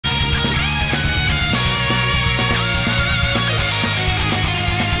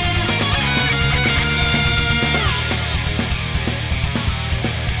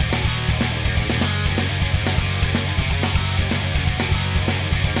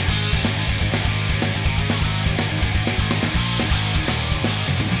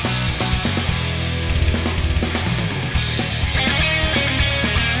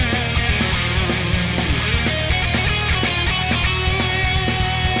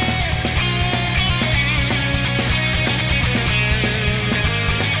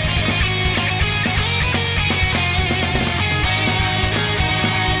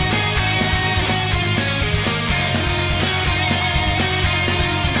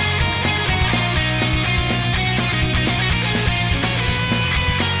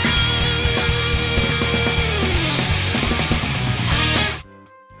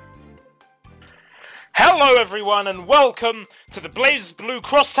everyone, and welcome to the BlazBlue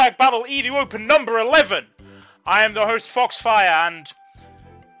Cross Tag Battle Edu Open number 11. I am the host Foxfire, and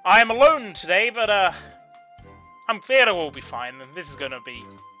I am alone today, but I'm clear it will be fine, and this is going to be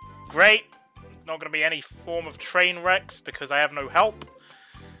great. It's not going to be any form of train wrecks because I have no help.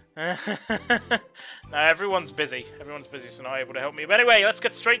 No, everyone's busy. Everyone's busy, so not able to help me. But anyway, let's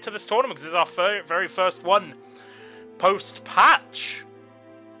get straight to this tournament because this is our very first one post-patch,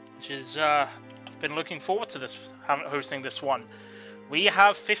 which is I've been looking forward to this, hosting this one. We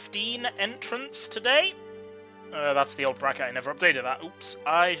have 15 entrants today. That's the old bracket. I never updated that. Oops,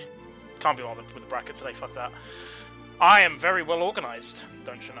 I can't be bothered with the bracket today. Fuck that. I am very well organized,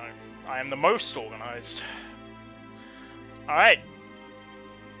 don't you know? I am the most organized. All right.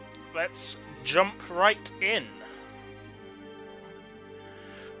 Let's jump right in.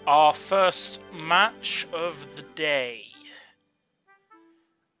 Our first match of the day.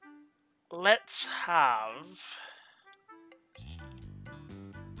 Let's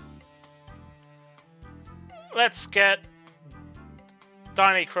get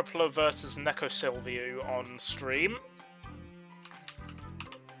Dynamic Crippler versus Neko Silvio on stream.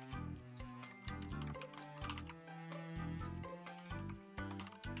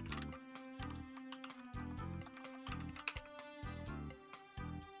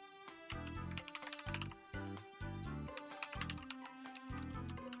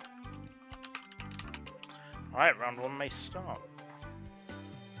 Alright, round one may start.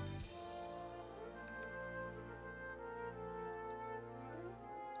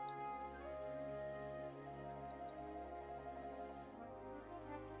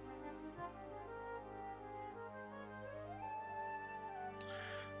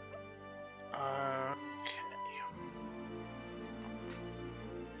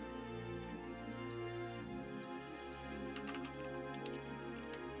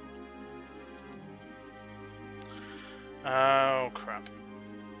 Oh, crap.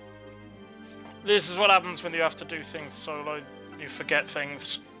 This is what happens when you have to do things solo. You forget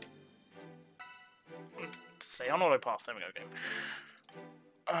things. Stay on auto path. There we go, game.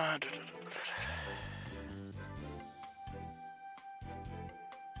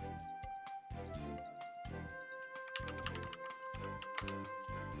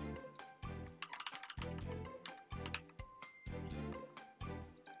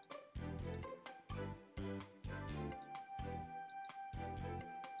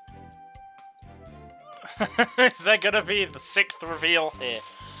 Is there gonna be the 6th reveal here?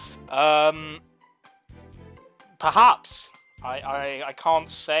 Perhaps. I can't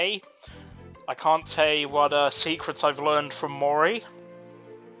say. I can't tell you what secrets I've learned from Mori.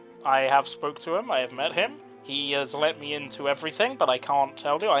 I have spoke to him, I have met him. He has let me into everything, but I can't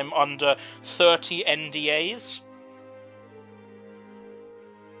tell you. I'm under 30 NDAs.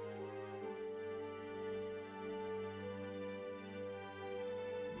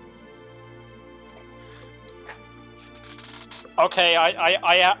 Okay,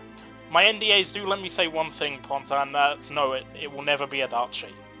 my NDAs do let me say one thing, Ponta, and that's no, it will never be a Adachi.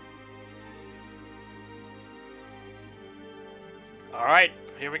 Alright,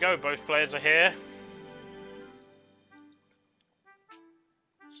 here we go, both players are here.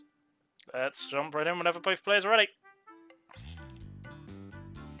 Let's jump right in whenever both players are ready.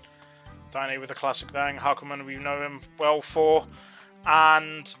 Danny with a classic bang, Hakuman we know him well for,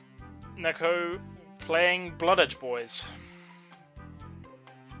 and Neko playing Blood Edge Boys.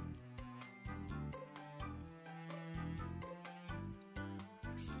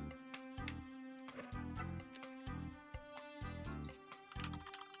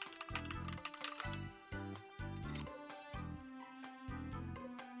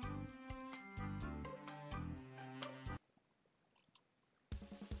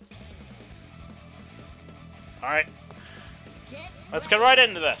 Alright, let's get right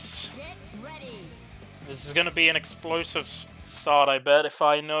into this. This is going to be an explosive start, I bet, if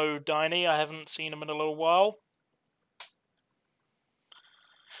I know Diney. I haven't seen him in a little while.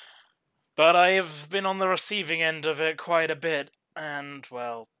 But I have been on the receiving end of it quite a bit, and,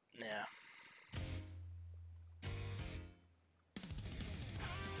 well, yeah.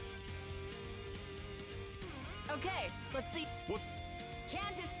 Okay, let's see. What?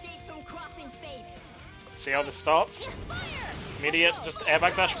 Can't escape from crossing fate. See how this starts. Immediate, just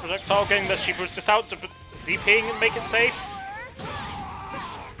airbag dash projectile, getting the she boosts this out to DPing and make it safe.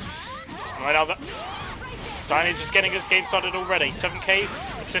 Right now, Diney's just getting his game started already.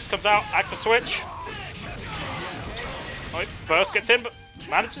 7k, assist comes out, active switch. Right, burst gets in, but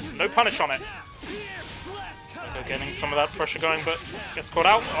manages no punish on it. Okay, getting some of that pressure going, but gets caught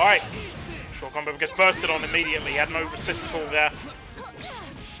out. Alright. Short combo gets bursted on immediately. He had no resistible there.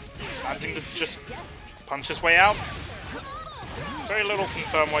 Managing to just punch his way out. Very little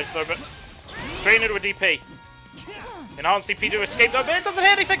confirm ways though, but straight into a DP. Enhanced DP to escape though, but it doesn't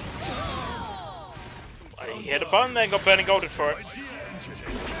hit anything! He hit a button, then got burning golded for it.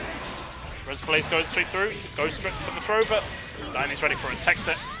 BlazBlue goes straight through, goes straight for the throw, but Diney's ready for it, takes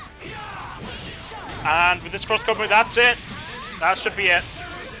it. And with this cross combo, that's it! That should be it.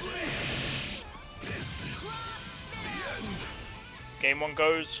 Game 1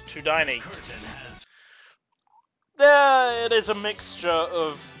 goes to Diney. There, it is a mixture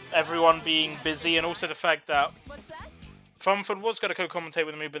of everyone being busy and also the fact that Funford was going to co-commentate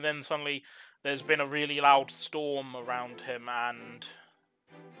with me, but then suddenly there's been a really loud storm around him and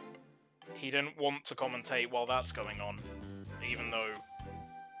he didn't want to commentate while that's going on, even though,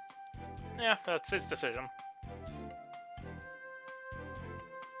 yeah, that's his decision.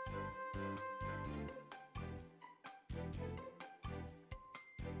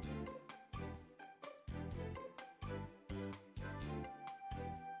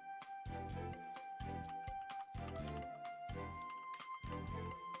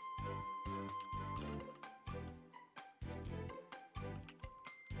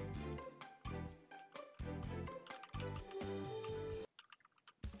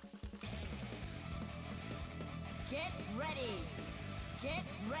 Get ready! Get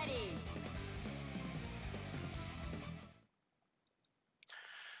ready!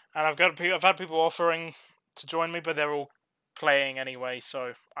 And I've had people offering to join me, but they're all playing anyway,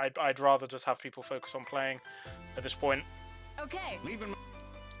 so I'd rather just have people focus on playing at this point. Okay.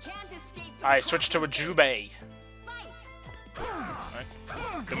 Can't escape. I switched to a Jubei. Right.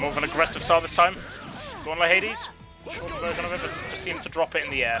 Bit more of an aggressive start this time. Go on, like Hades. Short version of it, but just seems to drop it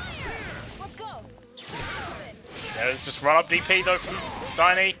in the air. Let's go. There's just run up DP though from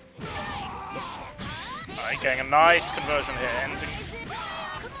Diney. Alright, getting a nice conversion here, ending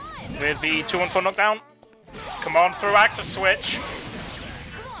with the 2-1-4 knockdown. Come on through active switch.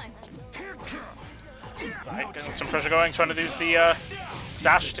 Right, getting some pressure going, trying to use the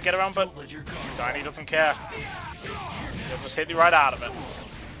dash to get around, but Diney doesn't care. He'll just hit you right out of it.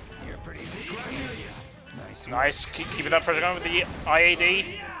 Nice, keeping that pressure going with the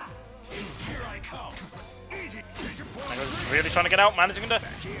IAD. I was really trying to get out, managing to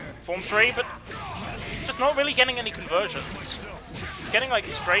form 3, but he's just not really getting any conversions. He's getting like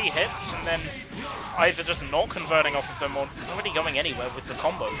stray hits and then either just not converting off of them or not really going anywhere with the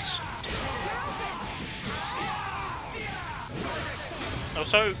combos.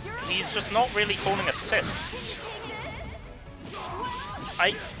 Also, he's just not really calling assists.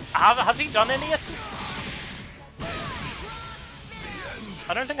 Has he done any assists?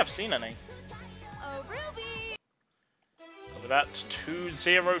 I don't think I've seen any. With that,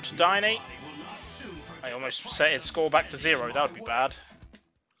 2-0 to Diney. I almost set his score back to 0, that would be bad.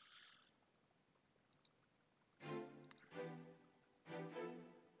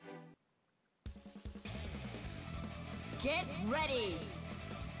 Get ready.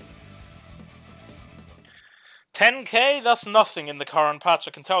 10k? That's nothing in the current patch,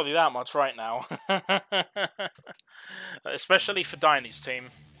 I can tell you that much right now. Especially for Diney's team.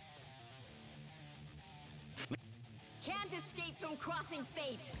 Can't escape from crossing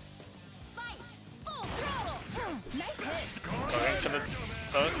fate. Fight! Full throttle! Nice hit. Going for the...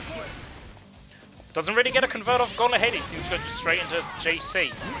 Doesn't really get a convert off Golden Hades, seems to go just straight into JC.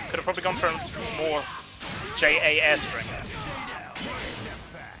 Could have probably gone for a more JA airstring.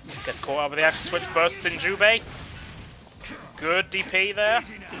 Gets caught up with the action switch, bursts in Jubei. Good DP there.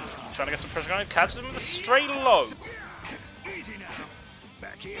 Trying to get some pressure going. Catches him with a straight low.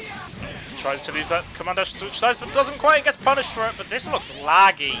 Tries to use that command dash switch sides, but doesn't quite, gets punished for it, but this looks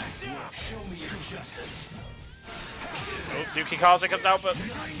laggy. Oh, Dookie Kaze comes out, but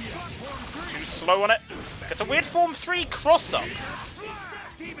too slow on it. Gets a weird form 3 cross up.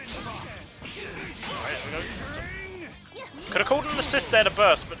 Could have called an assist there to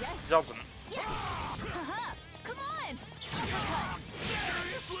burst, but he doesn't. Come on!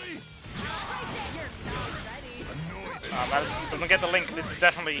 Man, doesn't get the link. This has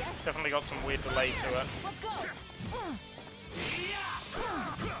definitely got some weird delay to it. Let's go!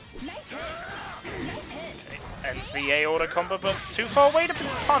 Nice hit! Nice hit! Ends the A-order combo, but too far away to be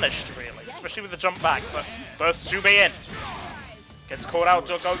punished, really. Especially with the jump back, but bursts Jubei in. Gets caught out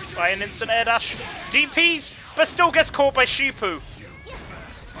by an instant air dash. DPs, but still gets caught by Shipu.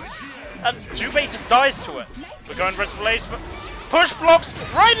 And Jubei just dies to it. We're going BlazBlue, but push blocks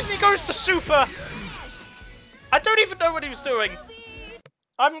right as he goes to super. I don't even know what he was doing.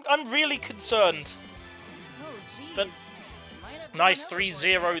 I'm really concerned. But nice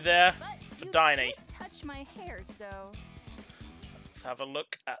 3-0 there for Diney. Touch my hair, so Let's have a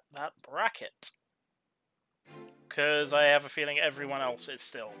look at that bracket. because I have a feeling everyone else is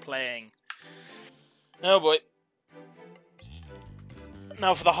still playing. Oh boy.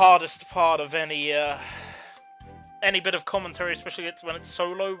 Now for the hardest part of any bit of commentary, especially when it's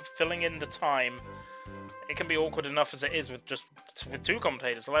solo, filling in the time. It can be awkward enough as it is with two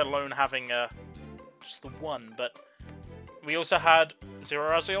commentators, let alone having just the one. But we also had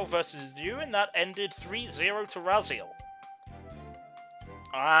Zero Raziel versus you, and that ended 3-0 to Raziel.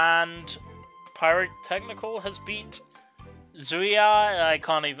 And Pyrotechnical has beat Zuya. I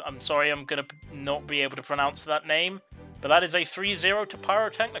can't even. I'm sorry, I'm gonna not be able to pronounce that name. But that is a 3-0 to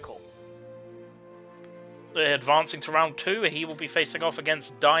Pyrotechnical. Advancing to round 2, he will be facing off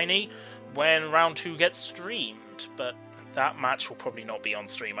against Diney when round 2 gets streamed. But that match will probably not be on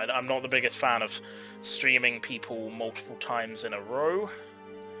stream. I'm not the biggest fan of streaming people multiple times in a row.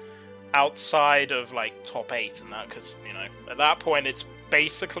 Outside of, like, top 8 and that, because, you know, at that point it's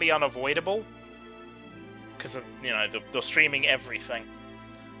basically unavoidable. Because, you know, they're streaming everything.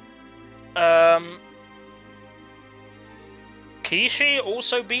 Kishi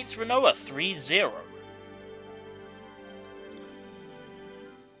also beats Renoa 3-0.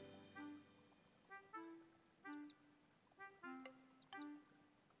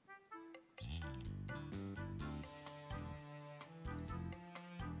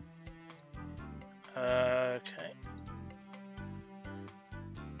 Okay.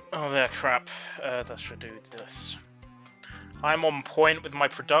 Oh, there, crap. That should do this. I'm on point with my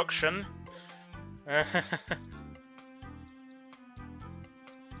production.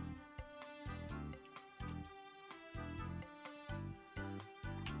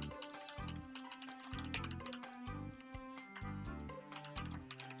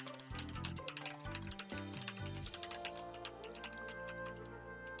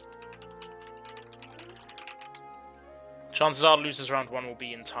 Chances are losers round 1 will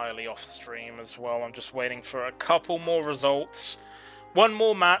be entirely off stream as well. I'm just waiting for a couple more results. One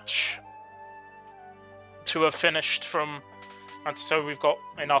more match to have finished from... And so we've got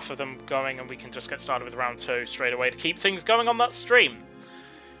enough of them going and we can just get started with round 2 straight away to keep things going on that stream.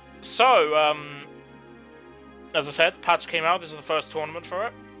 So, as I said, the patch came out. This is the first tournament for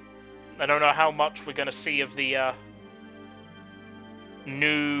it. I don't know how much we're going to see of the...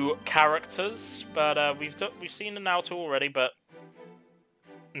 new characters, but we've seen Naoto already, but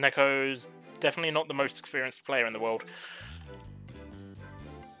Neko's definitely not the most experienced player in the world.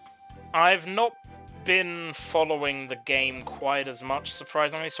 I've not been following the game quite as much,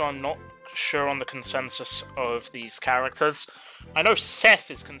 surprisingly, so I'm not sure on the consensus of these characters. I know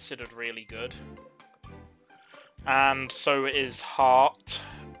Seth is considered really good, and so is Hart.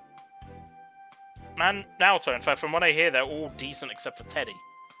 And Naoto, in fact, from what I hear, they're all decent except for Teddy.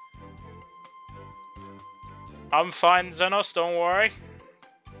 I'm fine, Xenos, don't worry.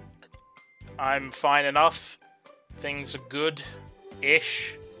 I'm fine enough. Things are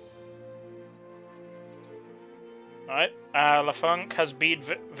good-ish. Alright, LaFunk has beat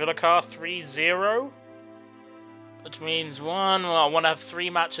Villicar 3-0. Which means I want to have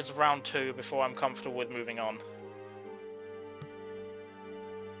 3 matches of round 2 before I'm comfortable with moving on.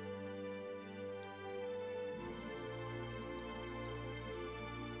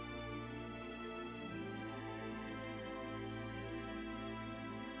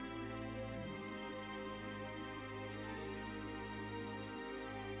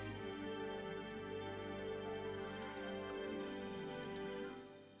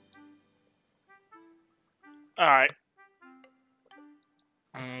 Alright.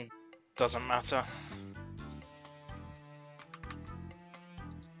 Doesn't matter.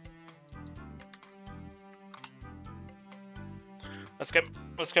 Let's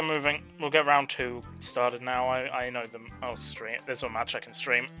get moving. We'll get round 2 started now. I know them. I'll stream. There's a match I can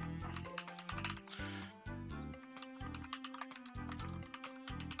stream.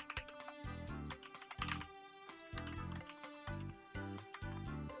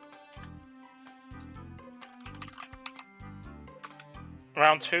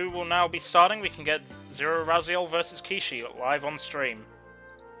 Round 2 will now be starting. We can get Zero Raziel versus Kishi live on stream.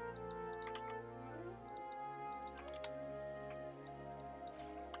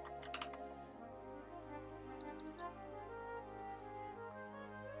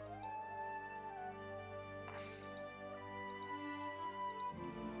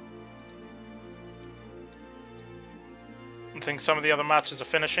 I think some of the other matches are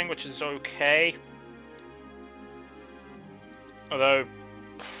finishing, which is okay. Although,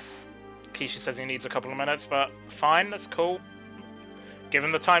 Kishi says he needs a couple of minutes, but fine, that's cool.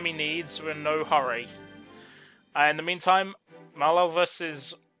 Given the time he needs, we're in no hurry. In the meantime, Malo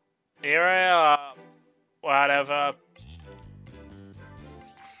versus Ira, whatever.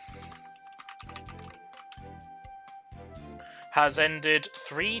 has ended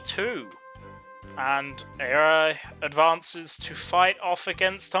 3-2. And Era advances to fight off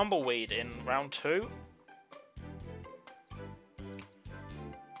against Tumbleweed in round 2.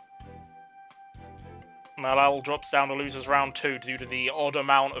 Malal drops down to losers round 2 due to the odd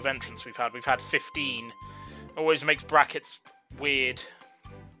amount of entrants we've had. We've had 15. Always makes brackets weird.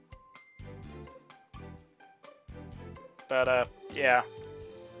 But, yeah.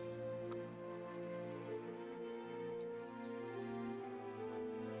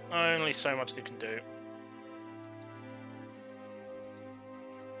 Only so much they can do.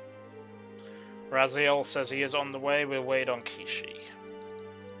 Raziel says he is on the way. We'll wait on Kishi.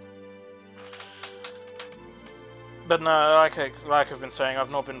 But no, like I've been saying, I've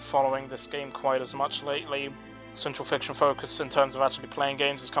not been following this game quite as much lately. Central Fiction focus in terms of actually playing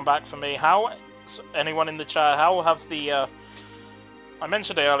games has come back for me. How, anyone in the chat, how have the, I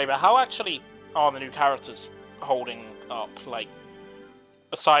mentioned it earlier, but how actually are the new characters holding up? Like,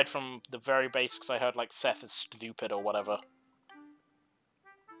 aside from the very basics I heard, like Seth is stupid or whatever.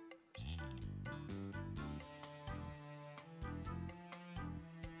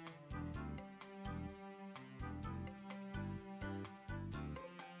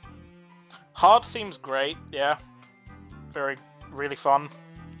 Hard seems great, yeah. Really fun.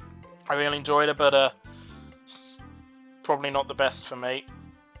 I really enjoyed it, but probably not the best for me.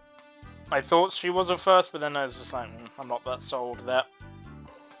 I thought she was at first, but then I was just like, I'm not that sold there.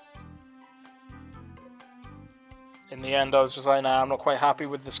 In the end, I was just like, nah, I'm not quite happy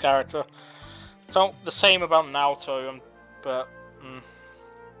with this character. Felt the same about Naoto, but...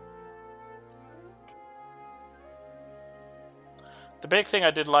 The big thing I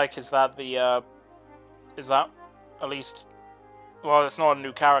did like is that at least, well, it's not a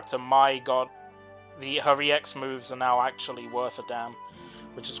new character, my god, her EX moves are now actually worth a damn,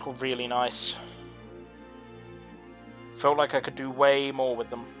 which is really nice. Felt like I could do way more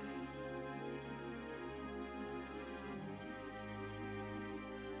with them.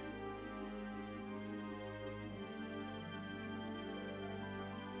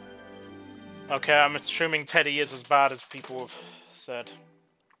 Okay, I'm assuming Teddy is as bad as people have said.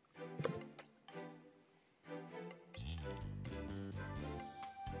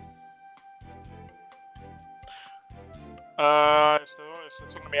 It's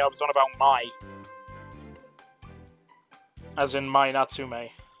talking to me, I was on about Mai. As in Mai Natsume.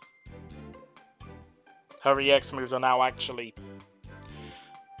 Her EX moves are now actually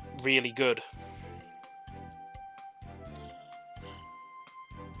really good.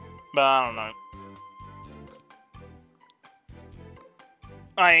 But I don't know.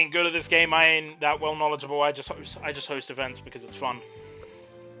 I ain't good at this game, I ain't that well knowledgeable, I just host events because it's fun.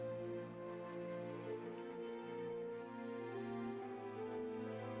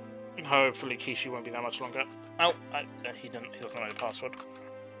 Hopefully Kishi won't be that much longer. Oh, he doesn't know the password.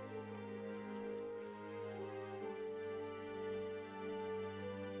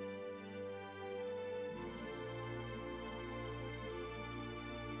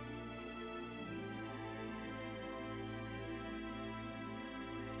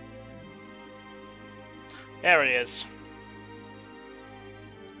 There he is.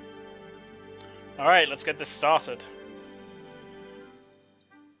 Alright, let's get this started.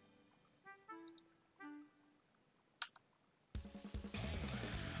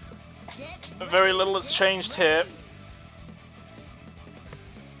 Very little has changed here.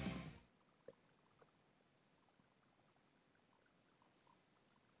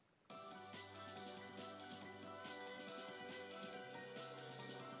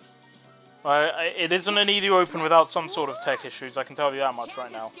 It isn't an easy open without some sort of tech issues, I can tell you that much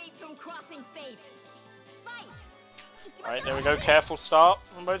right now. Alright, there we go, careful start.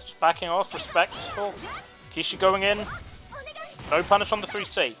 Remote's just backing off, respectful. Kishi going in. No punish on the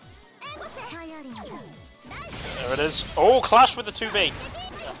 3C. There it is. Oh, clash with the 2B.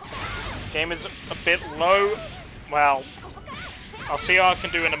 Game is a bit low. Well, I'll see how I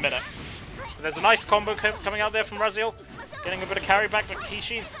can do in a minute. There's a nice combo coming out there from Raziel. Getting a bit of carry back, but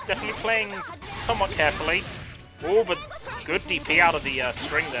Kishi's definitely playing somewhat carefully. Oh, but good DP out of the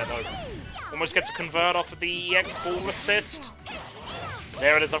string there, though. Almost gets a convert off of the EX ball assist.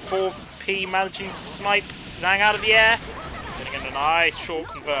 There it is, a 4P managing to snipe Zhang out of the air. Getting in a nice short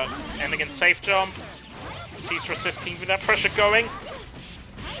convert. Ending in safe jump. Batista assist, keeping that pressure going.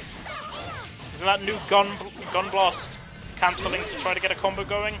 Isn't that new gun blast cancelling to try to get a combo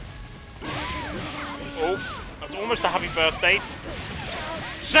going? Oh. That's almost a happy birthday.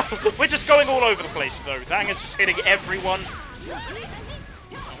 So, we're just going all over the place, though. Zhang is just hitting everyone.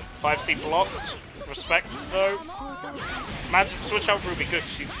 5C blocked. Respect, though. Managed to switch out Ruby. Good.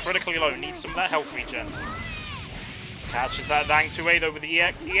 She's critically low. Needs some of that health regen. Catches that Dang 2A though with the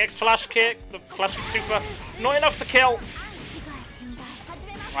EX flash kick, the flashing super. Not enough to kill.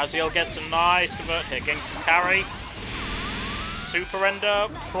 Raziel gets a nice convert here, getting some carry. Super Ender,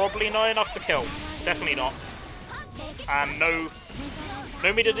 probably not enough to kill. Definitely not. And no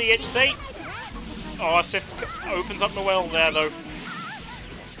meter DHC. Oh, assist opens up Noel there though.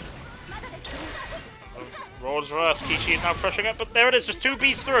 Rolls reverse, Kishi is now pressuring it, but there it is, just 2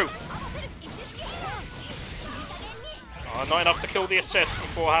 Bs through. Oh, not enough to kill the assist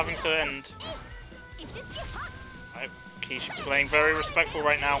before having to end. Right, Kishi playing very respectful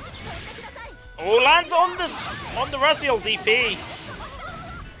right now. Oh, lands on the Raziel DP.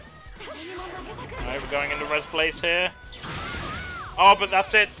 Right, we're going into res place here. Oh, but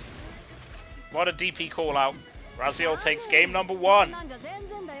that's it. What a DP call out. Raziel takes game number 1.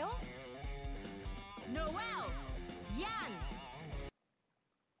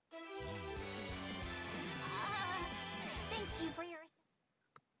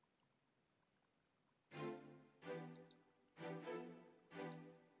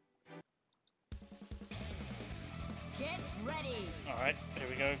 Get ready. Alright, here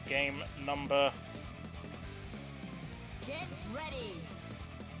we go. Game number Get ready.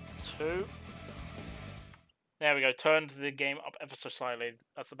 2. There we go. Turned the game up ever so slightly.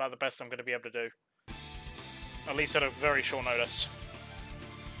 That's about the best I'm going to be able to do. At least at a very short notice.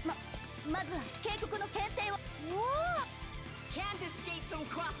 Can't escape from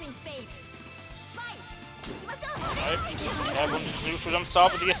crossing fate. Fight. Right. Everyone just neutral jump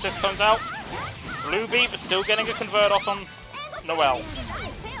start, but the assist comes out. Blue beat, but still getting a convert off on Noel.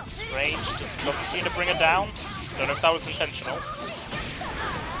 Strange, just doesn't seem to bring her down. Don't know if that was intentional.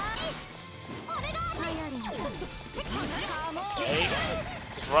 Okay,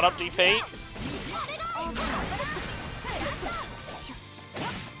 just run up DP.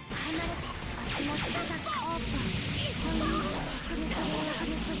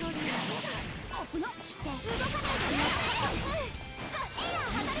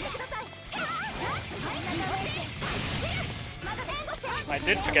 I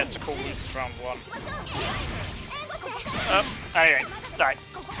did forget to call this round 1. Anyway, right.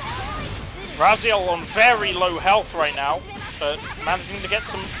 Raziel on very low health right now, but managing to get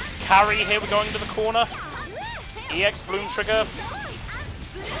some carry here. We're going into the corner. EX Bloom trigger.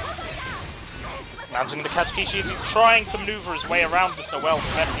 Managing to catch Kishi as he's trying to maneuver his way around this Noel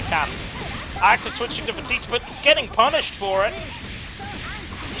the best he can. Active switching to Batista, but he's getting punished for it.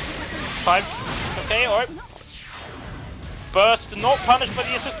 5. Okay, alright. Burst, not punished by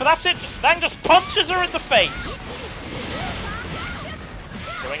the assist, but that's it. Dang just punches her in the face.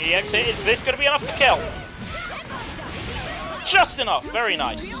 Going EX here. Is this going to be enough to kill? Just enough. Very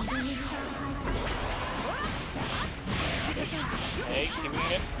nice. Okay, keeping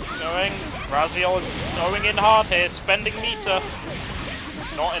it going. Raziel is going in hard here, spending meter.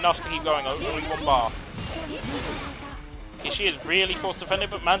 Not enough to keep going, only 1 bar. Kishi is really forced defending,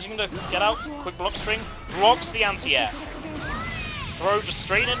 but managing to get out. Quick block string. Blocks the anti-air. Throw just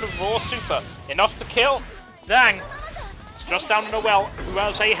straight into raw super. Enough to kill. Dang. It's just down to Noel, who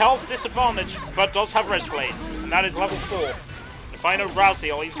has a health disadvantage, but does have res blaze. And that is level 4. If I know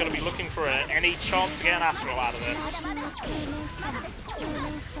Raziel, he's going to be looking for any chance to get an Astral out of this.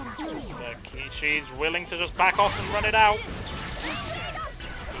 Kishi's willing to just back off and run it out.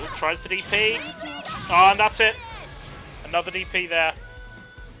 Ooh, tries to DP. Oh, and that's it. Another DP there.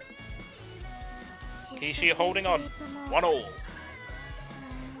 Kishi holding on. 1-all.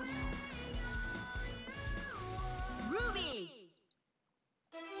 Ruby.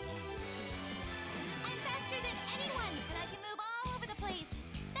 I'm faster than anyone, and I can move all over the place.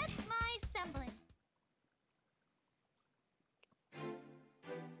 That's my semblance.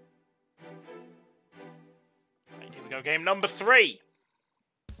 Right, here we go. Game number 3.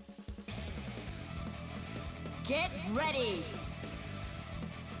 Get ready.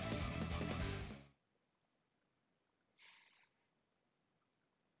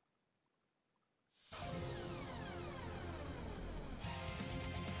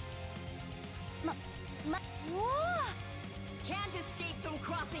 Can't escape from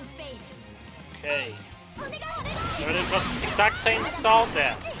crossing fate. Okay. So it is the exact same start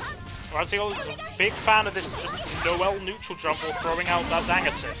there. Raziel is a big fan of this just Noel neutral jump or throwing out that Dang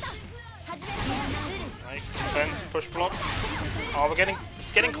assist. Right, defense, push blocks. Oh,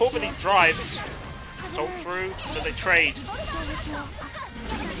 it's getting caught with these drives. Assault through, so they trade.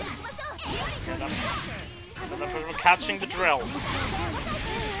 We're catching the drill.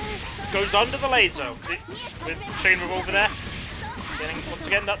 Goes under the laser with chain revolver there. Getting once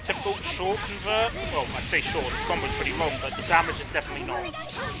again that typical short convert. Well, I'd say short, this combo's pretty long, but the damage is definitely not.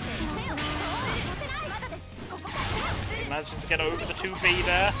 manages to get over the 2B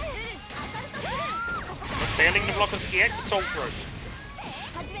there. But failing to block his EX assault throw.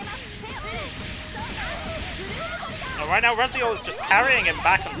 Now, right now, Raziel is just carrying him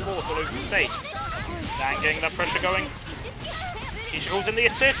back and forth all over the stage. Dan getting that pressure going. He calls in the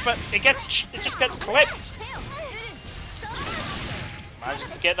assist, but it just gets clipped.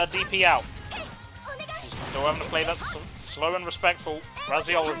 Manages to get that DP out. He's still having to play that slow and respectful.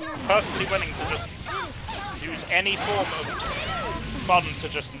 Raziel is perfectly willing to just use any form of button to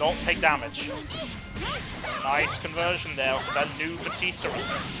just not take damage. Nice conversion there for that new Batista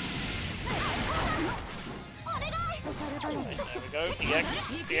assist. Right, there we go.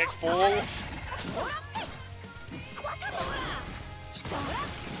 EX ball.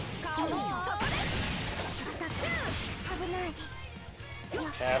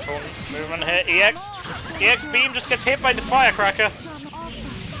 Careful movement here. EX beam just gets hit by the firecracker.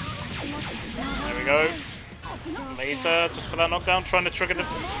 There we go. Laser just for that knockdown, trying to trigger the.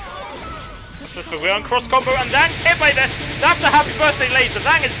 But we're on cross combo, and Dang's hit by this. That's a happy birthday laser.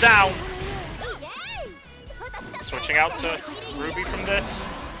 Dang is down. Switching out to Ruby from this.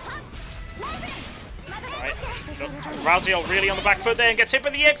 Right. Raziel really on the back foot there and gets hit by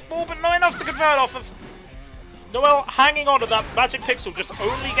the EX ball, but not enough to convert off of. Noel hanging on to that magic pixel, just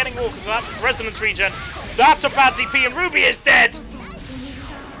only getting more because of that resonance regen. That's a bad DP, and Ruby is dead!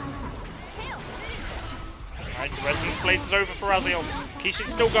 Right, the resonance blaze is over for Raziel. Kishi's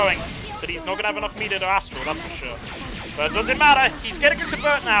still going, but he's not going to have enough meter to Astral, that's for sure. But it doesn't matter, he's getting a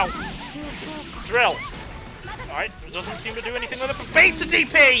convert now. Drill. Alright, it doesn't seem to do anything with it, but baits a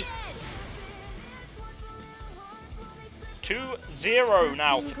DP! 2-0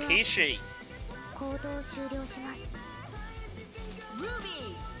 now for Kishi.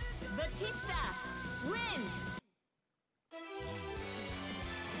 Ruby, Batista, win!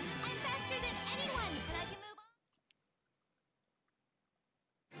 I'm faster than anyone, but I can move on.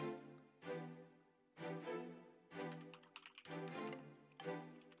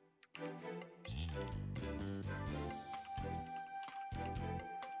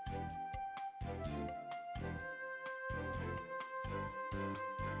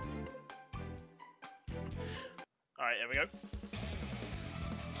 Alright, there we go.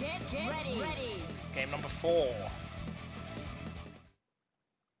 Get ready. Game number 4.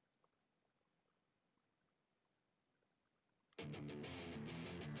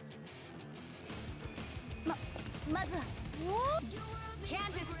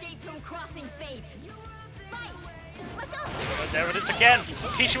 Can't escape from crossing fate. Fight! But there it is again.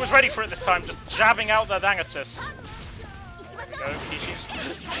 Kishi was ready for it this time, just jabbing out that Dang assist. There we go,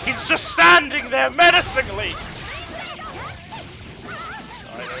 he's just standing there menacingly.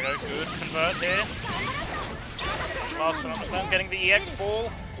 Alright, there we go, good convert here. Last one on the phone, getting the EX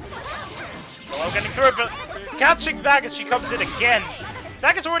ball. Well, getting through it, but catching Dag as she comes in again.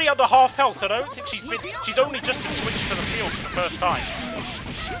 Dag is already under half health, so I don't think she's only just been switched to the field for the first time.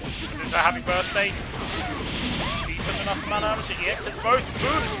 This is a happy birthday. Decent enough mana, EX hits both.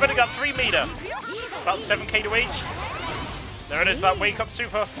 Boom, spinning up 3 meter. About 7k to each. There it is, that wake up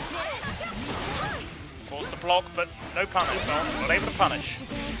super. Forced to block, but no punish. Not able to punish.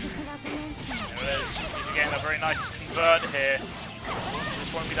 There it is. He's getting a very nice convert here.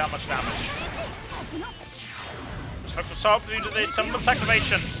 This won't be that much damage. Respectful start due to the semblance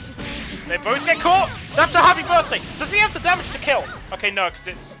activation. They both get caught. That's a happy birthday. Does he have the damage to kill? Okay, no, because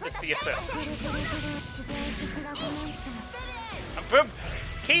it's the assist. And boom,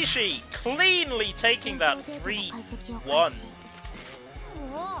 Kishi cleanly taking that 3-1.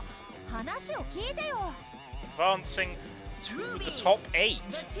 Advancing to the top 8.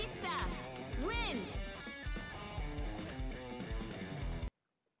 Batista, win!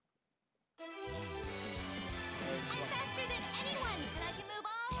 Faster than anyone, but I can move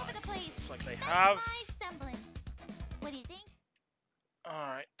all over the place. Looks like they That's have. my semblance. What do you think?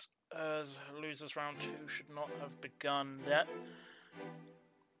 Alright, losers round 2 should not have begun yet.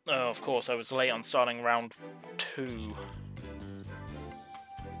 Oh, of course, I was late on starting round 2.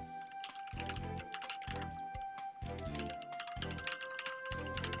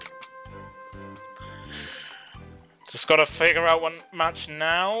 Just gotta figure out one match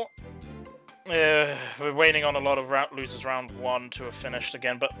now. We're waiting on a lot of losers round 1 to have finished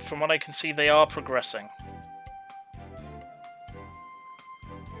again, but from what I can see, they are progressing.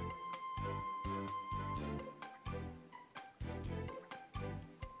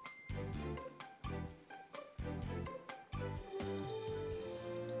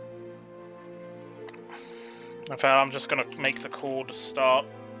 In fact, I'm just gonna make the call to start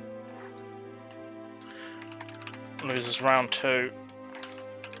losers round 2.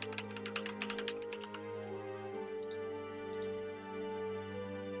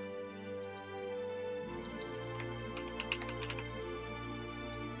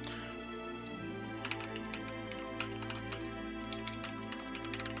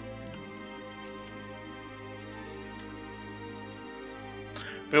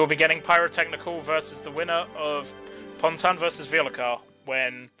 we will be getting Pyrotechnical versus the winner of Pontan versus Villicar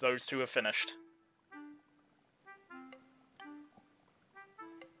when those two are finished.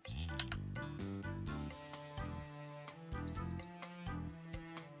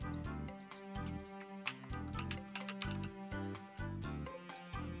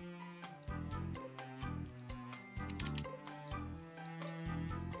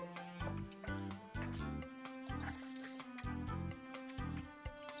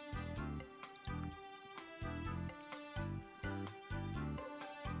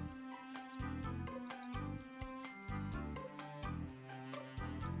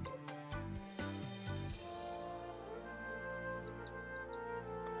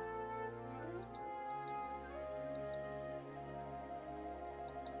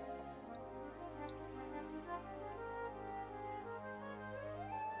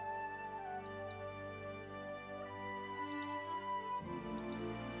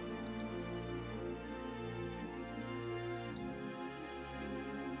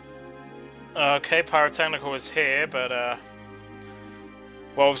 Okay, Pyrotechnical is here, but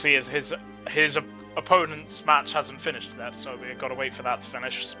well, obviously his opponent's match hasn't finished yet, so we've got to wait for that to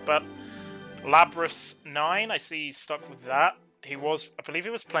finish. But Labrys 9, I see he's stuck with that. I believe he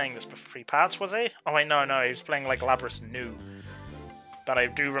was playing this pre-patch, was he? Oh wait, no, he was playing like Labrys New. But I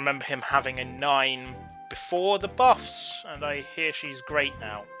do remember him having a 9 before the buffs, and I hear she's great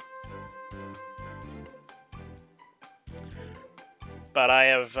now. But I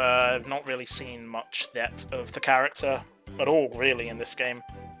have not really seen much yet of the character at all, really, in this game.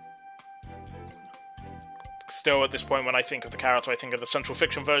 Still, at this point, when I think of the character, I think of the Central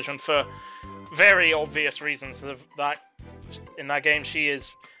Fiction version for very obvious reasons. That in that game, she is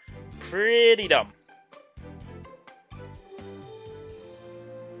pretty dumb.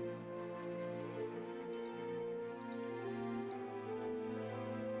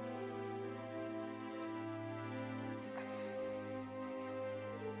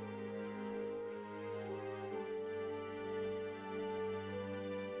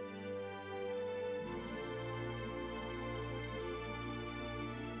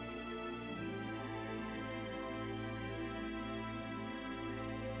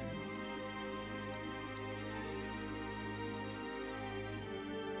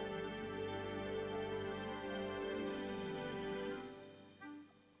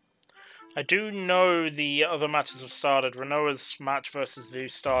 I do know the other matches have started. Renoa's match versus Vu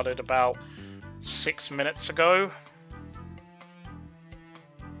started about 6 minutes ago.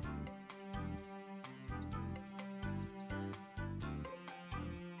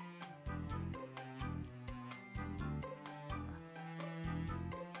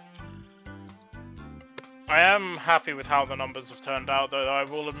 I am happy with how the numbers have turned out, though I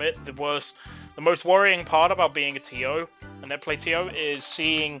will admit the most worrying part about being a TO, a netplay TO, is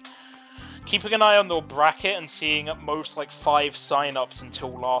keeping an eye on the bracket and seeing at most like 5 sign-ups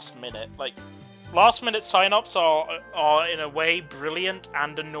until last minute. Like, last minute sign-ups are in a way brilliant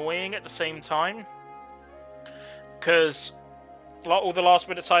and annoying at the same time, because all the last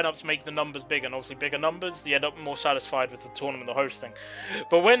minute sign-ups make the numbers bigger, and obviously bigger numbers, you end up more satisfied with the tournament they're hosting.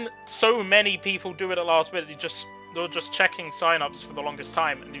 But when so many people do it at last minute, they're just checking sign-ups for the longest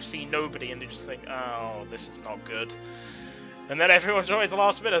time, and you see nobody, and you just think, oh, this is not good. And then everyone joins the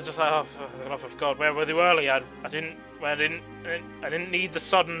last minute. It's just like, oh, for the love of God, where were you early? I didn't need the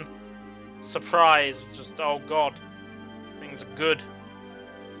sudden surprise. Just, oh God, things are good.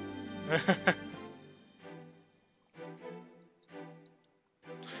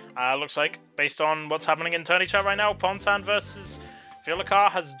 Looks like, based on what's happening in tourney chat right now, Pontan versus Villicar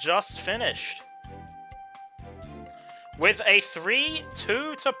has just finished with a 3-2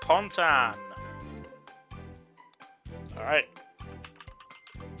 to Pontan. All right.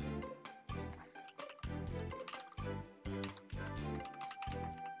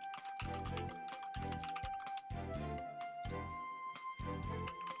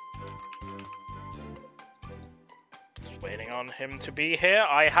 Just waiting on him to be here.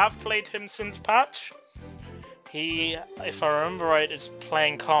 I have played him since patch. He, if I remember right, is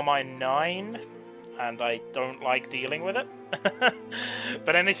playing Carmine 9, and I don't like dealing with it.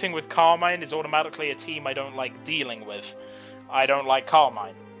 But anything with Carmine is automatically a team I don't like dealing with. I don't like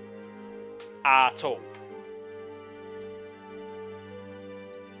Carmine at all.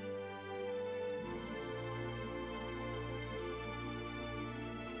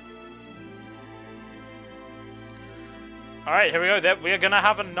 Alright, here we go. We are going to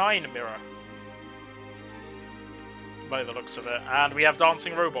have a 9 mirror, by the looks of it. And we have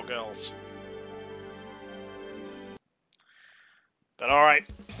Dancing Robot Girls. But alright,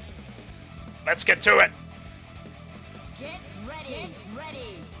 let's get to it! Get ready!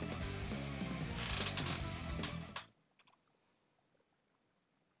 ready.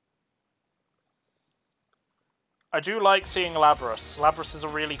 I do like seeing Labras. Labras is a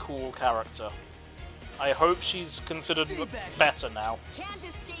really cool character. I hope she's considered better now. Can't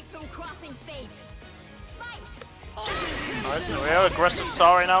escape from crossing fate. Fight. Alright, so we have aggressive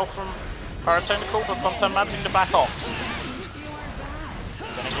sorry now from Pyrotechnical, but Fontaine managing to back off.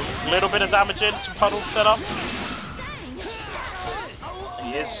 Getting a little bit of damage in, some puddles set up.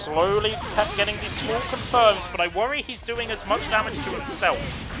 He is slowly getting these small confirms, but I worry he's doing as much damage to himself.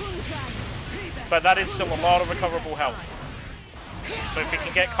 But that is still a lot of recoverable health. So if he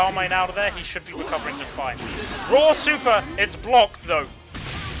can get Carmine out of there, he should be recovering just fine. Raw Super, it's blocked though.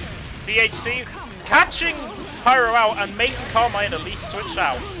 DHC catching Pyro out and making Carmine at least switch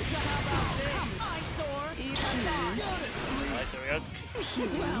out. Right, there we go.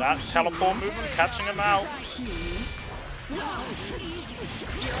 That teleport movement catching him out.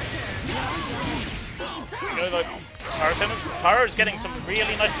 There we go though. Pyro's getting some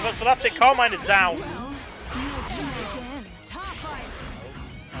really nice defense, but that's it. Carmine is down.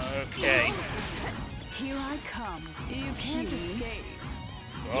 Okay. Here I come. You can't escape.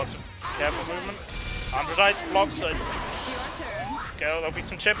 Oh, some careful movement. 100 ice blocks. So go. There'll be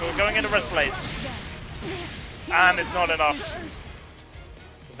some chip. We're going into Res Blaze. And it's not enough.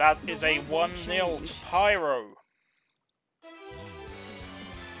 That is a 1-0 to Pyro.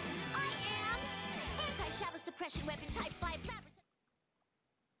 Anti-shadow suppression weapon type 5 fabric.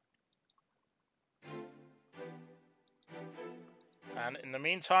 And in the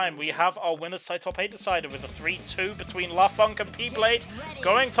meantime, we have our winner's side top 8 decided with a 3-2 between La Funk and P-Blade,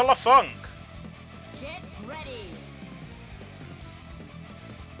 going to La Funk. Get ready.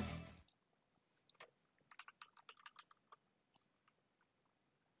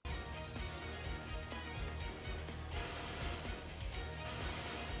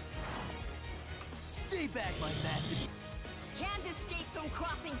 Stay back, my massive. Can't escape from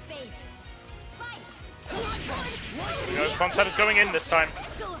crossing fate. Fight. There we go. Concept is going in this time.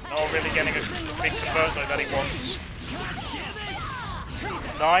 Not really getting a big convert though that he wants.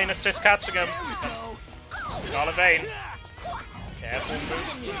 9 assists catching him. Scarlet Vein. Careful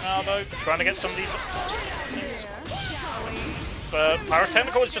move now though. Trying to get some of these. But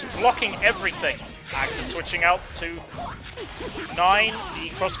Pyrotechnical is just blocking everything. Axe is switching out to 9. The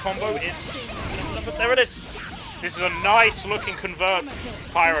cross combo is. There it is. This is a nice looking convert.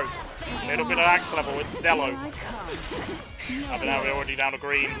 Pyro. A little bit of axe level, it's Dello. But now we're already down to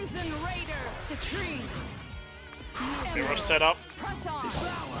green. Mirror set up. There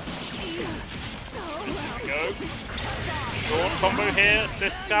we go. Short combo here,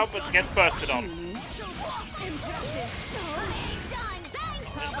 assists out, but gets bursted on.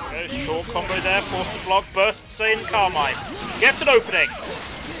 There we go. Short combo there, forces block, bursts in Carmine. Gets an opening.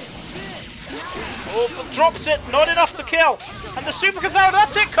 Oh, drops it, not enough to kill. And the super comes out,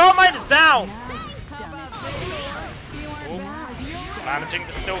 that's it, Carmine is down. Oh, managing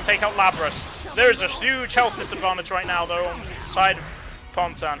to still take out Labras. There is a huge health disadvantage right now, though, on the side of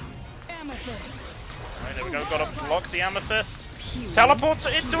Pontan. Right, there we go, gotta block the Amethyst. Teleports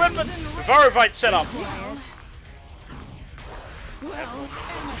into it, but Varovite set up.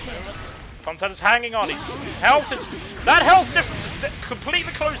 Pontan is hanging on. That health difference is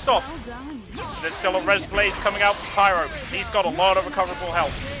completely closed off. There's still a Res Blaze coming out from Pyro. He's got a lot of recoverable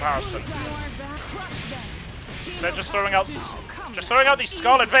health in comparison. So they're just throwing out these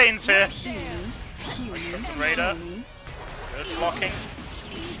Scarlet Veins here. Crimson Raider. Good blocking.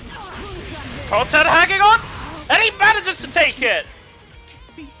 Pontan hanging on! And he manages to take it!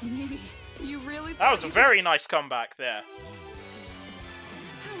 That was a very nice comeback there.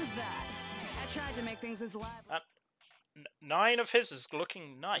 How was that? I tried to make things as lively. 9 of his is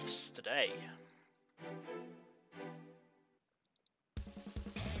looking nice today.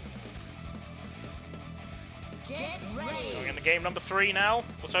 Get ready. Going into game number 3 now.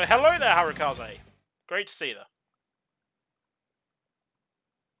 So hello there, Harukaze. Great to see you.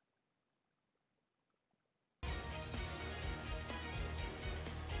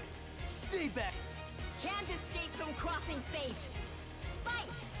 Stay back. Can't escape from crossing fate. Fight.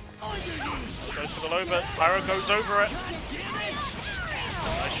 Goes for the low, but Pyro goes over it.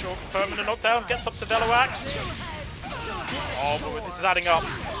 Nice short permanent knockdown, gets up to Deloax. Oh, but this is adding up.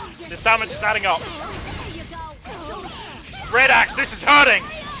 This damage is adding up. Red Axe, this is hurting!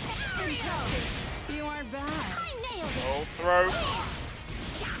 You are back. Oh, throw.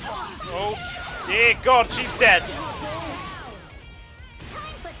 Oh, dear God, she's dead.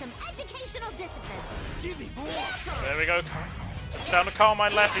 Time for some educational discipline. Give me more. There we go. It's down to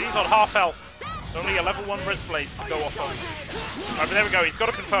Carmine left, and he's on half health. Only a level level 1 wrist blaze to go off on. Alright, but there we go. He's got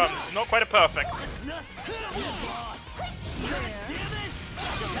to confirm. This is not quite a perfect.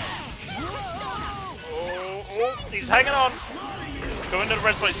 Oh, he's hanging on. Going to the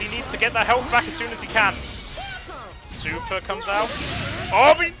wrist blaze. He needs to get that health back as soon as he can. Super comes out.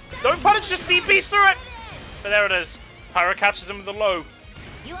 Oh, but don't punish, just DPs through it. But there it is. Pyro catches him with the low.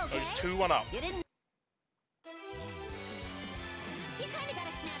 You okay? Oh, he's 2-1 up. You kinda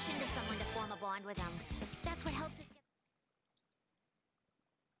gotta smash into someone to form a bond with them. That's what helps us get...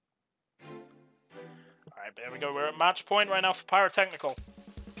 Alright, there we go. We're at match point right now for Pyrotechnical.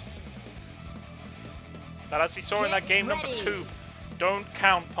 But as we saw in that game number 2, don't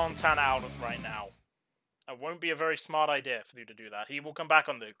count Pontan out right now. That won't be a very smart idea for you to do that. He will come back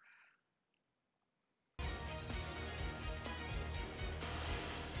on the...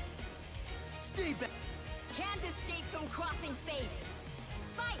 Stay back. Can't escape from crossing fate.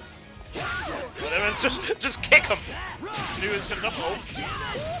 Fight! There it is, just kick him. Just knew it was gonna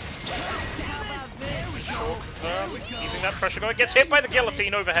keeping that pressure going. Gets hit by the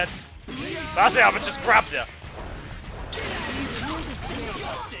guillotine overhead. That's it, but just grabbed her.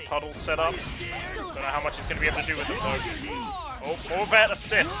 Puddle set up. Don't know how much he's going to be able to do with them though. Oh, more vet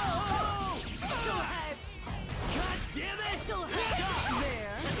assist.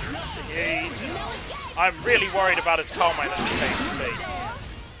 I'm really worried about his Carmine at this stage.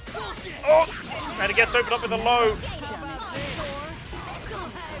 Oh, and he gets opened up with a low.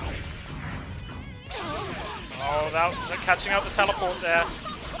 Oh, they're catching out the teleport there.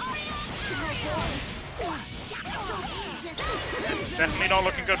 This is definitely not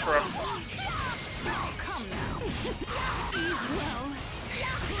looking good for him.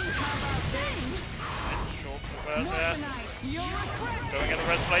 Short convert there. Going in the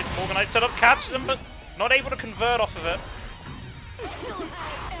res place. Morganite set up, catches him, but not able to convert off of it.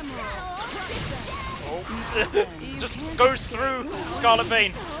 Oh, just goes through Scarlet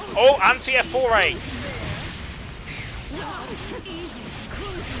Vein. Oh, anti-F4A.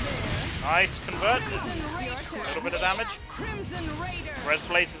 Nice, convert. A little bit of damage. Res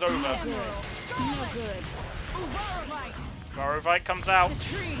place is over. Varovite comes out.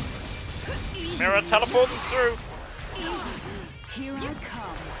 Mirror teleports through. Here I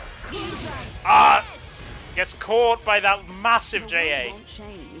come. Ah! Gets caught by that massive JA.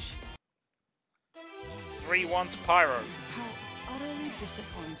 3-1 to Pyro. How utterly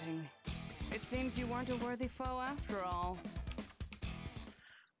disappointing. It seems you weren't a worthy foe after all.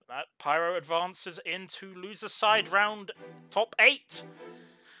 That Pyro advances into loser side round top 8.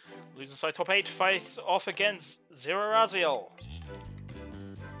 Loser side top 8 fights off against Zero Raziel.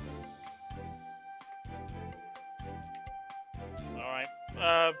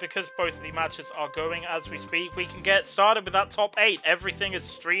 Alright, because both of the matches are going as we speak, we can get started with that top 8. Everything is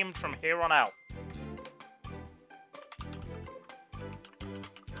streamed from here on out.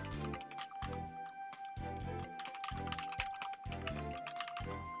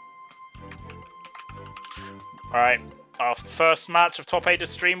 Alright, our first match of top 8 of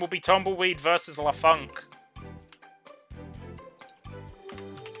stream will be Tumbleweed versus LaFunk.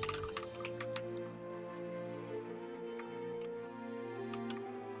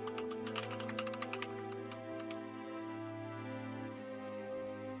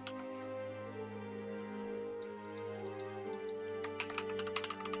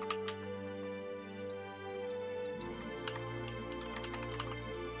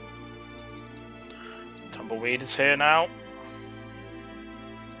 Tumbleweed is here now.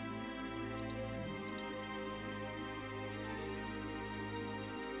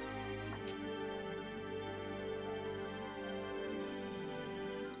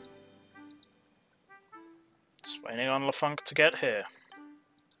 Just waiting on LaFunk to get here.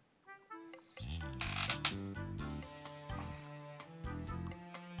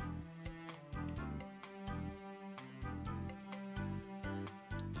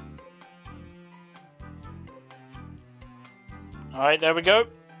 Alright, there we go.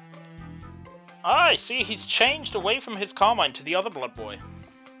 Ah, I see he's changed away from his Carmine to the other Blood Boy.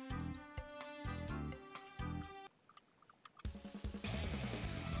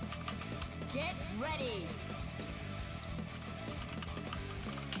 Get ready.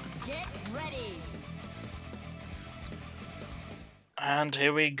 Get ready. And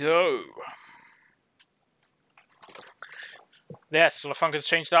here we go. Yes, LaFunk has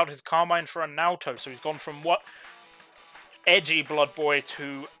changed out his Carmine for a Naoto, so he's gone from what? Edgy Blood Boy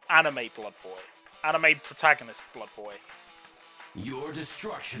to anime Blood Boy. Anime protagonist Blood Boy. Your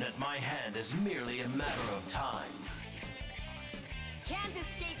destruction at my hand is merely a matter of time. Can't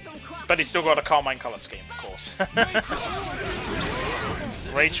escape from crossing But he's still got a Carmine color scheme, of course.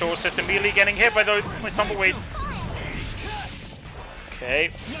 Rachel is just immediately getting hit by Tumbleweed.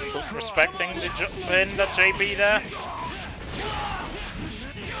 Okay, respecting the pin that JB there.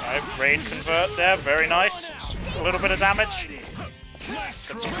 Alright, raid convert there, very nice. Just a little bit of damage. Get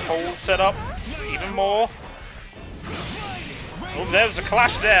some poles set up, even more. Oh, there was a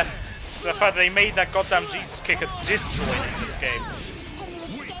clash there. The fact they made that goddamn Jesus kicker disjoint in this game.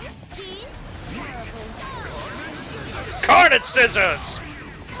 Carnage scissors!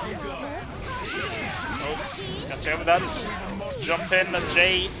 Oh, got you with that. Jump in, a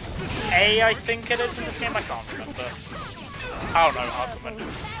J-A, I think it is in this game. I can't remember. I don't know, Argument.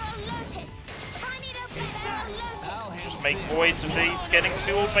 Just make voids of these, getting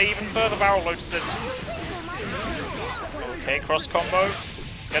fueled by even further barrel lotuses. Okay, cross combo.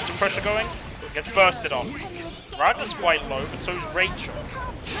 Gets some pressure going. Gets bursted on. Ragna's quite low, but so is Rachel.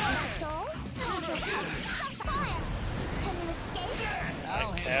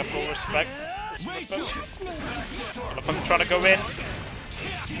 Right, careful, respect. I'm trying to go in.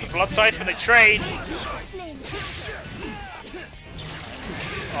 The blood side, but they trade.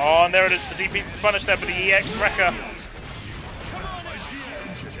 Oh, and there it is. The DP is punished there for the EX Wrecker.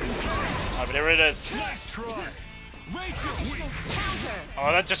 Oh, but there it is.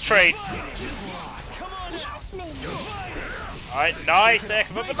 Oh, that just trades. Alright, nice.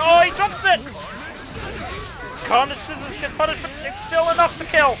 Oh, he drops it! Carnage Scissors get punished, but it's still enough to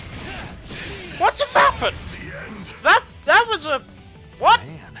kill. What just happened? That was a... What?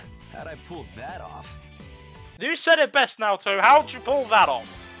 Man, how'd I pull that off? You said it best, Naoto. How'd you pull that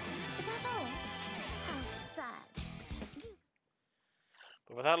off? Is that all? How sad.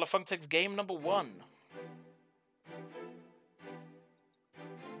 But with that, LaFunk takes game number 1.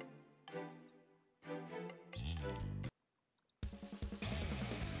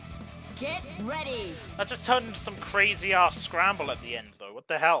 Get ready. That just turned into some crazy ass scramble at the end, though. What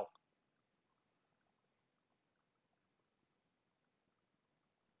the hell?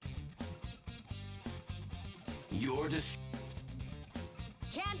 You're Can't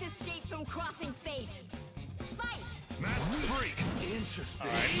escape from crossing fate. Fight. Masked freak.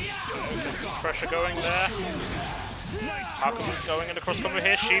 Interesting. Right. Pressure going there. Hakumen going into cross combo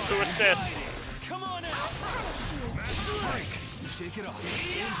here. Shifu assist. Come on out. Shake it off.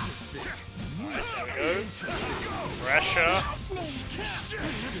 Interesting. Right, there we go. Pressure.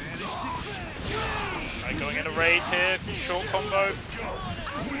 Right, going into raid here. Short combo.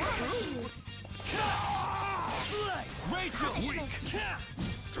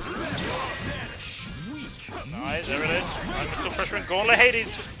 Nice, there it is. I'm still pressuring. Gauntlet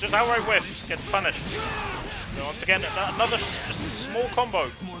Hades just outright whiffs. Gets punished. So once again, another just small combo.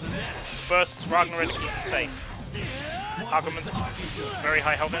 Bursts Ragnar in to keep it safe. Hakumen's very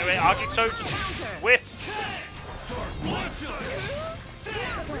high health anyway. Agito just whiffs.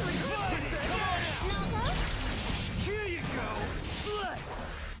 Here you go.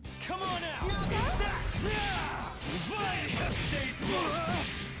 Flex. Come on out.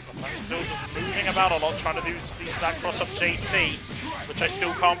 I'm still just moving about a lot, trying to do that cross-up JC, which I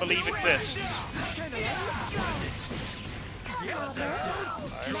still can't believe exists.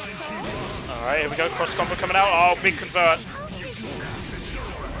 Alright, here we go, cross combo coming out. Oh, big convert.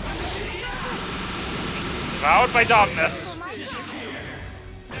 Devoured by darkness.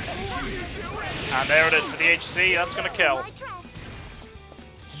 And there it is for the HC, that's gonna kill.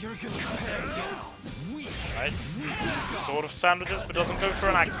 Right, sort of sandwiches, but doesn't go for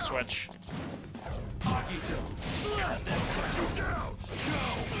an active switch. Alright,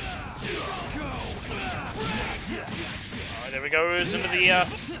 there we go, it's into the,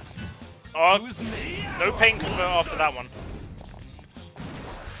 oh, no pain convert after that one.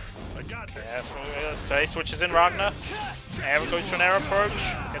 Careful, he switches in Ragnar. Air goes for an air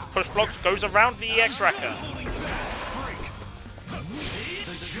approach, gets push blocked, goes around the EX Wrecker.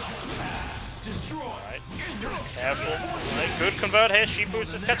 Right. Careful. Right, good convert here. Shifu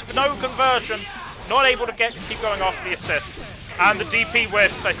is just catching, but no conversion. Not able to keep going after the assist. And the DP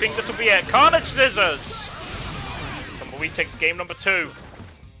whiffs. I think this will be it. Carnage Scissors. Tumbleweed takes game number 2.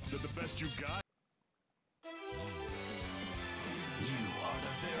 Is that the best you got? You are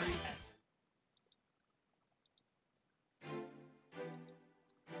the very essence.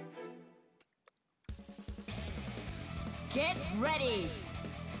 Get ready.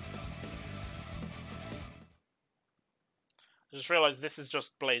 I just realized this is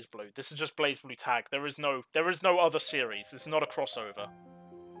just BlazBlue. This is just BlazBlue tag. There is no other series. This is not a crossover.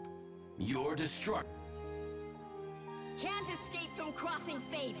 You're destruct. Can't escape from crossing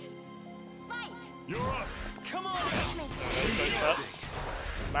fate. Fight. You're up. Come on.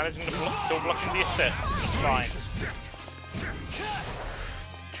 Managing to still blocking the assists. It's fine.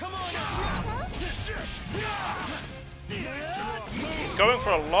 Come on He's going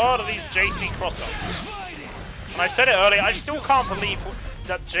for a lot of these JC cross-ups. And I said it earlier, I still can't believe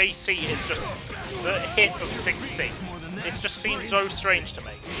that JC is just the hit of 6C. It just seems so strange to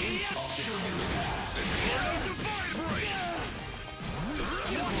me.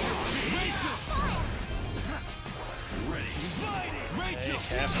 Okay,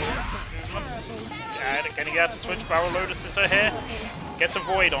 careful. Can he get to switch barrel lotuses are here? Gets a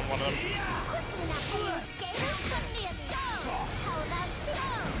void on one of them.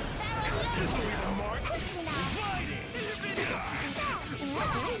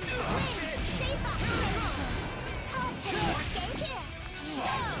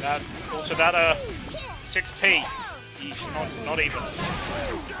 Also that 6P, not even,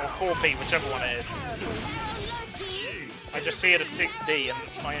 or 4P, whichever one it is. I just see it as 6D,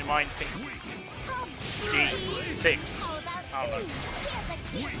 and my mind thinks D6. I don't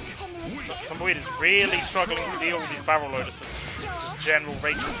know. Tumbleweed is really struggling to deal with these barrel lotuses. Just general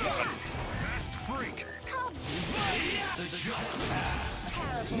Rachel from them.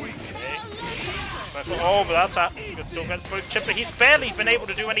 Okay. Oh, but that's out. He still gets both chipper. He's barely been able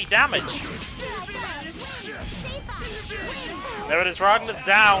to do any damage. There it is, Ragnar's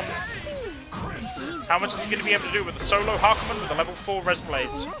down. How much is he going to be able to do with the solo Hakuman with the level 4 res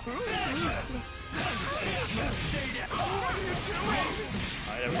blades?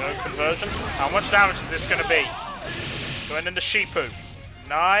 Alright, there we go, conversion. How much damage is this going to be? Going into Shipu.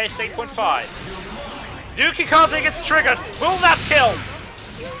 Nice, 8.5. Yuki Kaze gets triggered. Will that kill?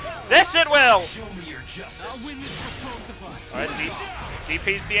 Yes, it will! Alright,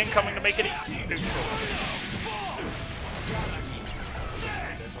 DP's the incoming to make it neutral.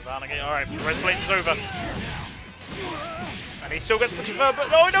 Alright, the red blade is over. And he still gets the convert, but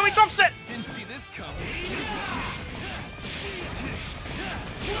oh no, he drops it! Didn't see this coming.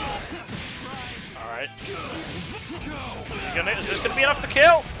 Alright. Is this gonna be enough to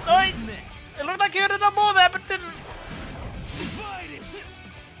kill? No, it looked like he had done more there, but didn't.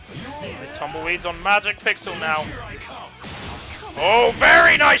 The Tumbleweed's on Magic Pixel now. Oh,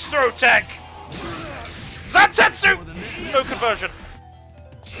 very nice throw tech! Zantetsu! No conversion.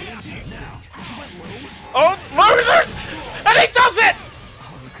 Oh, Lothers! And he does it!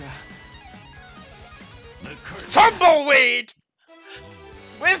 Tumbleweed!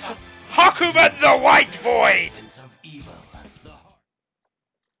 With Hakuman the White Void!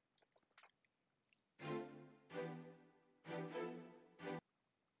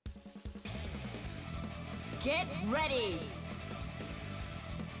 Get ready.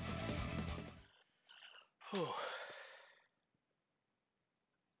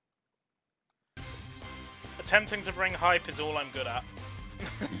 Attempting to bring hype is all I'm good at.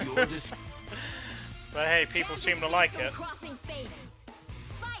 But hey, people seem to like it. Crossing fate.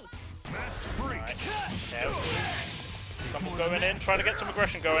 Fight. Alright, careful. Double going in, trying to get some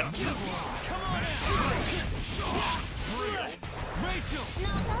aggression going.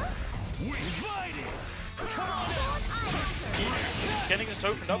 Getting this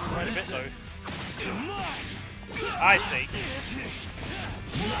opened up quite a bit though. I see.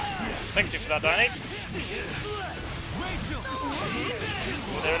 Thank you for that, Danny.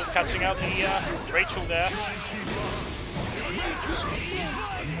 There it is, catching out the Rachel there.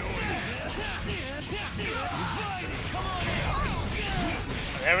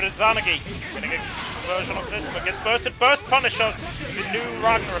 There it is, Zanagi. Gonna get a conversion of this, but gets bursted. Burst Punisher, the new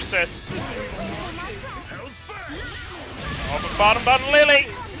Ragnar assist. Oh, but bottom button Lily!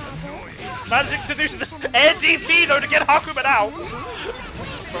 Managing to do the air DP though to get Hakuman out!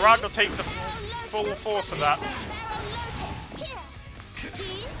 But Ragnar takes the full force of that.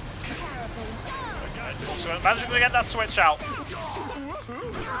 So managing to get that switch out.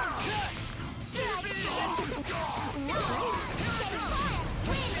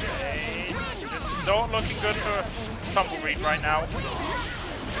 Okay. This is not looking good for Tumbleweed right now.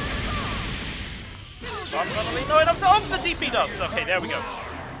 No, enough to open the DP does. Okay, there we go.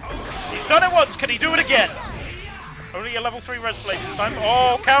 He's done it once. Can he do it again? Only a level 3 res blade this time.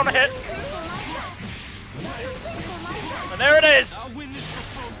 Oh, counter hit. And there it is.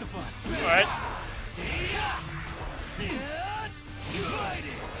 Alright.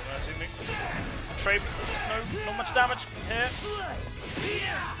 Trade. Not much damage here.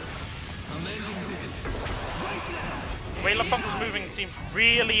 The way LaFunk was moving seems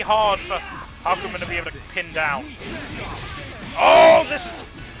really hard for Hakuman to be able to pin down. Oh, this is...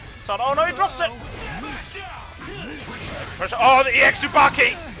 Oh no, he drops it! Oh, the EX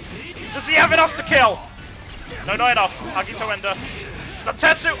Tsubaki! Does he have enough to kill? No, not enough. Agito Ender.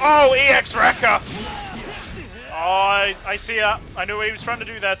 Zatetsu! Oh, EX Wrecker! Oh, I see that. I knew what he was trying to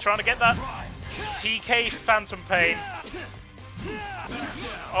do there. Trying to get that TK Phantom Pain.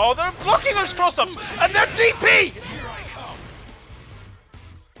 Oh, they're blocking those cross-ups! And they're DP!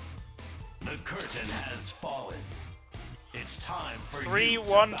 The curtain has fallen. It's time for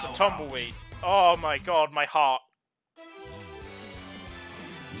 3-1 to Tumbleweed. Oh my god, my heart.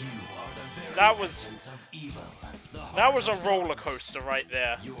 That was a roller coaster right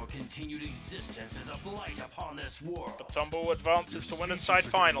there. Your continued existence is a blight upon this world. But Tumble advances to winners' side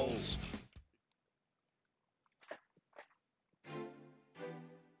finals.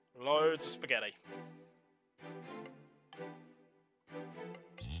 Loads of spaghetti.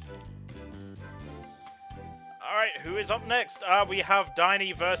 Alright, who is up next? We have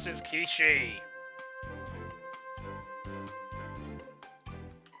Daini versus Kishi.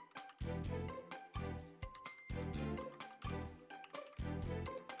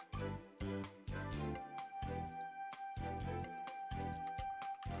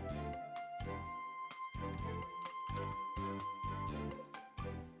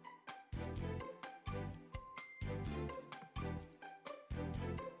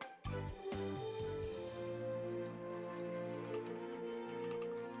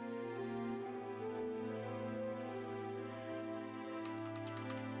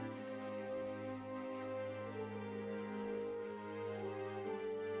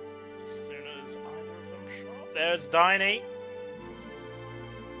 As soon as either of them shot. There's Daini.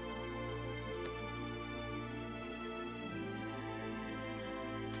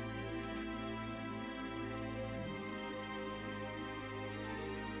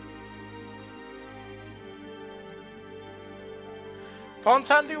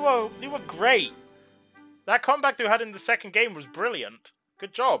 Pontan duo, you were great. That comeback you had in the second game was brilliant.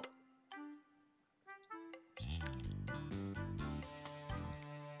 Good job.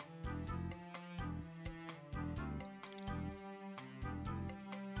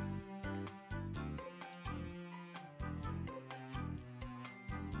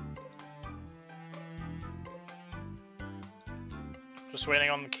 Just waiting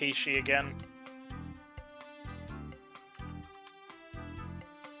on Kishi again.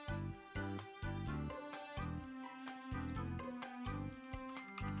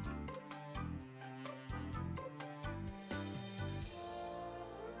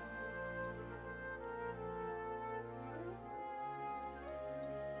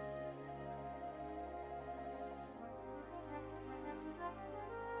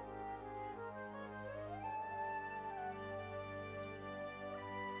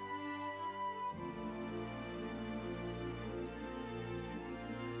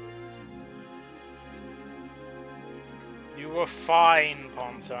 You were fine,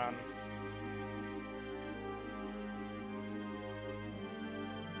 Pontan.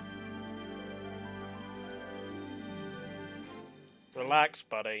 Relax,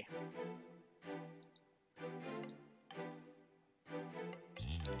 buddy.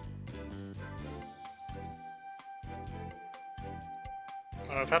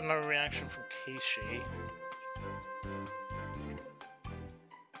 Oh, I've had no reaction from Kishi.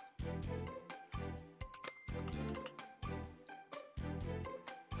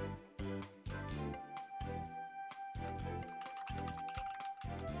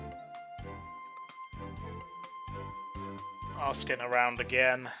 Asking around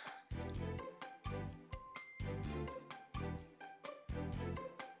again.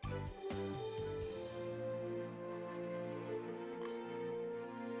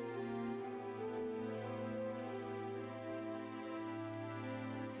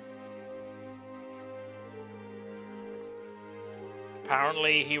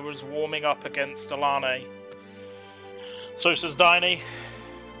 Apparently he was warming up against Alane. So says Daini.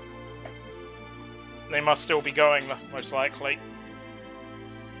 They must still be going, most likely.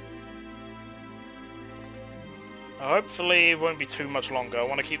 Hopefully it won't be too much longer. I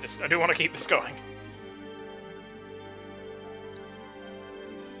do want to keep this going.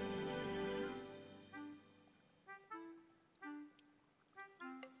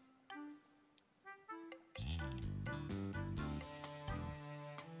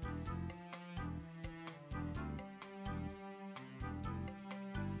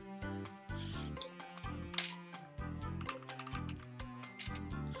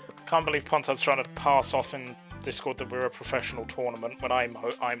 Can't believe Pontan's trying to pass off in Discord that we're a professional tournament when I'm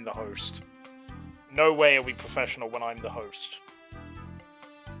the host. No way are we professional when I'm the host.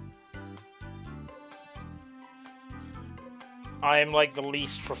 I am like the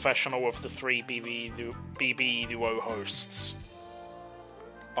least professional of the three BB Duo hosts.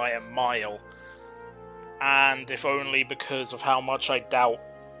 By a mile. and if only because of how much I doubt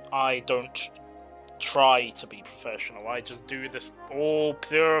I don't try to be professional. I just do this all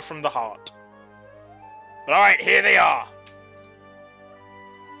pure from the heart. But alright, here they are!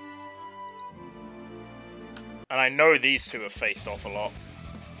 And I know these two have faced off a lot.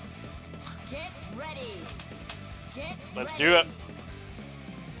 Get ready. Get Let's ready. do it.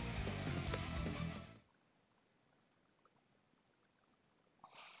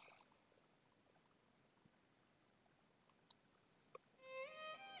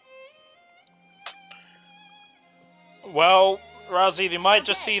 Well, Razzie, they might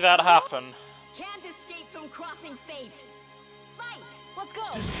just see that happen. Can't escape from crossing fate. Fight. Let's go.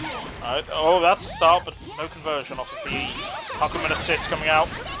 Alright, oh, that's a start, but no conversion off of the Hakumen assist coming out.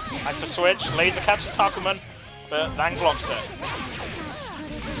 Active switch, laser catches Hakumen, but Dang blocks it.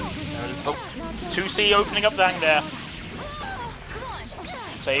 There it is, the 2C opening up Dang there.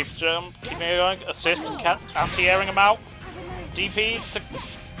 Safe jump, keeping it going, assist, anti-airing him out. DPs to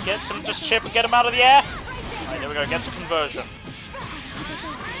get some, just chip and get him out of the air. Alright, there we go, gets a conversion.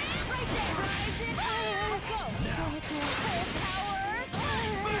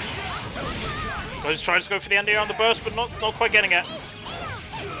 Rose tries to go for the anti-air on the burst, but not quite getting it.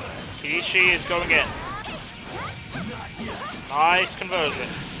 Kishi is going in. Nice conversion.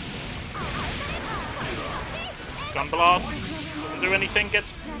 Gun blast, doesn't do anything,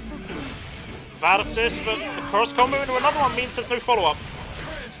 gets that assist, but the cross combo into another one means there's no follow-up.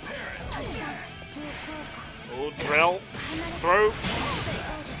 Oh, drill, throw,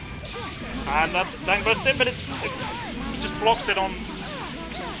 and that's Dang bursts in, but he just blocks it on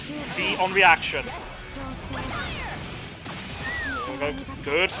reaction.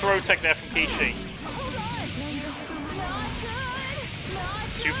 Good throw tech there from Kishi.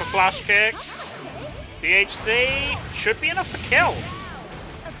 Super flash kicks. DHC should be enough to kill.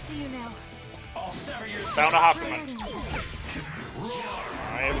 Up to you now. Down to Hakumen.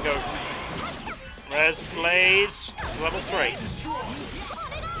 Alright, here we go. Res Blaze, it's level 3.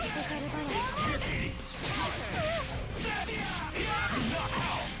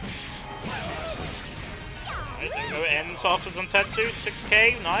 Alright, there we go, ends off as Zantetsu,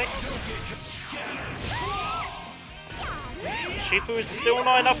 6k, nice. Shifu is still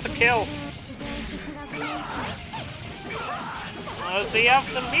not enough to kill. Does he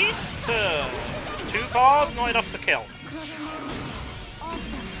have the meat? 2 bars, not enough to kill.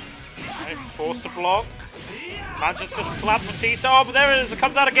 Right, forced to block. Manages to slap Batista. Oh, but there it is. It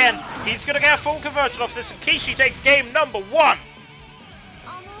comes out again. He's going to get a full conversion off this. And Kishi takes game number 1. I'm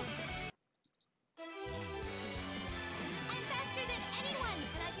faster than anyone,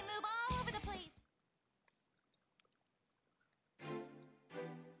 but I can move all over the place.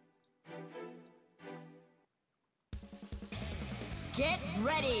 Get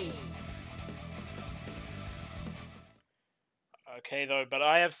ready. Okay, though, but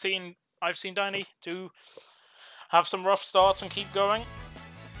I've seen Daini do have some rough starts and keep going.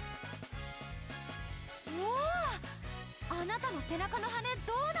 うわあ、あなたの背中の羽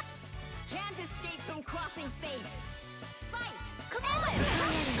どうな Can't escape from crossing fate. Fight. Come on!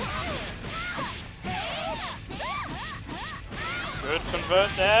 Good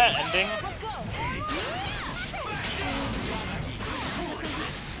convert there, ending. Let's go!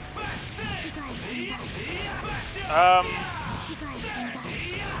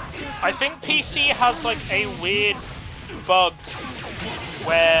 I think PC has like a weird bug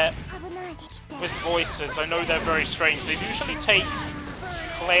where with voices, I know they're very strange. They usually take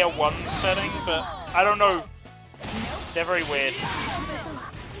player 1 setting, but I don't know. They're very weird.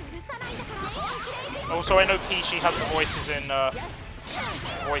 Also, I know Kishi has the voices in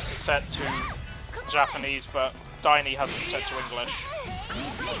voices set to Japanese, but Daini has them set to English.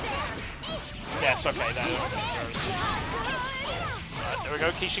 Yes, okay, there goes. Right, there we go,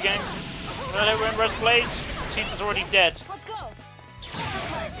 Kishi game. We're in Res Blaze. Batista's already dead. Let's go!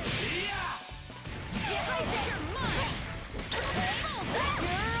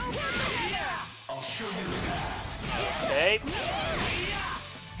 Okay.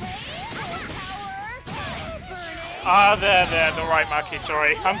 Ah, there, the right Maki,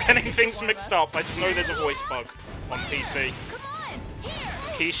 sorry. I'm getting things mixed up. I just know there's a voice bug on PC.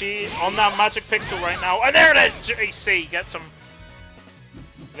 Kishi on that magic pixel right now. And there it is! JC gets him.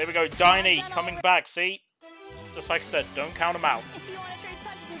 There we go, Daini coming back, see? Just like I said, don't count him out. If you want to trade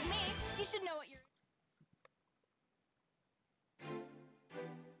punches with me, you should know what you're...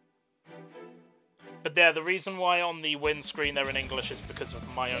 But there, the reason why on the win screen they're in English is because of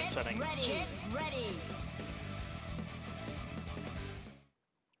my own settings. Get ready.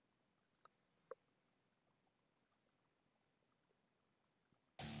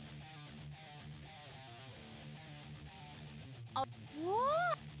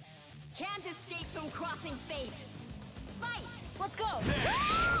 What? Can't escape from crossing fate. Fight! Let's go.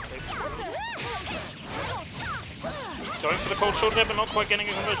 Going for the cold shoulder there, but not quite getting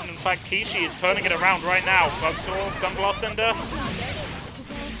a conversion. In fact, Kishi is turning it around right now. Buzzsaw, gun blast ender.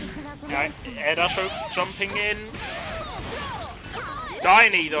 Yeah, air dash jumping in.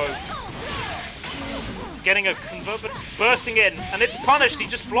 Daini though. Getting a convert, but bursting in. And it's punished, he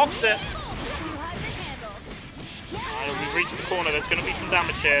just blocks it. Alright, we've reached the corner, there's going to be some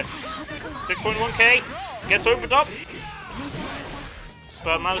damage here. 6.1k, gets opened up.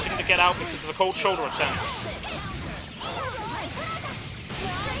 But managing to get out because of the cold shoulder attempt.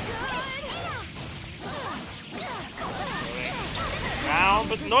 Down,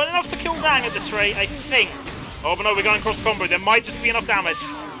 but not enough to kill Dang at this rate, I think. Oh, but no, we're going cross combo. There might just be enough damage.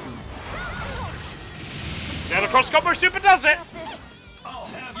 Yeah, the cross combo super does it.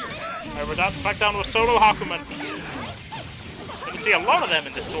 Right, we're down, back down to a solo Hakuman. Going to see a lot of them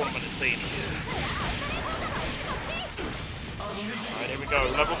in this tournament, it seems. Alright, here we go.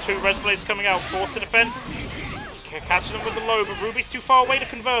 Level 2 BlazBlue coming out. Force to defend. Catching them with the low, but Ruby's too far away to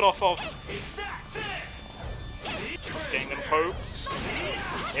convert off of. Just getting them poked.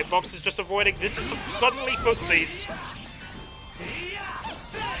 Hitbox is just avoiding. This is some suddenly footsies.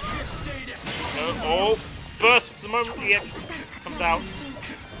 Oh, bursts the moment the EX comes out.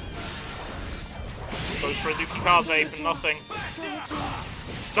 Goes for a Dukikaze, but nothing.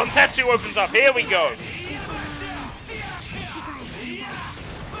 Suntetsu opens up. Here we go.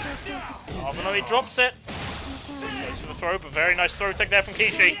 Oh, but no, he drops it. Goes for the throw, but very nice throw tech there from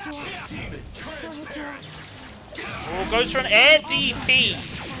Kishi. Oh, goes for an air DP.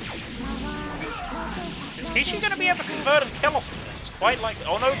 Is Kishi going to be able to convert and kill off of this? Quite like.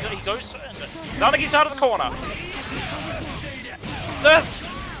 Oh no, he goes. Nanagi's out of the corner. The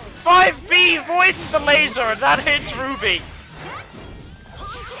 5B voids the laser and that hits Ruby.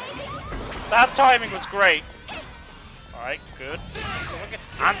 That timing was great. Alright, good.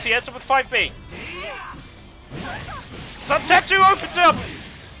 Anti-Edson with 5B. Suntetsu opens up!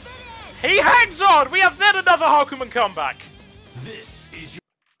 He hangs on! We have then another Hakuman comeback! This is your...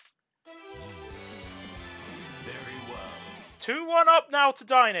 Very well. 2-1 up now to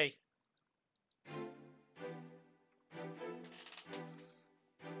Daini.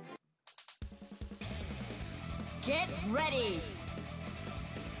 Get ready!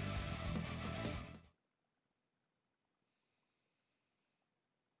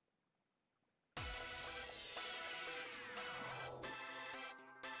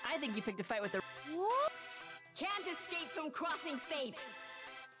 I think you picked a fight with the... What? Can't escape from crossing fate.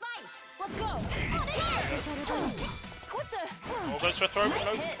 Fight! Let's go! What the? All goes for a throw, but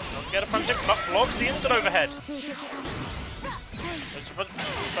no. Doesn't get a punch, but blocks the instant overhead.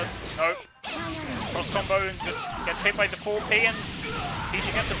 No. Cross combo and just gets hit by the 4P and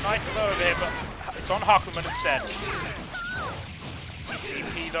Kishi gets a nice blow over here, but it's on Hakuman instead.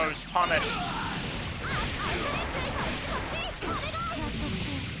 CP though is punished.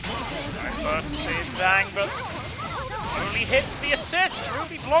 Bursts in Dang, but only hits the assist.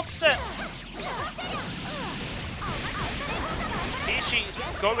 Ruby blocks it. Kishi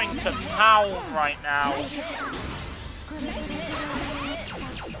going to town right now.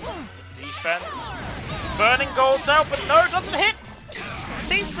 Defense. Burning Gold's out, but no, it doesn't hit.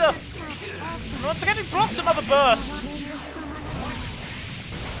 Tisa. Once again, he blocks another burst.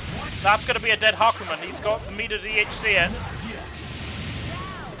 That's going to be a dead Hakuman. He's got the meter DHC in.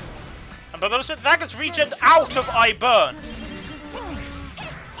 And but also, that gets regened out of I Burn.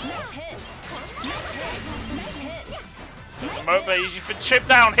 He's been chipped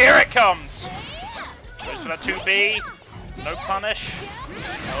down. Here it comes. Goes for that 2B. No punish.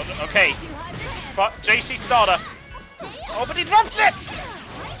 Okay. JC starter. Oh, but he drops it!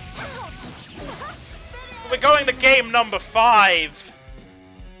 We're going to game number 5.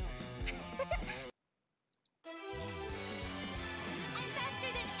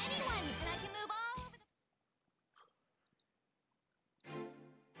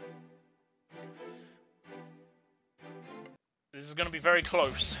 This is going to be very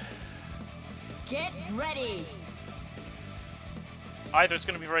close. Get ready! Either it's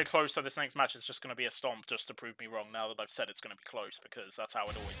going to be very close, so this next match is just going to be a stomp just to prove me wrong now that I've said it's going to be close, because that's how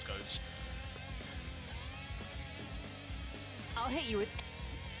it always goes. I'll hit you with...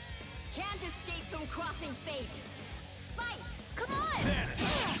 Can't escape from crossing fate. Fight! Come on!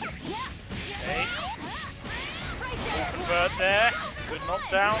 Okay. Convert there. Good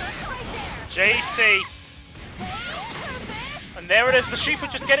knockdown. JC. And there it is. The Sheep are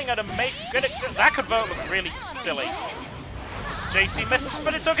just getting at a make. That convert looked really silly. JC misses,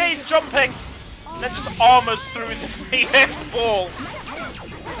 but it's okay. He's jumping. And then just armors through the 3X ball.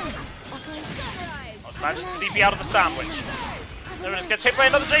 Oh, manages to DP out of the sandwich. There it is, gets hit by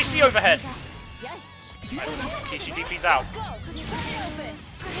another JC overhead. Right, Kishi DP's out.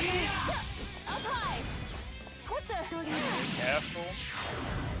 Careful.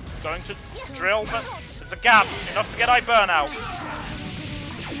 Going to drill, but there's a gap. Enough to get eye burnout.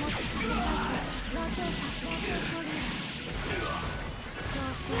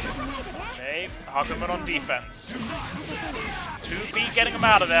 Okay, Hakuman on defense. 2B getting him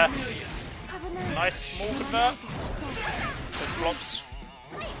out of there. Nice small convert. Good blocks.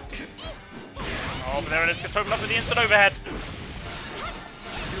 Oh, but there it is. Gets opened up with the instant overhead.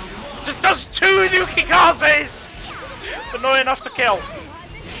 Just does 2 Yukikazes! But not enough to kill.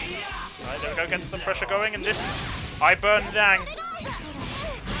 Right, there we go. Gets the pressure going, and this is I burn Dang.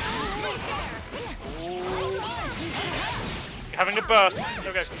 Having a burst.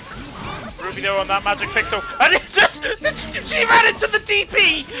 Okay. Ruby though on that magic pixel. And it just she ran into the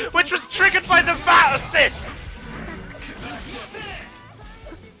DP, which was triggered by the VAT assist.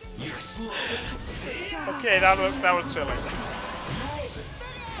 Okay, that was silly.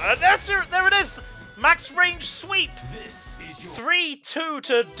 There it is. Max range sweep. 3-2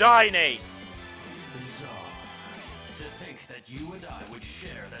 to Daini.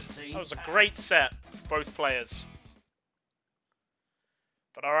 That was a great set for both players.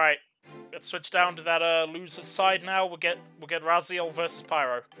 But all right, let's switch down to that loser's side now. We'll get Raziel versus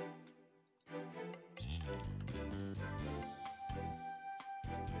Pyro.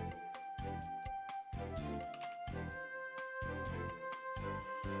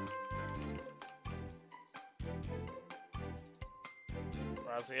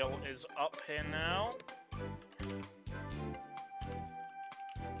 Raziel is up here now.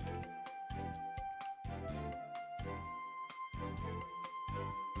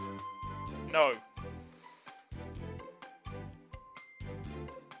 No.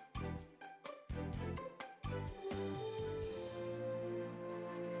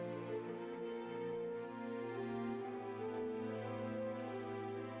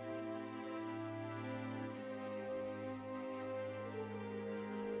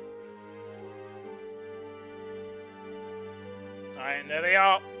 Alright, there they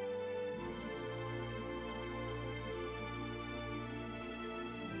are.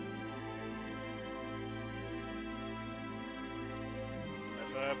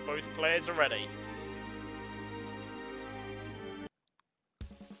 Both players are ready.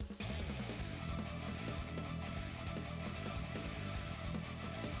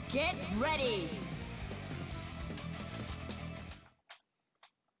 Get ready.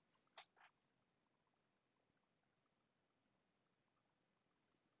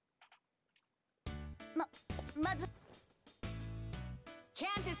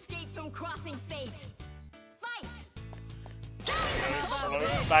 Can't escape from crossing fate. Fight.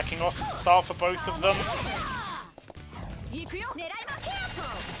 Backing off the start for both of them.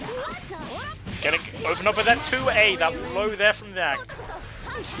 Getting open up with that 2A, that low there from Nag.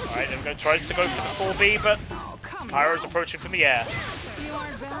 Alright, then go tries to go for the 4B, but Pyro's approaching from the air.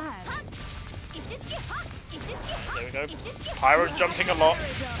 There we go. Pyro jumping a lot.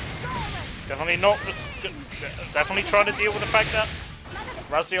 Definitely trying to deal with the fact that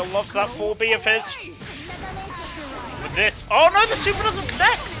Raziel loves that 4B of his. With this. Oh no, the super doesn't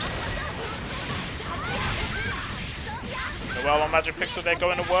connect! Well, on Magic Pixel, they're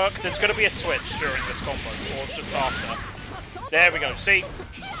going to work. There's going to be a switch during this combo, or just after. There we go, see?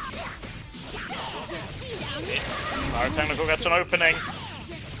 Pyro Technical gets an opening.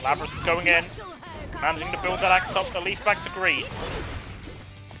 Labras is going in. Managing to build that axe up, at least back to Greed.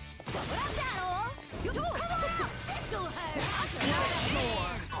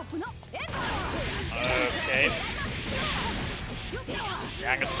 Okay.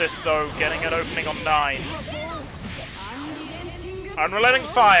 Yang assist though, getting an opening on 9. Unrelenting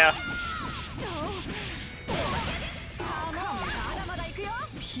fire.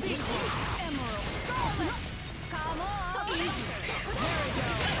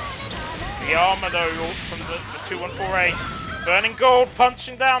 The armor though from the 214A. Burning gold,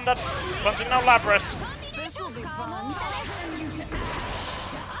 punching down Labras. This'll be fun.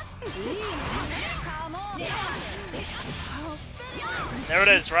 There it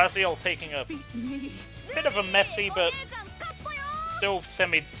is, Raziel taking a bit of a messy but still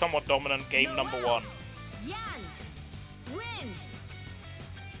somewhat dominant game number 1. Yan, win.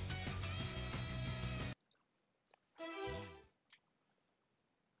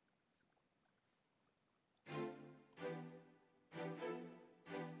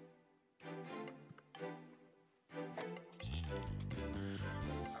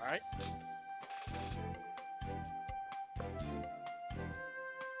 Alright.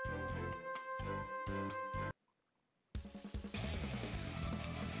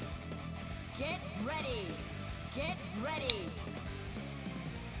 Get ready. Get ready.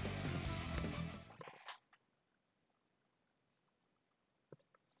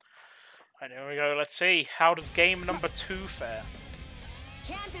 Alright, here we go. Let's see. How does game number 2 fare?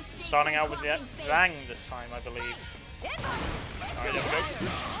 Can't escape Starting from out with the crossing fate. Rang this time, I believe. Alright, there we go.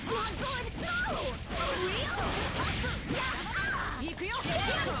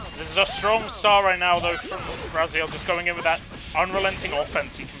 This is a strong start right now, though, from Raziel, just going in with that unrelenting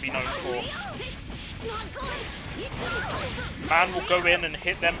offense he can be known for. Man will go in and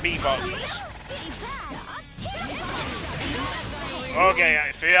hit them B buttons. Okay,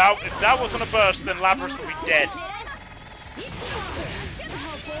 if that wasn't a burst, then Labras would be dead.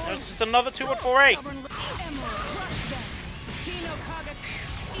 There's just another 2-1-4-A.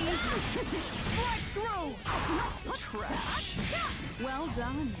 Strike through! Trash. Well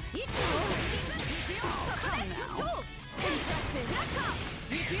done. Come now.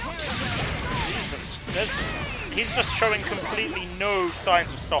 Jesus, he's just showing completely no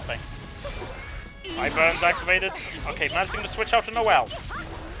signs of stopping. My burns activated. Okay, man's gonna switch out to Noelle.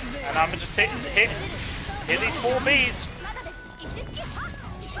 And I'm gonna just hit these 4 Bs.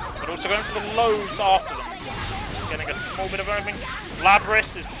 But also going for the lows after them. Getting a small bit of opening.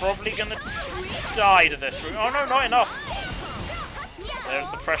 Labras is probably gonna die to this. Oh no, not enough. There's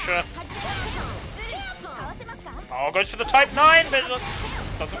the pressure. Oh, goes for the Type 9, but it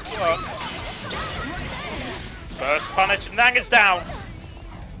doesn't work. First punish, Nang is down.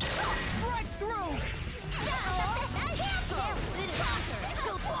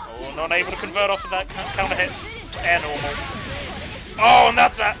 Oh, not able to convert off of that counter hit. Air normal. Oh, and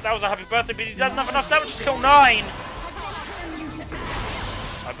that was a happy birthday, but he doesn't have enough damage to kill 9.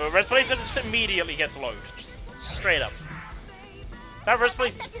 But Red Blaze just immediately gets load. Just straight up. That Red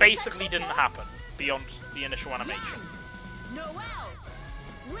Blaze basically didn't happen beyond the initial animation. Noelle,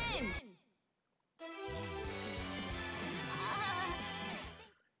 win.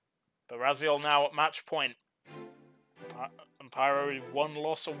 But Raziel now at match point. And Pyro is 1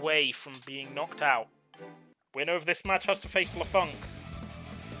 loss away from being knocked out. Winner of this match has to face LaFunk.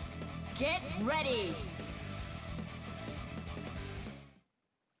 Get ready.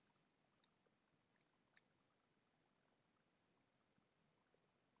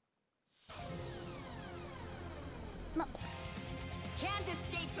 Can't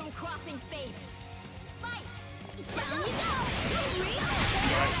escape from crossing fate. Fight.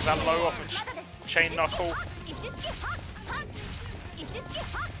 That low off of Chain Knuckle.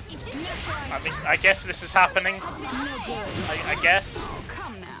 I mean, I guess this is happening. I guess.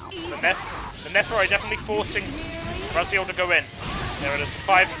 The Nephro definitely forcing Raziel to go in. There it is,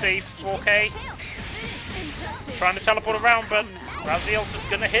 5 safe, 4K. Trying to teleport around, but Raziel's just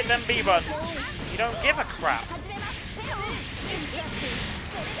gonna hit them B buttons. You don't give a crap.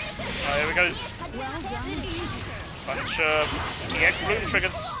 Oh, here we go. Bunch of EX Bloom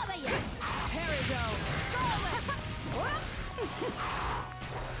triggers.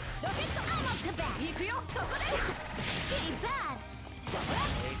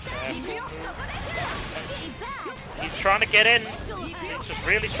 He's trying to get in. He's just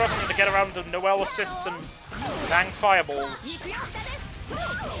really struggling to get around the Noelle assists and Nang fireballs.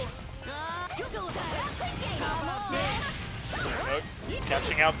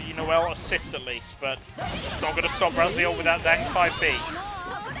 Catching out the Noelle assist at least, but it's not going to stop Raziel with that dang 5B.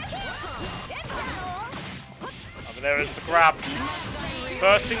 Over there is the grab.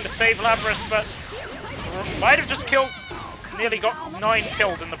 Bursting to save Labras, but might have just killed, nearly got 9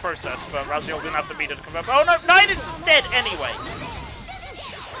 killed in the process, but Raziel didn't have the meter to convert. Oh no, 9 is dead anyway!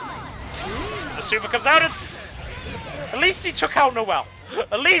 The super comes out and at least he took out Noelle.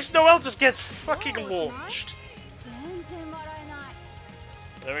 At least Noelle just gets fucking launched.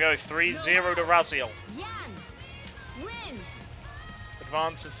 There we go, 3-0 to Raziel.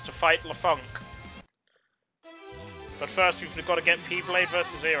 Advances to fight LaFunk. But first, we've got to get P-Blade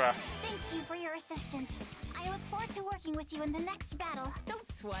versus Era. Thank you for your assistance. I look forward to working with you in the next battle. Don't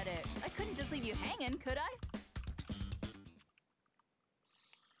sweat it. I couldn't just leave you hanging, could I?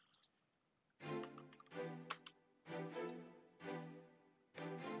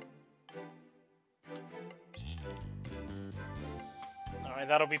 Alright,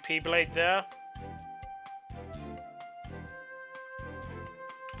 that'll be P-Blade there.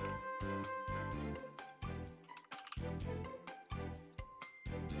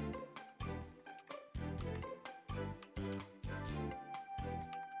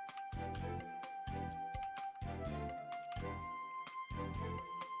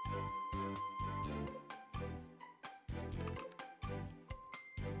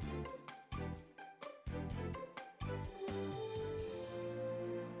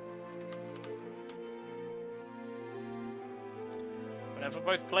 Whenever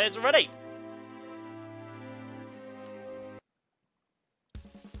both players are ready.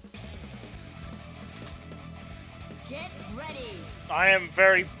 Get ready.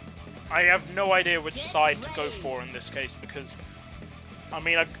 I have no idea which side to go for in this case, because I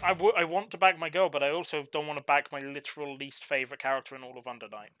mean, I want to back my girl, but I also don't want to back my literal least favorite character in all of Under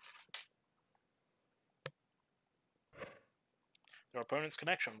Night. Their opponent's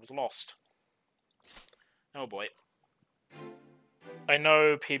connection was lost. Oh boy. I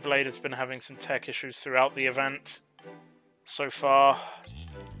know P-Blade has been having some tech issues throughout the event so far.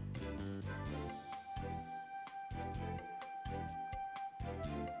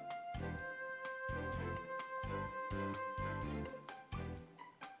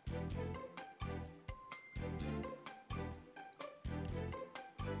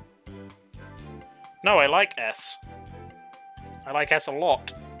 No, I like S. I like S a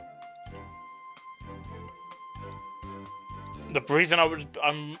lot. The reason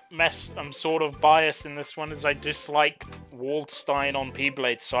I'm sort of biased in this one is I dislike Waldstein on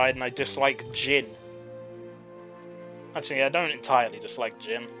P-Blade's side, and I dislike Jin. Actually, I don't entirely dislike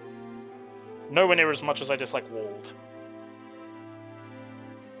Jin. Nowhere near as much as I dislike Wald.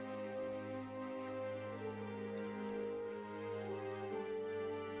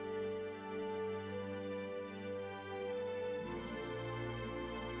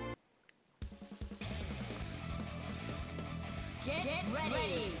 Get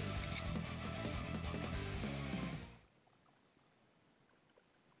ready.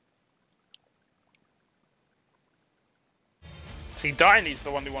 See, Diney's the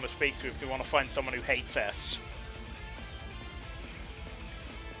one they want to speak to if they want to find someone who hates S.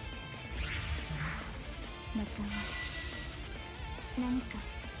 また何か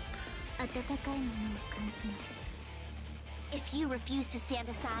温かいものを感じます。If you refuse to stand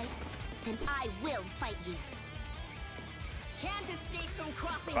aside, then I will fight you. Can't escape from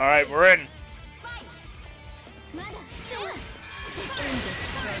crossing. Alright, we're in. Fight.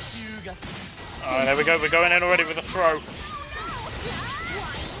 Alright, there we go. We're going in already with a throw.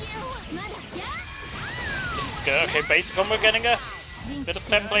 Okay, basic combo getting a bit of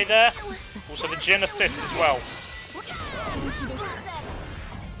set play there. Also the Jin assist as well.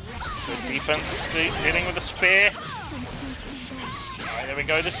 Good defense, dealing with the spear. Alright, there we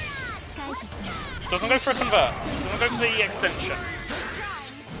go. This doesn't go for a convert. Doesn't go for the extension.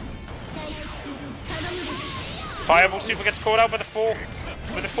 Fireball super gets caught out by the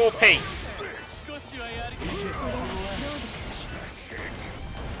 4P.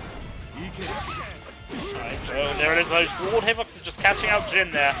 Alright, so there it is. Those ward hitboxes are just catching out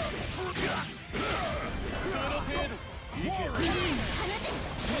Jin there.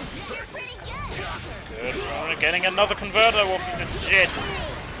 Good. We're getting another converter off of this Jin.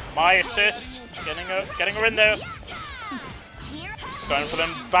 My assist. Getting her in there. Going for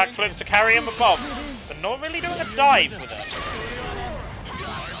them backflips to carry him above. But not really doing a dive with it.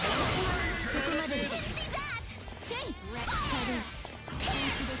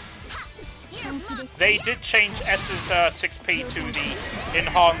 They did change S's 6P to the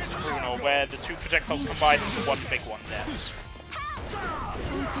enhanced Bruno, where the two projectiles combine into one big one, yes.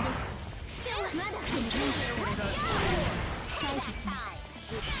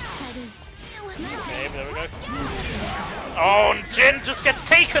 Okay, there we go. Oh, and Jin just gets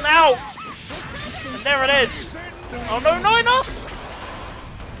taken out! And there it is! Oh no, not enough!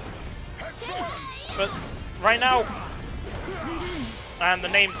 But right now... And the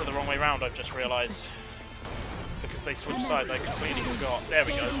names are the wrong way around, I've just realised. Because they switched sides, I completely forgot. There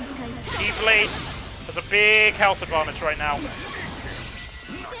we go. P-Blade has a big health advantage right now.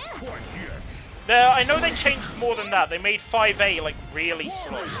 I know they changed more than that. They made 5A like really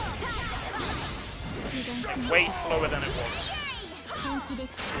slow. Way slower than it was.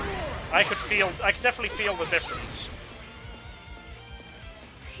 I could definitely feel the difference.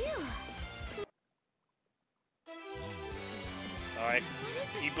 Alright,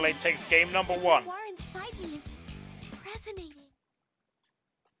 E-Blade takes game number 1. War inside me is resonating.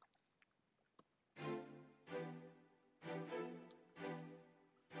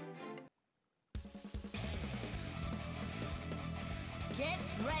 Get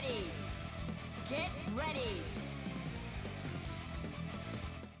ready. Get ready.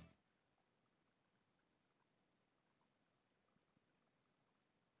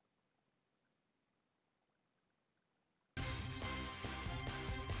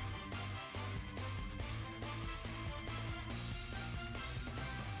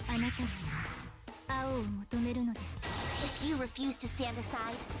 If you refuse to stand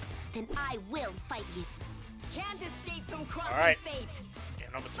aside, then I will fight you. Can't escape from crossing Alright. fate.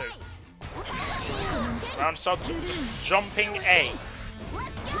 Game number 2. Round sub, just jumping A.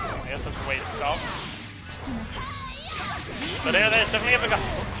 guess that's a way to start. But they're definitely having a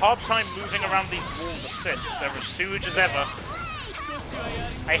hard time moving around these wall assists. They're as huge as ever.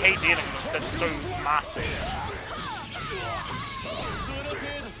 I hate dealing with them, they're so massive.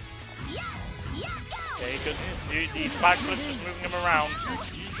 Okay, good. These backflips just moving him around.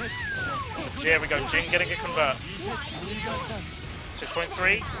 There we go, Jin getting a convert.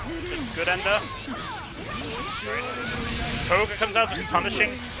 6.3. Good ender. Toga comes out just punishing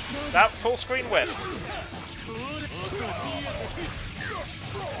that full screen whip.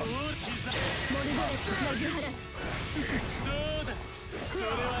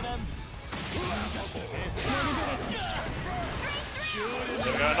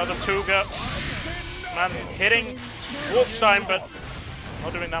 There we go, another Toga. Man hitting Warp time, but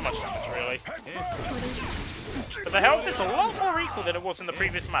not doing that much damage really. But the health is a lot more equal than it was in the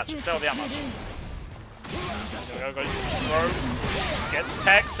previous match, I can tell that much. There we go, goes throw, gets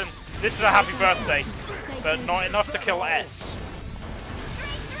text, and this is a happy birthday, but not enough to kill S.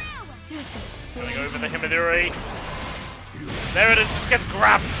 Going over the Himidori. There it is, just gets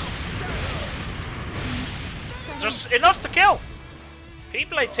grabbed. Just enough to kill.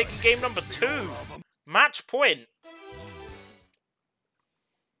 P-Blade taking game number 2. Match point.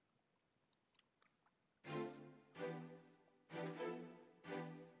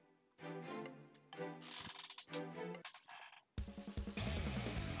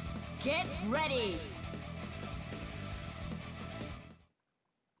 Get ready!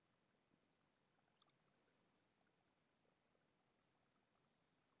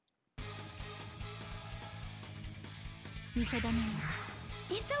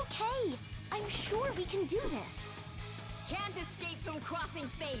 It's okay. I'm sure we can do this. Can't escape from crossing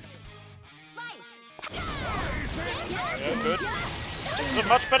fate. Fight! Yeah, good. This is a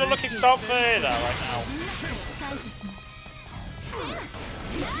much better looking start for Ada right now.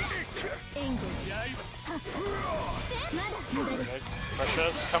 Okay,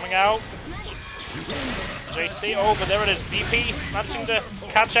 pressure's coming out. JC, oh, but there it is. DP managing to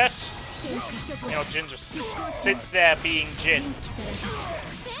catch S. You know, Jin just sits there being Jin.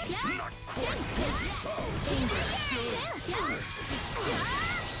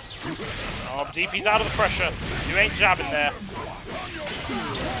 Oh, but DP's out of the pressure. You ain't jabbing there.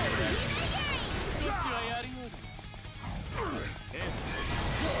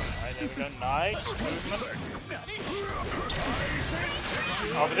 Alright, there we go. Nice movement.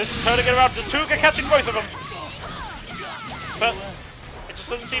 Oh, but this is turning it around. Tuga catching both of them. But it just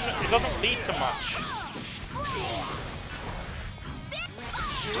doesn't seem, it doesn't lead to much.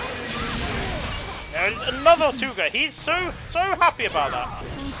 There is another Tuga. He's so happy about that.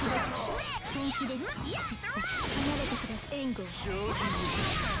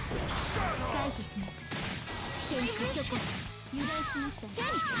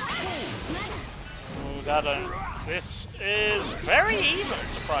 Oh, that this is very even,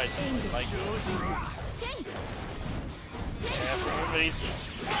 surprisingly. Like, yeah, he's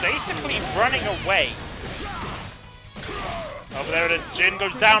basically running away. Oh, but there it is. Jin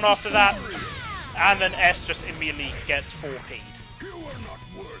goes down after that, and then S just immediately gets 4P'd.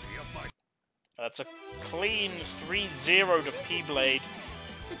 That's a clean 3-0 to P-Blade.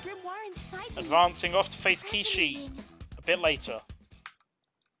 Advancing off to face Kishi a bit later.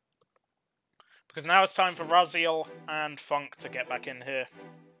 Because now it's time for Raziel and Funk to get back in here.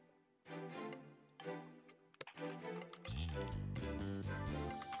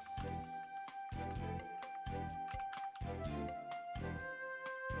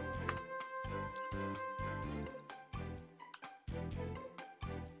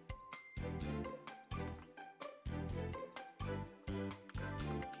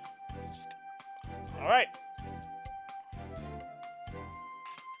 All right.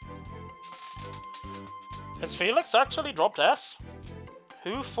 Has Felix actually dropped S?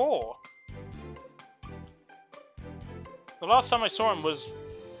 Who for? The last time I saw him was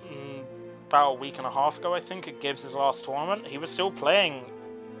about a week and a half ago, I think, at Gibbs' last tournament. He was still playing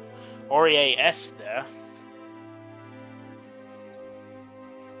Aurier S there.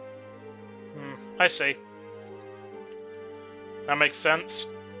 I see. That makes sense.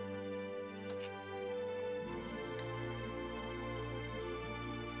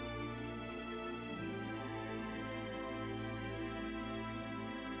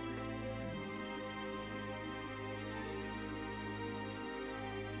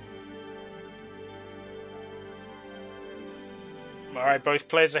 Alright, both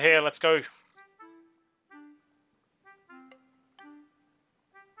players are here, let's go.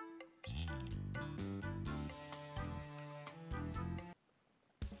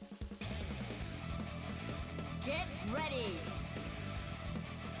 Get ready.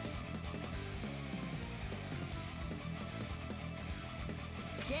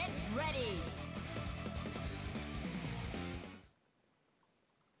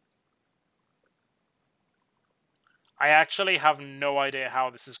 I actually have no idea how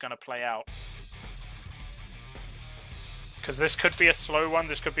this is going to play out. Because this could be a slow one,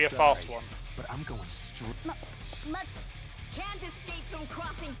 this could be a fast one. But I'm going straight. Can't escape from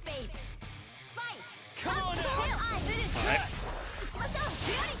crossing fate. Fight! Come on out! Alright.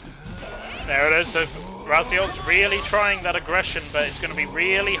 There it is. So Raziel's really trying that aggression, but it's going to be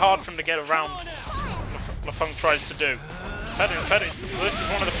really hard for him to get around what Lafeng tries to do. So this is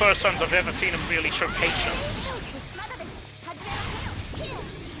one of the first times I've ever seen him really show patience.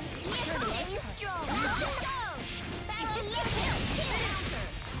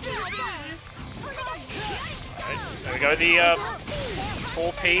 Right, there we go, the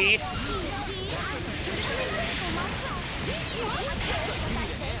 4P.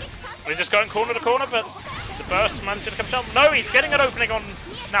 We're just going corner to corner, but the burst managed to come down. No, he's getting an opening on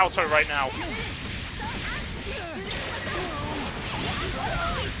Naoto right now.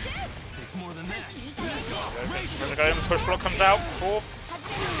 It's more than that. There we go, the push block comes out.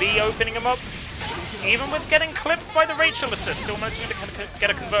 4B opening him up. Even with getting clipped by the Rachel assist, still managing to get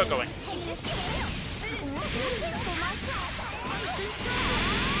a convert going.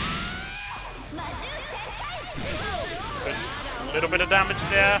 A little bit of damage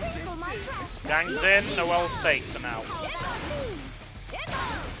there. Gang's in, Noel's safe for now.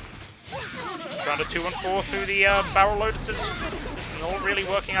 Trying to 2-on-4 through the barrel lotuses. This is not really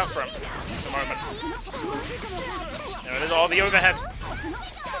working out for him at the moment. There it is, oh, the overhead.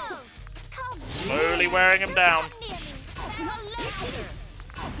 Slowly wearing him down.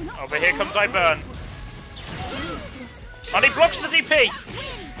 Over here comes Iburn. And he blocks the DP!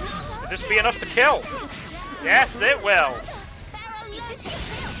 Will this be enough to kill? Yes, it will.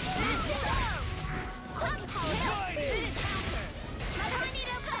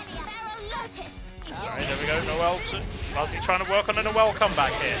 Alright, there we go, Noel. How's he trying to work on a Noel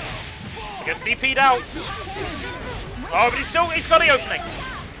comeback here? He gets DP'd out. Oh, but he's got the opening.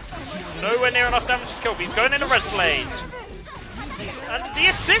 Nowhere near enough damage to kill, but he's going into Res Blaze. And the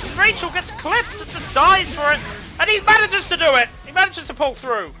assist, Rachel gets clipped and just dies for it. And he manages to do it. He manages to pull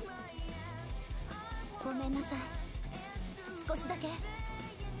through.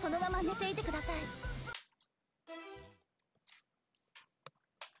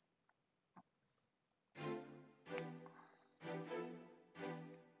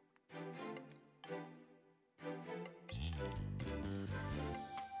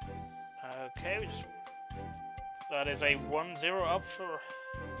 Okay, that is a 1-0 up for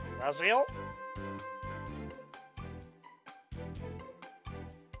Raziel.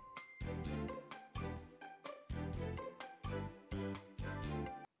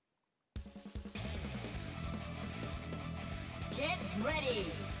 Get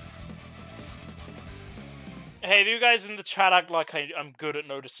ready! Hey, do you guys in the chat act like I'm good at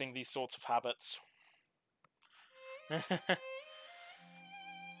noticing these sorts of habits?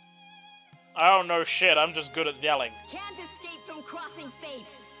 I don't know shit, I'm just good at yelling. Can't escape from crossing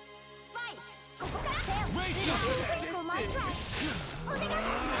fate. Fight!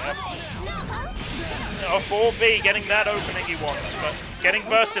 Oh, 4B getting that opening he wants, but getting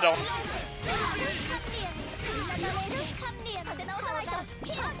bursted on.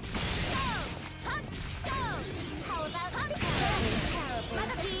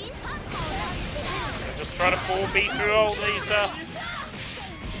 Just try to 4B through all these,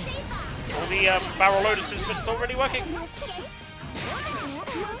 all the barrel lotuses, but it's already working.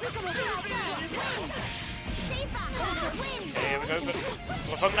 Okay, here we go, but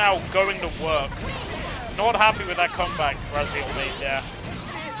Lafeng now going to work. Not happy with that comeback Raziel made there.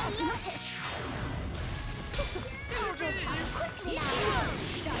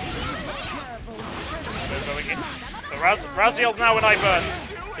 Raziel now in Iburn.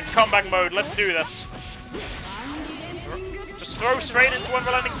 His comeback mode, let's do this. Just throw straight into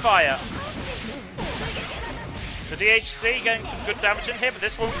Unrelenting Fire. The DHC getting some good damage in here, but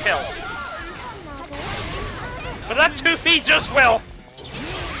this won't kill. But that 2P just will!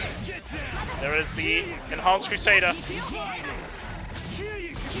 There is the Enhanced Crusader.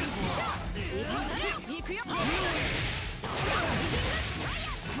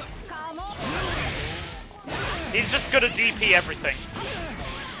 He's just gonna DP everything.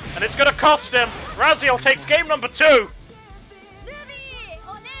 And it's gonna cost him! Raziel takes game number 2!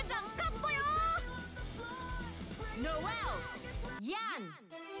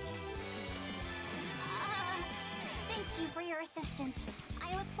 Thank you for your assistance.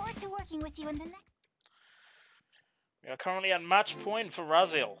 I look forward to working with you in the next... We are currently at match point for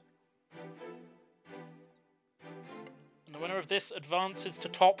Raziel. And the winner of this advances to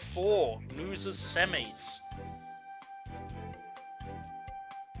top 4, losers semis.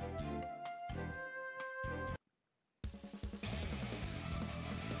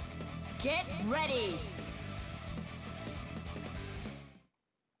 Get ready.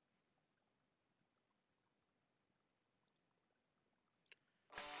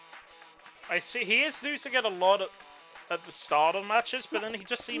 I see he is losing it a lot at the start of matches, but then he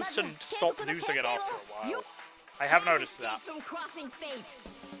just seems to stop losing it after a while. I have noticed that. From crossing fate.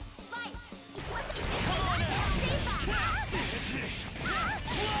 Fight.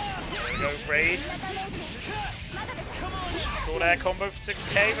 There we go, Raid. Short air combo for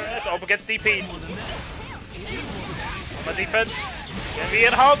 6k. Oh, but gets DP'd. On the defense. Gonna be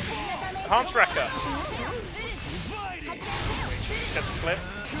enhanced wrecker. Gets clipped.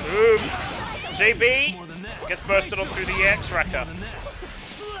 Boom. JB gets bursted on through the EX wrecker.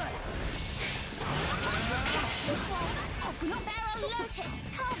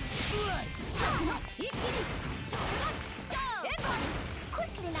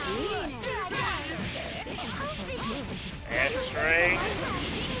 S-string.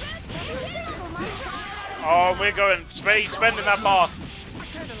 Oh, we're going spending that path.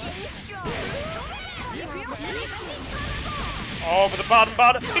 Oh, but the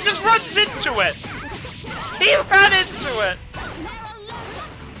bottom. He just runs into it. He ran into it.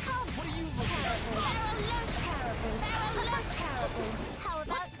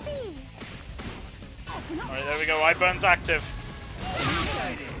 Alright, there we go. I-Burn's active.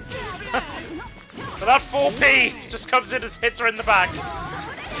 So that 4P just comes in and hits her in the back.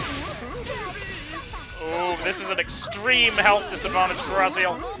 Oh, this is an extreme health disadvantage for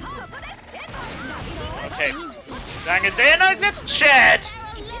Raziel. Okay. Zhang is in. Oh, that's Chad.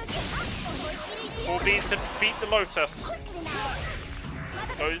 4Bs to beat the Lotus.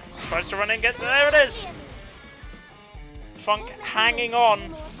 Tries to run in, gets there it is. Funk hanging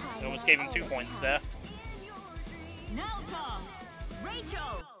on. They almost gave him 2 points there.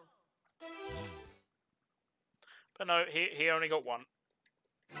 But no, he only got 1.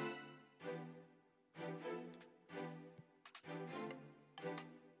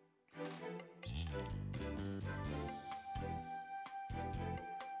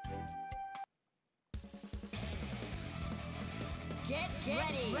 Get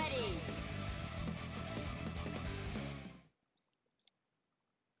ready.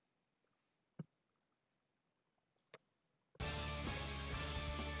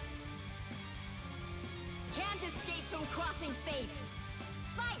 Can't escape from crossing fate.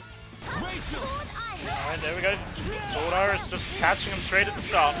 Fight. Alright, there we go. Sword Iris just catching him straight at the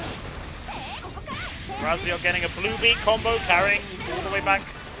start. Raziel getting a blue beat combo, carrying all the way back.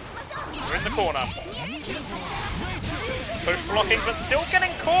 We're in the corner. Push blocking, but still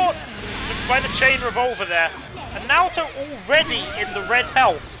getting caught just by the chain revolver there. And Naoto already in the red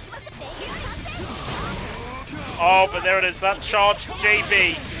health. Oh, but there it is, that charged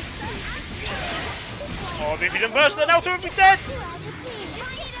JB. Oh, if he didn't burst, then Naoto would be dead.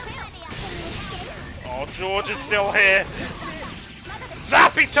 Oh, George is still here.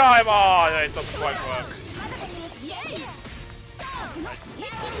 Zappy time! Oh, it doesn't quite work.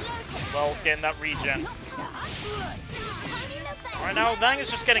 Well, getting that regen. Right now, Nang is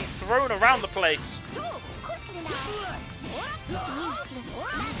just getting thrown around the place.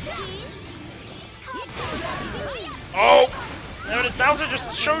 Oh! There it is. Naoto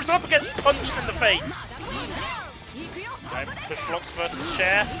just shows up and gets punched in the face. Right, push blocks versus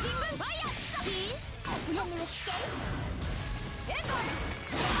chair.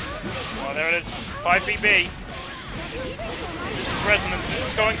 Oh, there it is. 5BB. This is resonance. This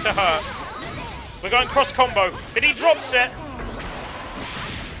is going to hurt. We're going cross combo, but he drops it.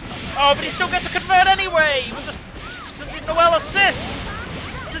 Oh, but he still gets a convert anyway. With a Noel assist.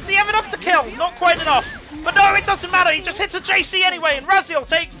 Does he have enough to kill? Not quite enough. But no, it doesn't matter. He just hits a JC anyway, and Raziel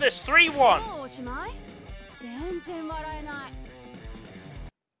takes this 3-1.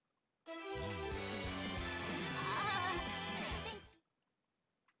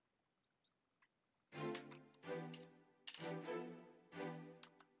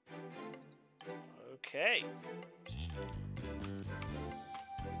 Okay.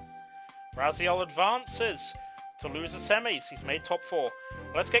 Raziel advances to lose the semis. He's made top 4.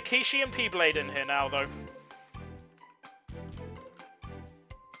 Let's get Kishi and P-Blade in here now, though.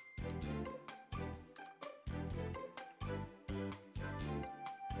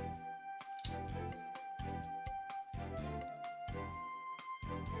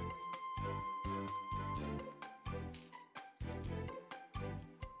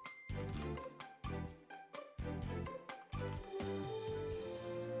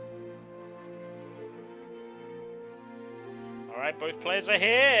 Alright, both players are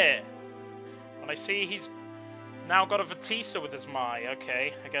here. And I see he's now got a Batista with his Mai.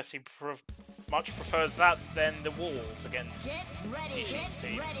 Okay, I guess he much prefers that than the walls against Kishi's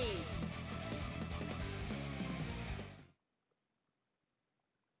team.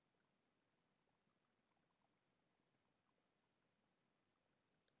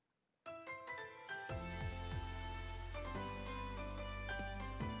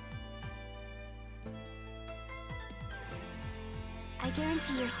 I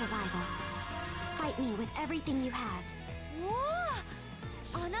guarantee your survival. Fight me with everything you have.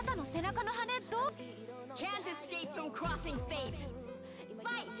 Can't escape from crossing fate.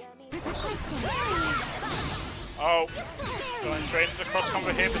 Fight! Requesting. Oh, going straight into the cross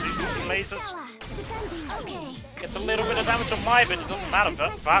combo here with these lasers. Defending. Okay. Gets a little bit of damage on my, but it doesn't matter.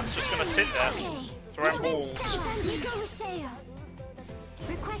 That's just gonna sit there, throwing balls.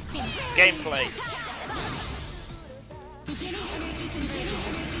 Requesting. Gameplay. Beginning energy conversion.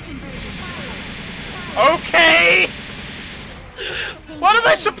 Okay! What am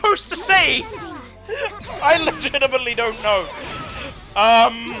I supposed to say? I legitimately don't know.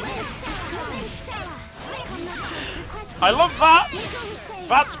 I love that.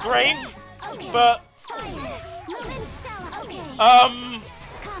 That's great. But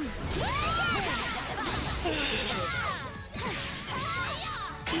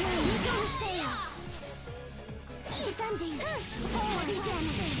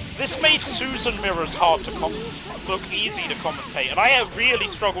this made Susan mirrors hard to look easy to commentate, and I really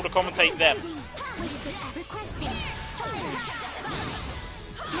struggle to commentate them.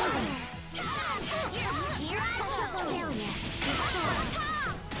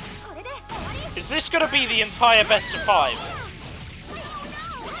 Is this gonna be the entire best of 5?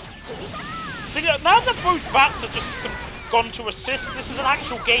 See, now that both VATs have just gone to assist, this is an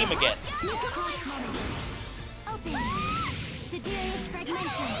actual game again.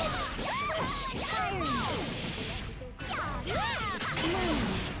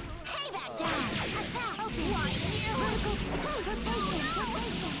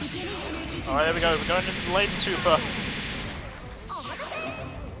 Alright, there we go. We're going into the laser super.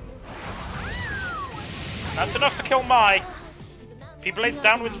 That's enough to kill Mai. P-Blade's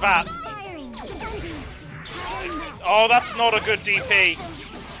down with VAT. Oh, that's not a good DP.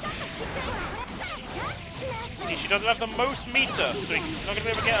 She doesn't have the most meter, so he's not going to be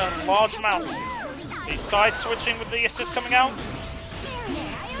able to get a large amount. He's side switching with the assist coming out.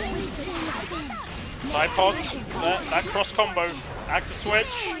 Side pods, that cross combo, active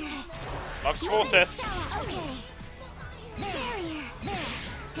switch, Lux Fortis.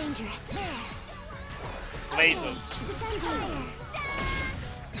 Lasers.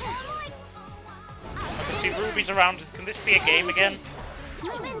 I can see Ruby's around. Can this be a game again?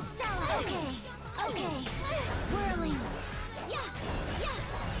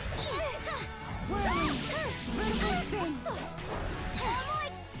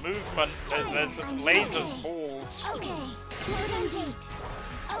 Movement. There's lasers, balls.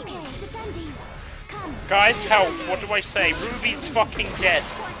 Guys, help! What do I say? Ruby's fucking dead.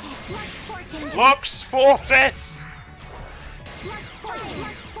 Lux Fortis!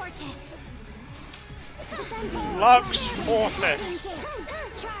 Lux Fortis!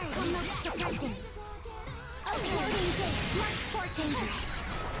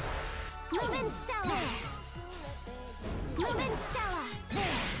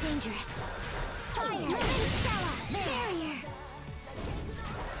 Dangerous. Fire. Stella. Barrier.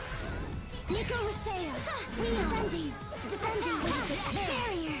 Nico Ruseo. Defending.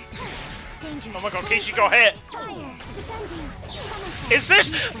 Barrier. Dangerous. Oh my god, Kishi got hit! Fire. Defending. Is this?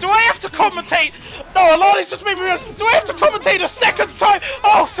 Do I have to commentate? No, Alani's just made me realize. Do I have to commentate a second time?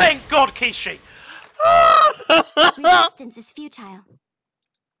 Oh, thank God, Kishi! Resistance is futile.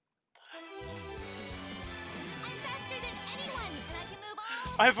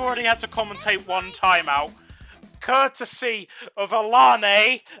 I've already had to commentate one timeout, courtesy of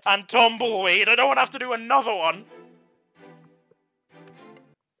Alane and Tumbleweed. I don't want to have to do another one.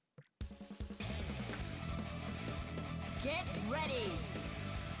 Get ready.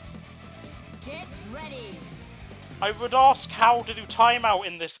 Get ready. I would ask how to do timeout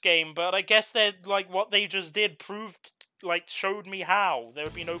in this game, but I guess they're like what they just did proved, like, showed me how. There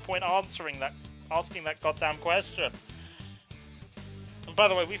would be no point asking that goddamn question. And by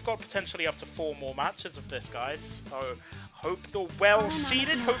the way, we've got potentially up to 4 more matches of this, guys. So, hope they're well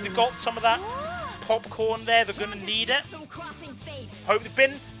seated. Hope they got some of that popcorn there. They're gonna need it. Hope they've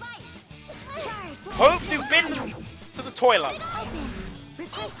been to the toilet.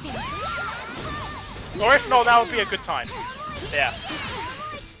 Or if not, that would be a good time. Yeah.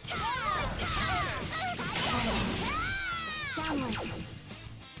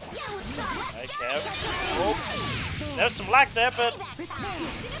 Okay. Oh, there's some lag there, but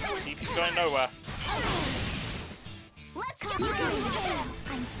he's going nowhere. Let's get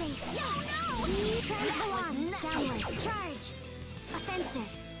I'm safe. Charge. Offensive.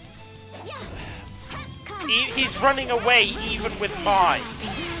 He's running away even with mine.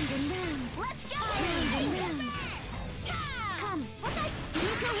 Let's go. Come.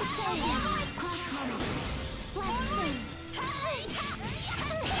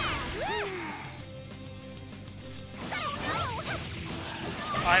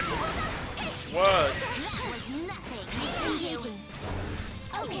 I'm... words. That was nothing. Engaging.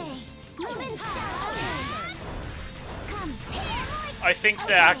 Okay. Lumen Stella. Come. I think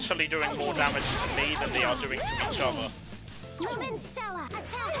they're actually doing more damage to me than they are doing to each other. Lumen Stella.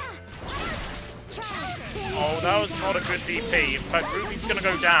 Attack. Oh, that was not a good DP. In fact, Ruby's gonna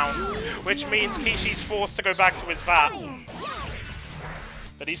go down, which means Kishi's forced to go back to his VAT.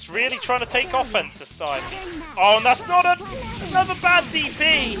 But he's really trying to take offense this time. Oh, and that's not another bad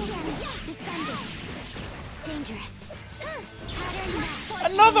DP! Dangerous.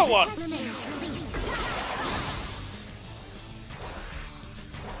 Another one!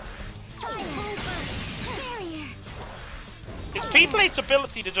 It's P-Blade's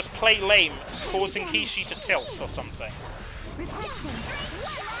ability to just play lame, causing Kishi to tilt or something.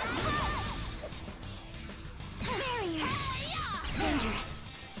 Dangerous.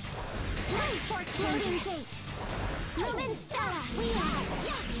 Dangerous. Lumen Stella.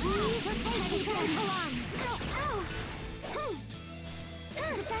 Rotation transforms.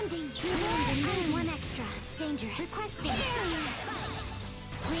 Defending. One extra. Dangerous. Requesting.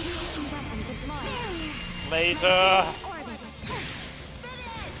 Radiation weapon deployed. Laser.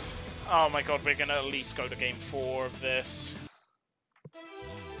 Oh my god, we're gonna at least go to game 4 of this.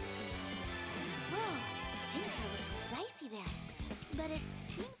 Whoa, things were a little dicey there. But it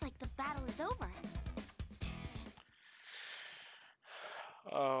seems like the battle is over.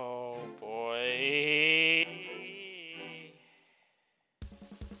 Oh boy.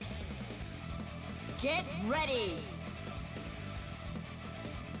 Get ready!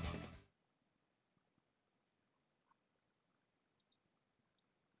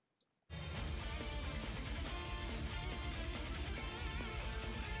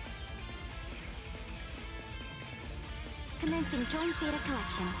 Commencing joint data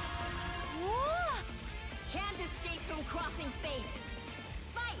collection. Can't escape from crossing fate.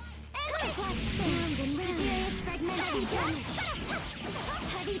 Fight! Flag spin. Serious fragmenting. Heavy damage.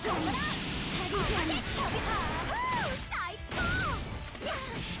 Heavy damage. Heavy damage.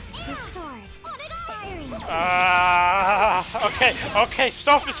 Restored. Firing. Okay,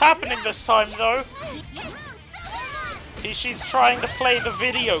 stuff is happening this time though. She's trying to play the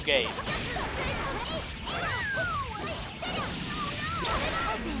video game.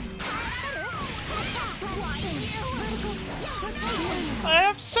 I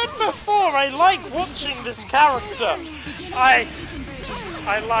have said before, I like watching this character. I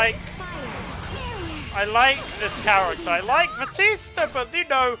like this character. I like Batista, but you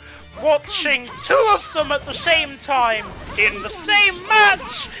know, watching two of them at the same time in the same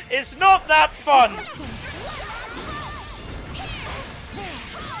match is not that fun.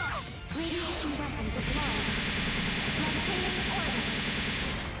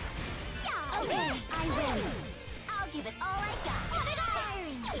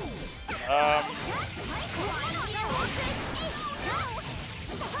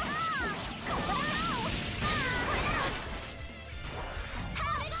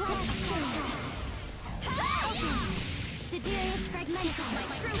 Siderius fragmentation.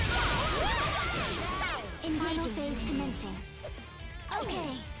 Engaging phase commencing.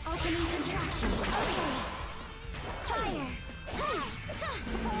 Okay. Opening contraction. Okay. Fire.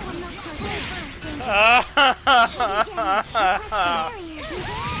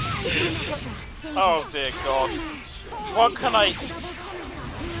 Oh dear God. What can I do?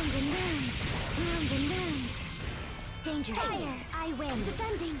 Dangerous. I win.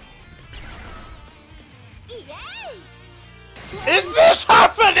 Defending. Is this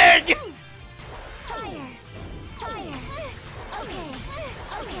happening? Fire. Fire. Okay.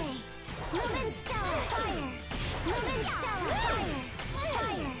 Okay. Lumen Stella. Fire. Lumen Stella. Fire.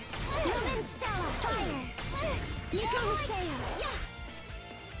 Fire. Lumen Stella. Fire. Nico Museo.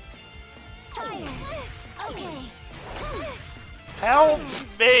 Fire. Okay. Help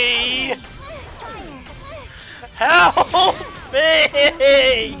me! Fire. Help me!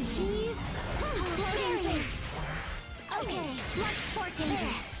 Okay. Blood sport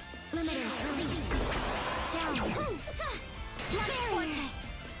dangerous. Limiters released. Down. Blood fortress.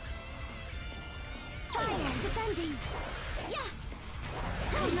 Fire. Defending.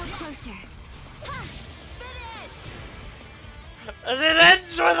 Come no closer. And it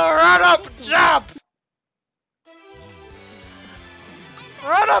ends with a run-up jump!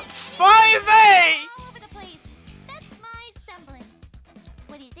 Run-up 5A! All over the place. That's my semblance.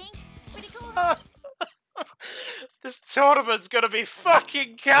 What do you think? Pretty cool. This tournament's gonna be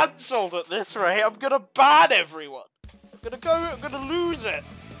fucking cancelled at this rate. I'm gonna ban everyone. I'm gonna lose it.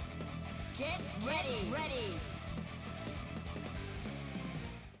 Get ready!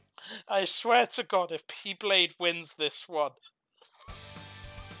 I swear to God, if P-Blade wins this one,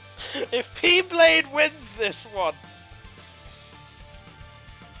 If P-Blade wins this one...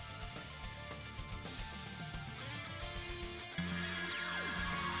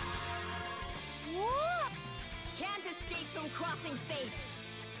 Can't escape from crossing fate.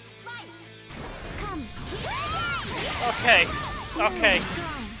 Fight! Come. Okay, okay.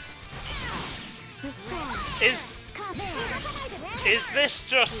 Restore. Is this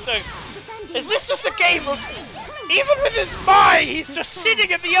just a... Is this just a game of... Even with his Mai, he's just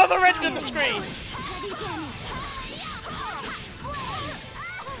sitting at the other end of the screen. Heavy damage.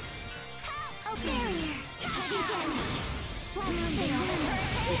 Oh, barrier. Heavy damage.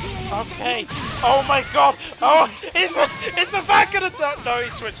 Okay. Oh my god. Oh, is the back gonna... No, he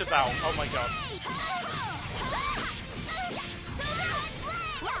switches out. Oh my god.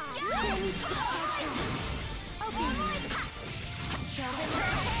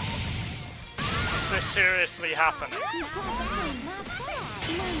 Is this seriously happening?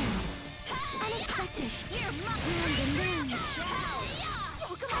 Unexpected.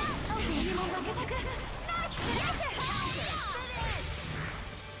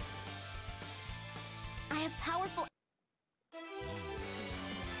 I have powerful.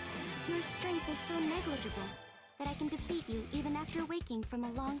 Your strength is so negligible that I can defeat you even after waking from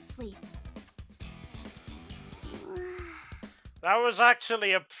a long sleep. That was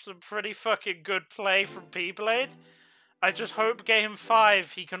actually some pretty fucking good play from P-Blade. I just hope game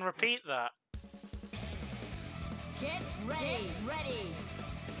 5 he can repeat that. Get ready! Ready!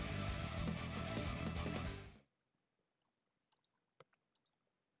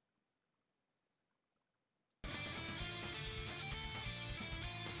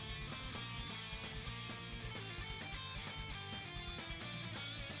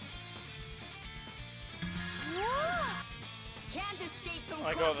 Can't escape from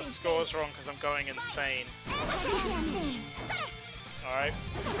I got the scores wrong because I'm going insane. Alright.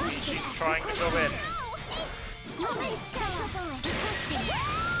 She's trying to go in. Careless.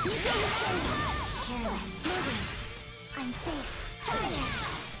 I'm safe.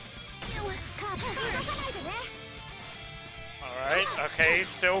 Alright, okay,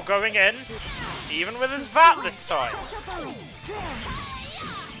 still going in. Even with his VAT this time.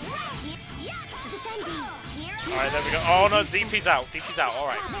 Alright, there we go. Oh no, DP's out. DP's out,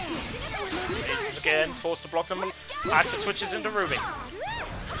 alright. Aces again, forced to block them. Axis switches into Ruby. Alright,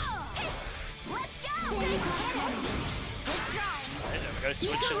 there we go,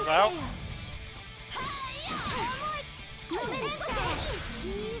 switches out.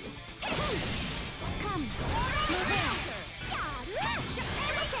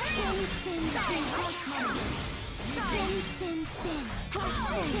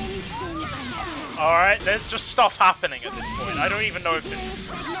 Alright, there's just stuff happening at this point. I don't even know if this is...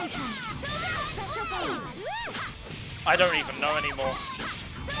 I don't even know anymore.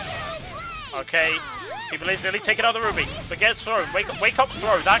 Okay, people is nearly taking out the Ruby, but gets thrown. Wake up,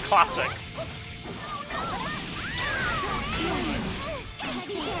 throw, that classic.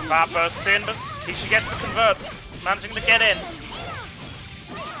 That bursts in, but Kishi gets the convert, managing to get in.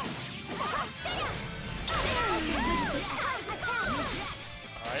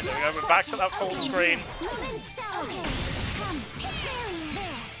 Alright, there we go, we're back to that full screen.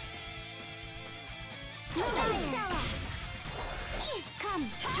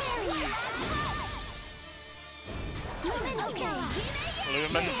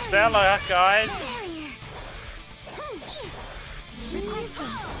 Lumen Stella, guys.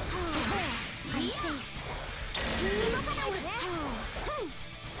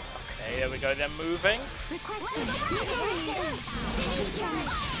 Okay, here we go, they're moving.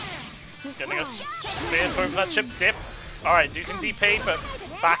 Getting us spear through for that chip dip. Alright, using DP, but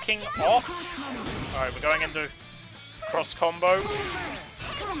backing off. Alright, we're going into cross combo.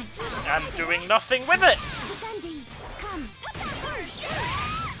 And doing nothing with it.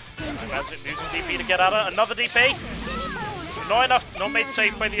 Imagine using DP to get at her. Another DP. Not enough, not made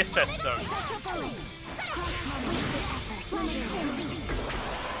safe by the assist though.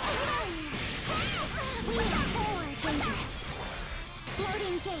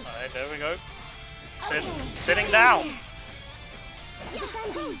 Alright, there we go. Sitting down.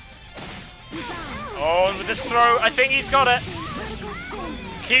 Oh, with this throw, I think he's got it.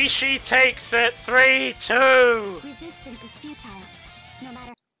 Kishi takes it. 3-2. Resistance is futile, no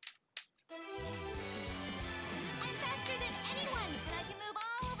matter. I'm faster than anyone, and I can move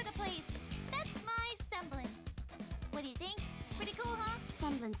all over the place. That's my semblance. What do you think? Pretty cool, huh?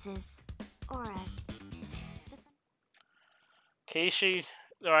 Semblances, auras. Kishi,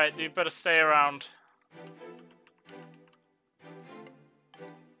 alright, you better stay around.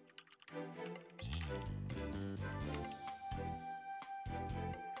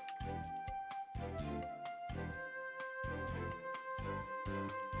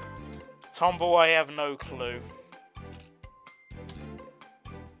 Tombow, I have no clue.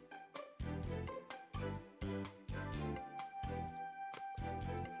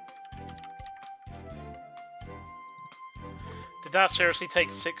 Did that seriously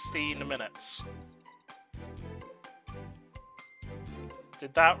take 16 minutes?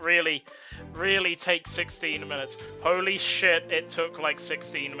 Did that really take 16 minutes? Holy shit, it took like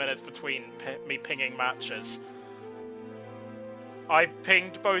 16 minutes between me pinging matches. I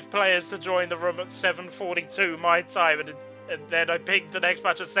pinged both players to join the room at 7:42 my time, and then I pinged the next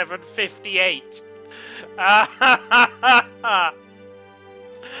match at 7:58.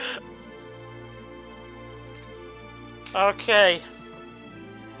 Okay.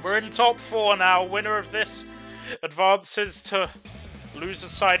 We're in top 4 now. Winner of this advances to loser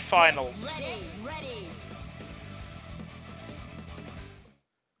side finals. Ready.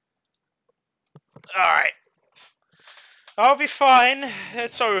 Alright. I'll be fine.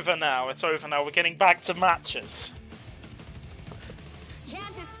 It's over now. It's over now. We're getting back to matches.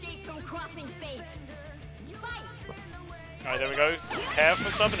 Can't escape from crossing fate. Fight. Alright, there we go.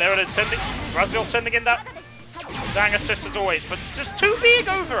 Careful stuff. There it is. Brazil sending in that dang assist as always, but just too big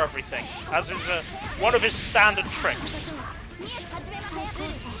over everything, as is one of his standard tricks.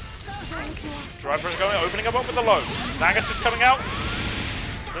 Driver is opening up with the low. Dang assist coming out.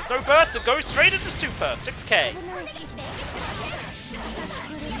 There's no burst. It goes straight into super. 6k.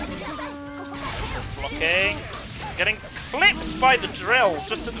 Blocking. Getting clipped by the drill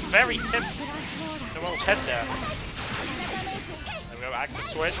just at the very tip. Noel's head there. There we go. Active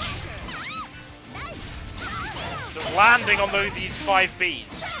switch. Just landing on these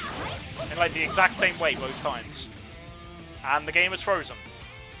 5Bs in like the exact same way both times. And the game is frozen.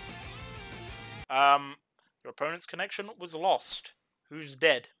 Your opponent's connection was lost. Who's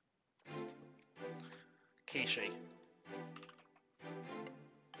dead? Kishi.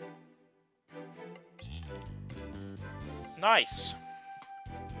 Nice.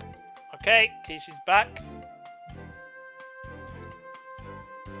 Okay, Kishi's back.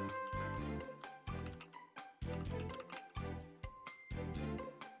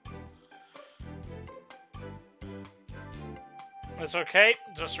 It's okay,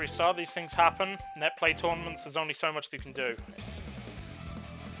 just restart, these things happen. Net play tournaments, there's only so much you can do.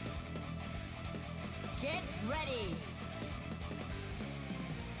 Get ready.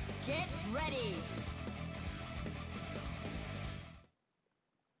 Get ready.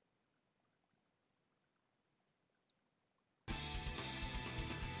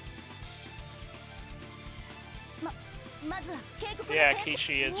 Yeah,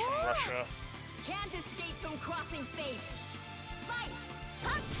 Kishi is from Russia. Can't escape from crossing fate. Fight.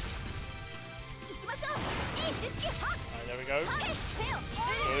 Alright, there we go.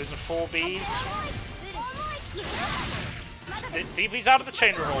 Those are 4Bs. DB's out of the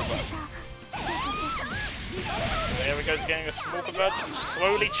chain revolver. There we go, getting a small convert, just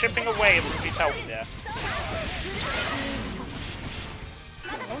slowly chipping away at Ruby's health there.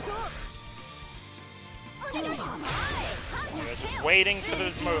 We're just waiting for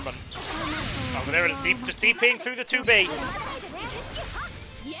this moment. Oh, there it is, just DPing through the 2B.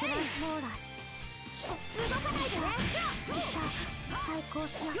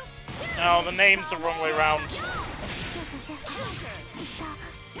 Oh, the name's the wrong way round.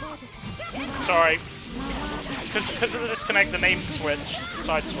 Sorry. Because of the disconnect, the name switched.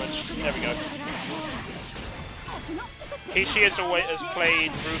 Side switched. There we go. Kishi has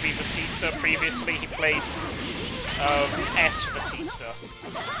played Ruby Batista previously. He played S Batista.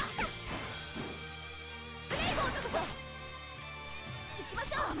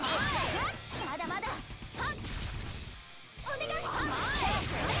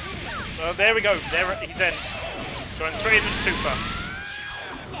 There we go. There he's in. Going straight into super.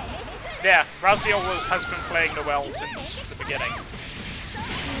 Yeah, Raziel has been playing Noel since the beginning.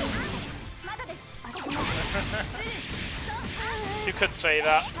 You could say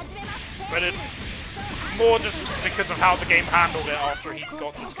that, but it's more just because of how the game handled it after he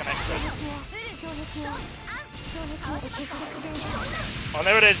got disconnected. Oh,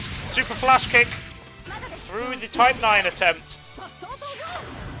 there it is. Super flash kick through the Type 9 attempt.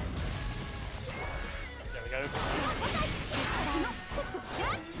 There we go.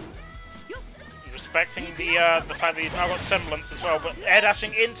 Respecting the fact that he's now got semblance as well, but air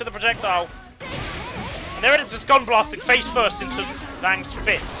dashing into the projectile. And there it is, just gun blasting face first into Lang's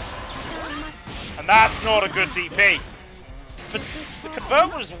fist. And that's not a good DP. But the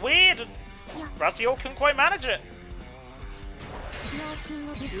convert was weird and Raziel couldn't quite manage it.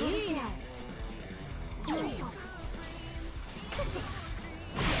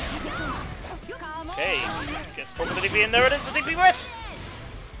 Okay, gets caught with the DP, and there it is, the DP whiffs!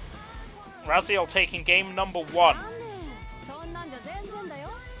 Raziel taking game number 1.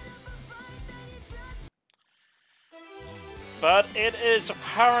 But it is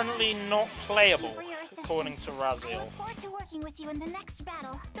apparently not playable, according to I Raziel. look forward to working with you in the next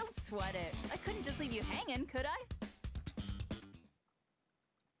battle. Don't sweat it. I couldn't just leave you hanging, could I?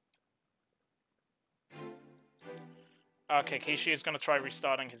 Okay, Kishi is going to try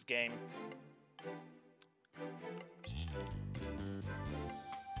restarting his game.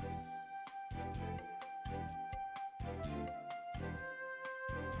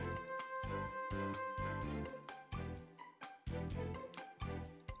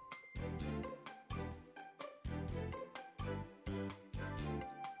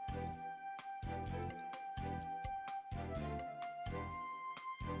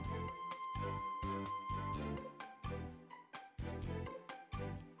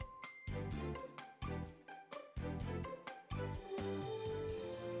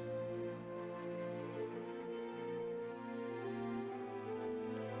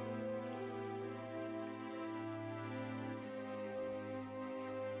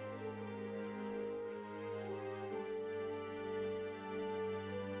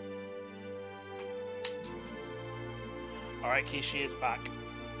 Alright, Kishi is back.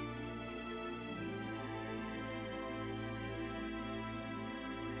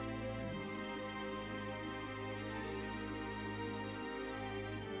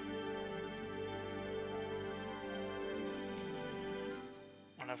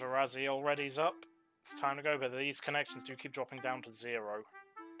 Whenever Raziel ready's up, it's time to go, but these connections do keep dropping down to 0.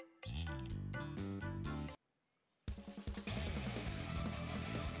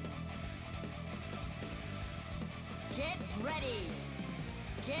 Get ready!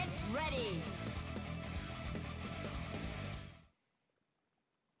 Get ready!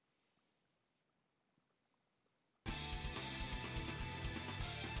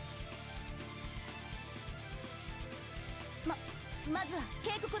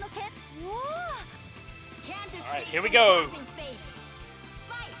 Alright, here we go!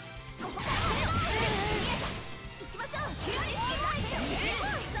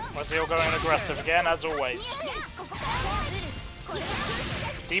 Raziel going aggressive again, as always.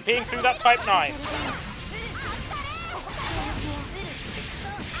 DPing through that Type 9.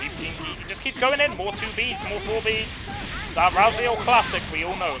 He just keeps going in. More 2Bs, more 4Bs. That Raziel classic we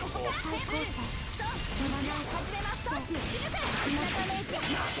all know, of course.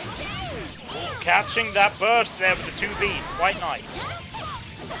 Catching that burst there with the 2B. Quite nice.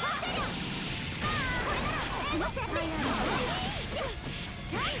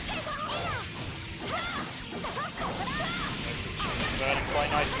 Burning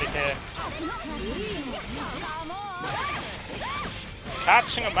quite nicely here.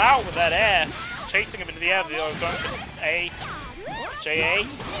 Catching him out with that air. Chasing him into the air. Going to A. JA.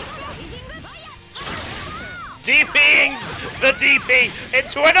 DPing the DP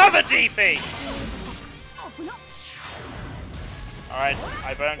into another DP! Alright,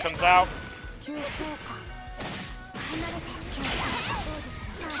 Iburn comes out.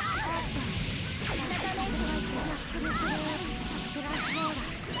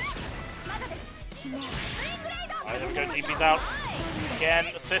 Alright, there we go, DP's out. Again,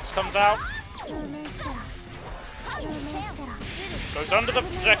 assist comes out. Goes under the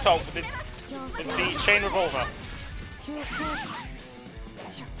projectile with the chain revolver.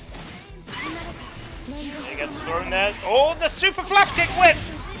 He gets thrown there. Oh, the super flash kick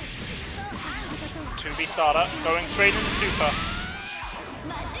whips! 2B starter, going straight into super.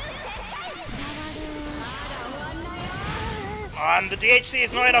 And the DHC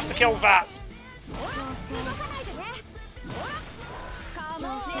is not enough to kill that.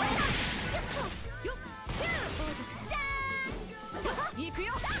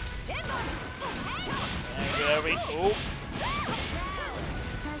 There we go.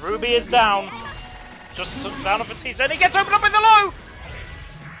 Ruby is down. Just down off its knees, and he gets opened up in the low!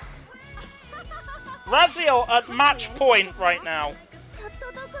 Raziel at match point right now.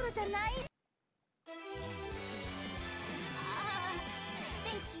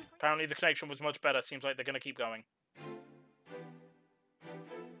 Apparently the connection was much better. Seems like they're going to keep going.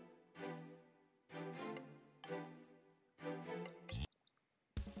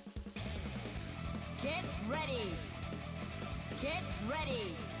 Get ready! Get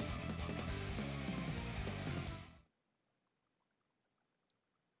ready!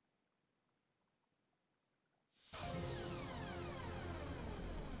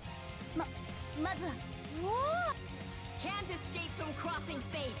 Can't escape from crossing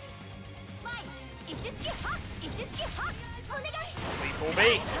fate. Fight!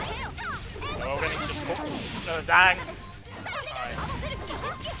 3-4B. Oh, then he just caught. Dang. Alright.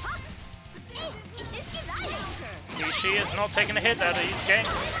 Kishi is not taking a hit out of these games.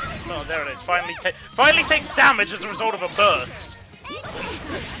 Oh, there it is. Finally takes damage as a result of a burst.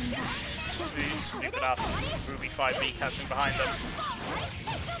 These stupid ass Ruby 5B catching behind them.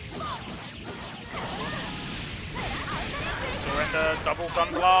 Surrender, double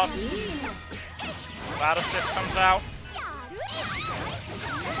gun blast. That assist comes out.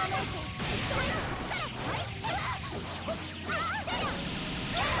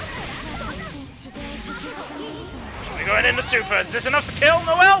 We're going into super. Is this enough to kill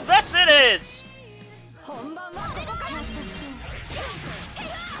Noelle? Yes, it is!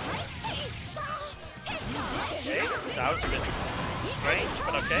 Okay, that was a bit strange,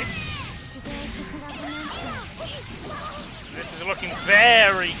 but okay. This is looking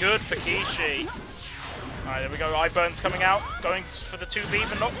very good for Kishi. Alright, there we go. Eyeburn's coming out. Going for the 2B,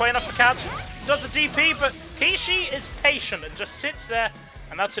 but not quite enough to catch. Does the DP, but Kishi is patient and just sits there.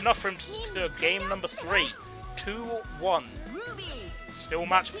 And that's enough for him to secure game number 3. 2-1. Still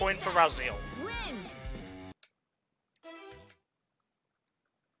match point for Raziel.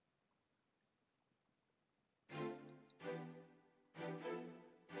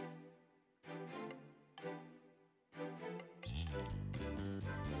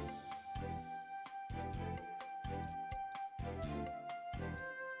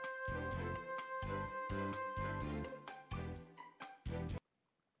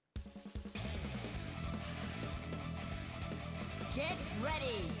 Get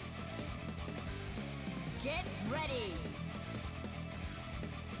ready! Get ready!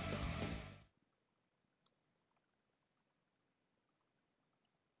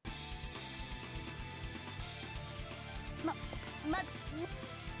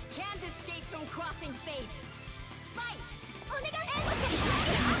 Can't escape from crossing fate! Fight!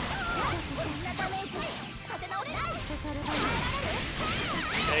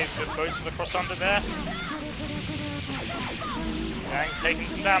 Saves good both for the cross under there. Gang's taking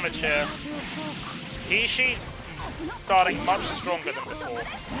some damage here. Kishi's starting much stronger than before.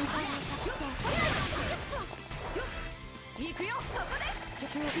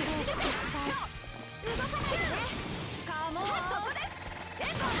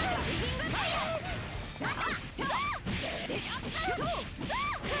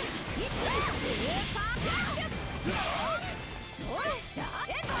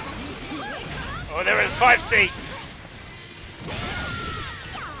 Oh, there is 5C.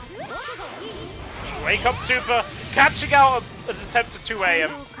 Wake up super, catching out an attempt at 2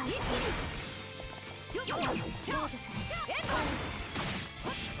 AM. There's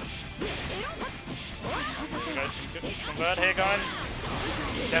some good convert here going.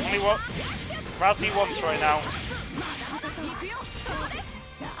 Definitely what Razzie wants right now.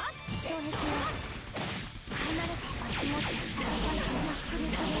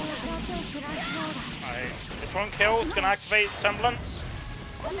 Alright, this one kills, gonna activate Semblance.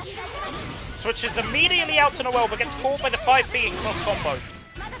 Switches immediately out to Noelle, but gets caught by the 5B in cross combo.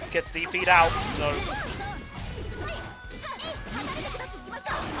 Gets DP'd out, so.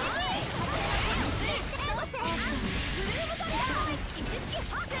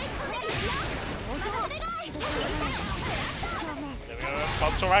 There we go,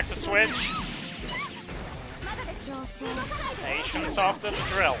 Console active switch. Patience after the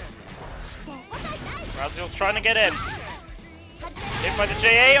drill. Raziel's trying to get in. Hit by the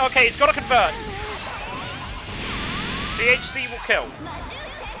JA. Okay, he's got to convert. DHC will kill.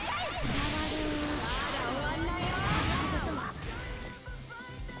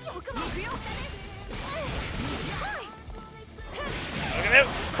 Look at him.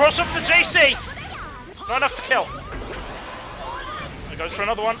 Cross up the JC. Not enough to kill. There goes for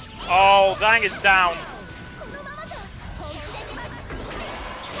another one. Oh, Dang is down.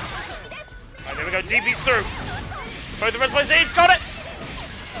 Right, there we go. DP's through. Both the red players. He's got it.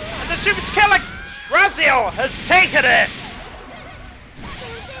 And the super's killing. Raziel has taken this.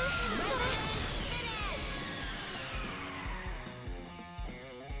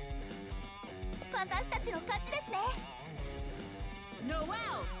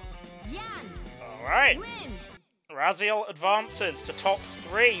 Noelle! Yan! Alright. Win! Raziel advances to top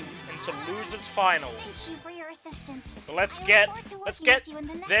 3 into losers finals. Thank you for your assistance. But let's I look get forward to working them with you in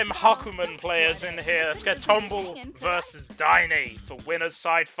the next Hakumen battle. players in here. Let's get Tumble versus Daini for winners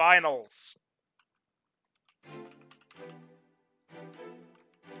side finals.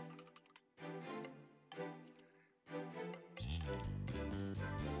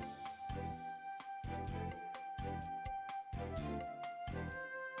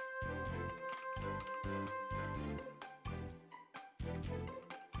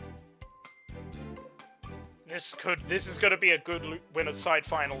 This is going to be a good winners side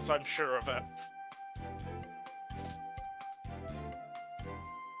finals, I'm sure of it.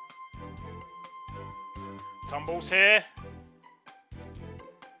 Tumble's here.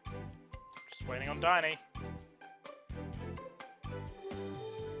 Just waiting on Diney.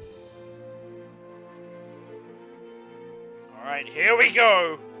 Alright, here we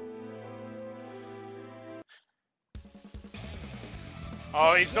go!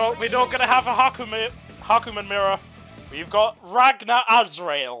 Oh, we're not gonna have a Hakuman mirror. We've got Ragnar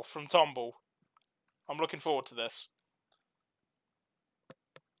Azrael from Tumble. I'm looking forward to this.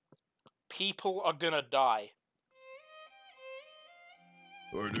 People are gonna die.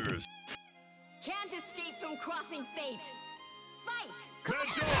 Orders. Can't escape from crossing fate. Fight!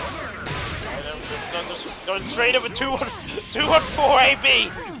 Just going straight over 2 on 4 AB.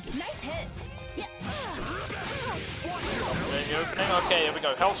 Nice hit. Yeah. The opening. Okay, here we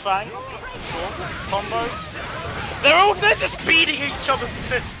go. Hell's Fang. Combo. They're just beating each other's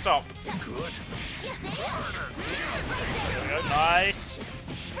assists up. There we go. Nice.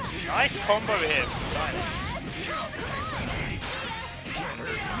 Nice combo here.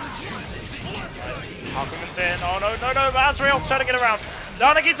 Hakuman's in. Oh no, Azrael's trying to get around.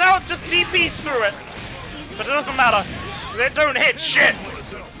 Nanagi's out, just DPs through it. But it doesn't matter. They don't hit shit.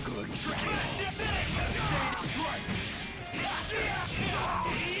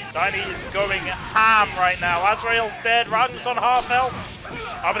 Diney is going ham right now. Azrael's dead. Ragnar's on half health.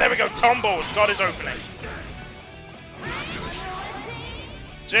 Oh, but there we go. Tumble's got his opening.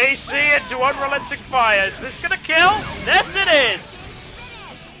 JC into Unrelenting Fire. Is this gonna kill? Yes, it is.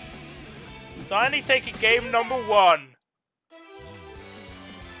 Diney taking game number 1.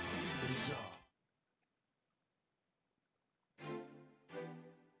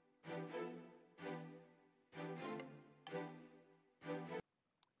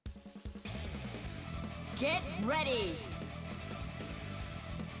 Get ready.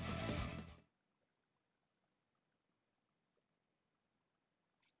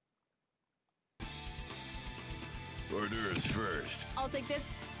 Orders first. I'll take this.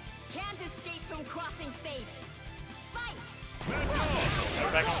 Can't escape from crossing fate. Fight!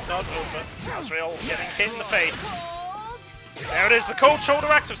 Back on top, but Azrael getting hit in the face. Hold! There it is, the cold shoulder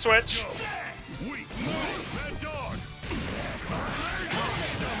active switch. Weak. Mad dog.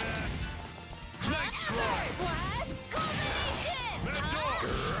 Nice try. Flash combination! Mad dog.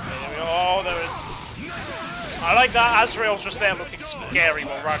 There we go. Oh, there is. I like that Azrael's just there looking scary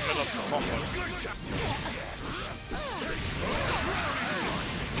while Ragnar does the combo.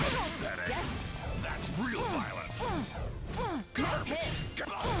 That's real violence. Nice hit!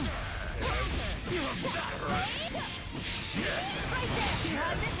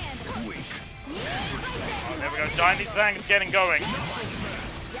 Weak. There we go, Diney's thing is getting going.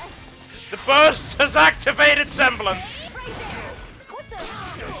 The burst has activated Semblance.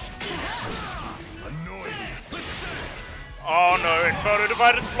 Annoying. Oh no, Inferno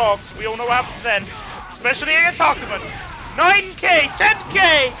Divider's blocks. We all know what happens then. Especially against Hakuman. 9k,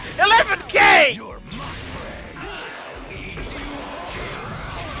 10k, 11k!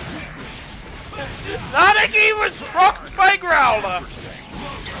 Nanagi was procced by Growler!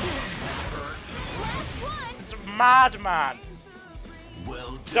 It's a madman.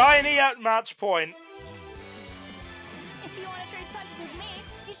 Well, Diney at match point. If you want to trade punches with me,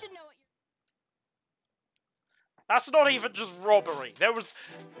 you should know what That's not even just robbery. There was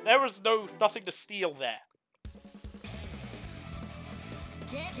nothing to steal there.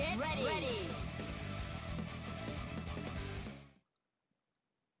 Get ready!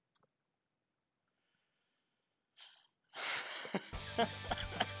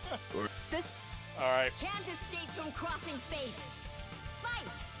 This Alright. can't escape from crossing fate.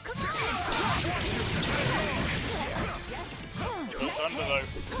 Fight! Come It's under though.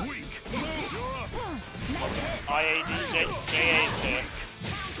 Weak. IADJA's here.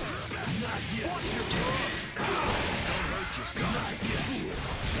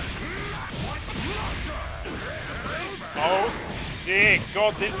 Oh dear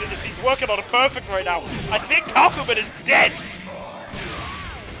God, he's working on a perfect right now. I think Hakuman is dead.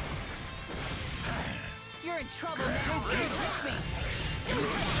 You're in trouble, man. Don't touch me.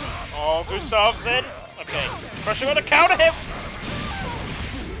 Oh, Gustav's in. Okay, pressure on to counter him.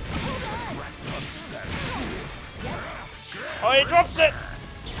 Oh, he drops it.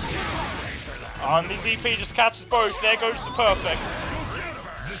 Oh, and the DP just catches both. There goes the perfect.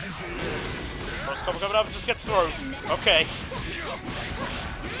 Cross cover coming up, just gets thrown. Okay.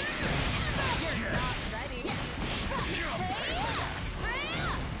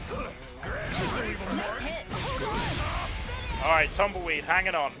 Alright, Tumbleweed,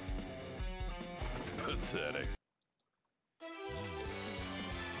 hanging on. Pathetic.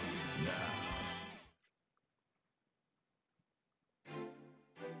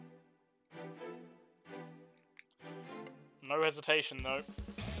 No hesitation, though.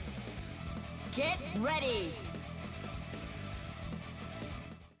 Get ready!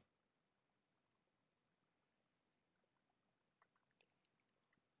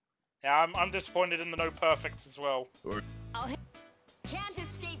 Yeah, I'm disappointed in the no perfects as well. I'll hit. Can't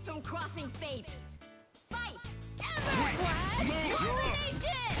escape from crossing fate. Fight! Combination!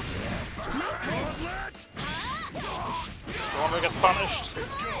 Gauntlet! The one that gets punished.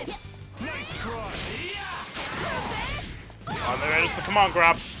 Nice try! Oh, there is the command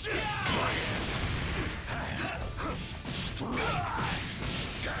grab. Chill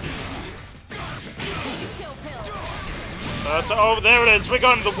pill. Oh, there it is. We're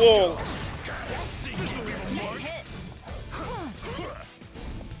going to the wall. Nice hit.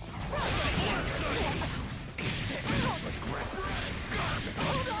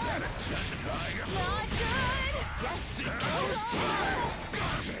 Not good!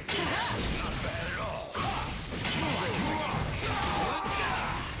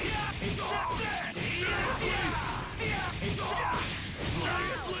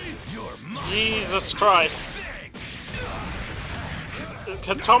 Jesus Christ.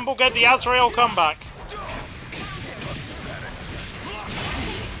 Can Tumble get the Azrael comeback?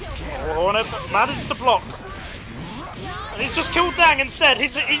 Oh, and it manages to block. And he's just killed Dang instead.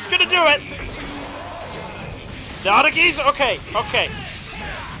 He's gonna do it. The other geezer? Okay, okay.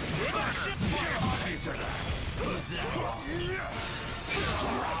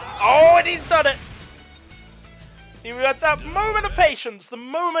 Oh, and he's done it. He had that moment of patience, the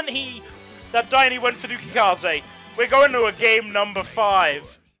moment that Daini went for Dukikaze. We're going to a game number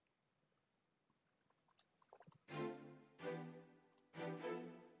 5.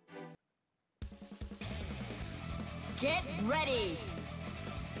 Get ready!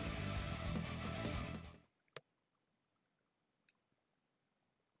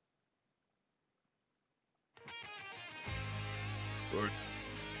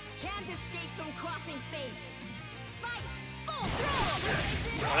 Can't escape from crossing fate. Fight! Full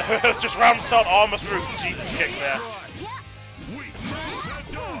throw! Just round shot armor through. Jesus kick there. Weak! Mad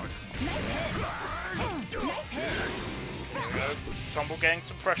dog! Nice hit! Nice hit! Tumble getting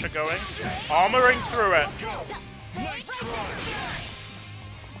some pressure going. Armoring through it. Nice try!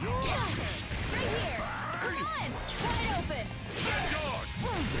 Right here! Come on! Wide open! Mad dog!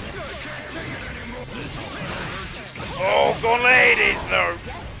 Oh, go ladies though.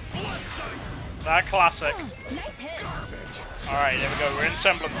 That classic. Nice hit! Alright, there we go. We're in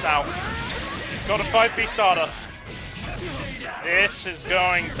semblance now. He's got a 5B starter. This is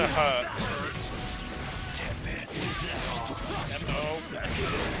going to hurt. Oh,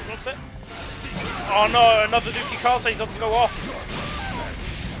 what's it? Oh no, another Dukikaze doesn't go off.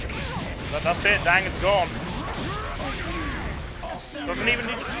 But that's it, Dang is gone. Doesn't even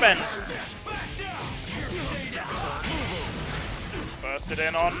need to spend. Bursted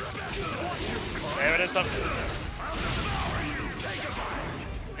in on. There it is. Up.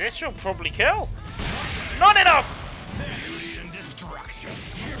 This should probably kill. Not enough! Beauty and destruction.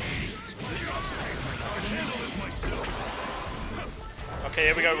 Okay,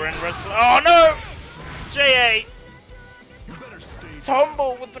 here we go. We're in res. Oh no! JA! You better stay.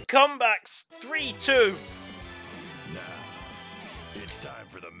 Tumble with the comebacks. 3-2. Now, it's time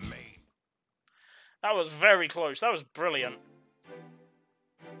for the main. That was very close. That was brilliant.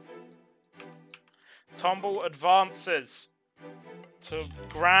 Tumble advances to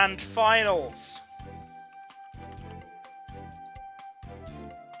grand finals.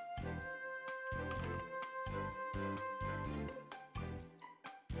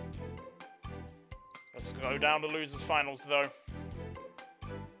 Let's go down to losers finals though.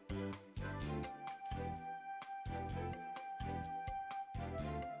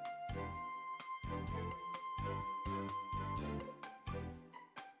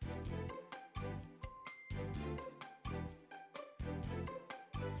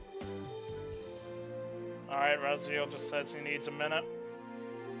 Alright, Raziel just says he needs a minute.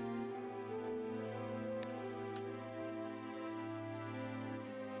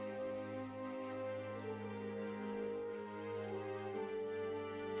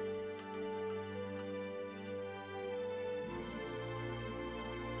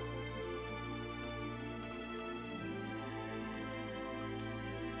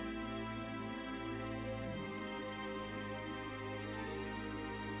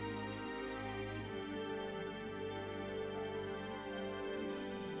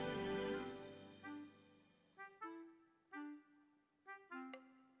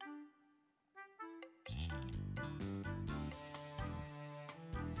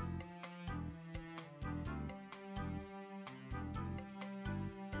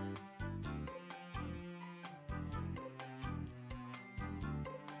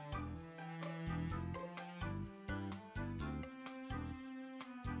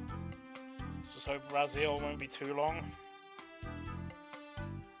 Just hope Raziel won't be too long.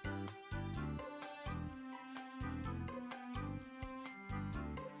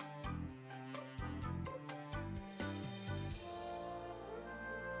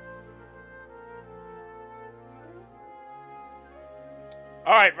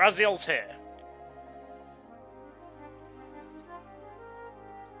 Alright, Raziel's here.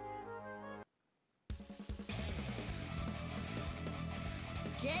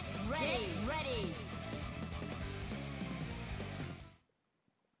 Get ready.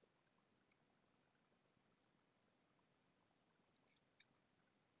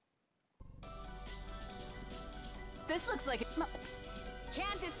 This looks like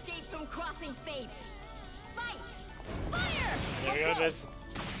Can't escape from crossing fate. Fight! Fire! There we go, there's...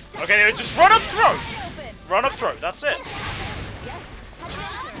 Okay, just run up throat! Open. Run up throat, that's it.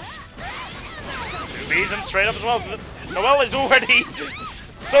 Bees him straight up as well. Noelle is already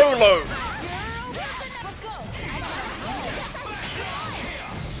so low. Let's go.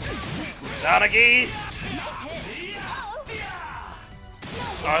 Zanagi!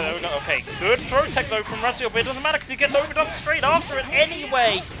 Alright, there we go. Okay, good throw tech though from Raziel, but it doesn't matter because he gets opened up straight after it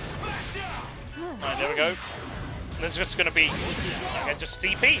anyway. Alright, there we go. This is just gonna be okay, just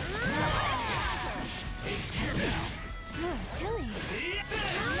DPs.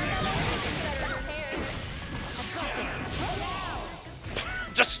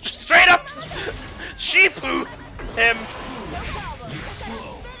 Just straight up Sheepoo him.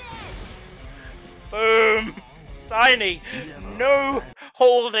 Boom. Tiny. No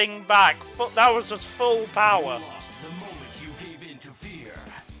holding back. That was just full power. The moment you gave in to fear,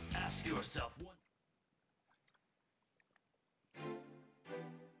 ask yourself what.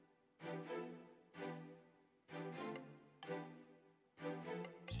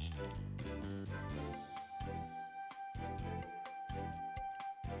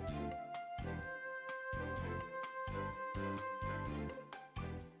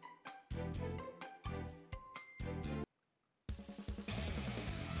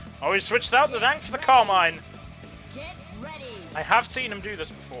 Oh, he switched out the tank for the Carmine. Get ready. I have seen him do this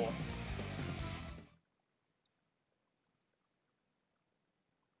before.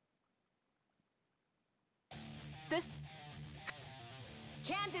 this.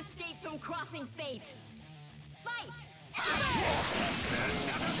 Can't escape from crossing fate. Fight!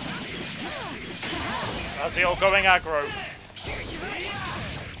 Raziel going aggro.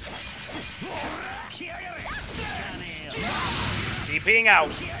 DPing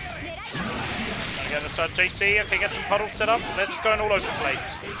out. Again, let's start JC. Okay, get some puddles set up. They're just going all over the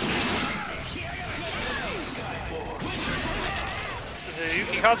place. The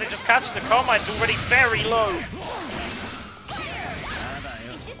Yukikaze just catches the Carmine. It's already very low.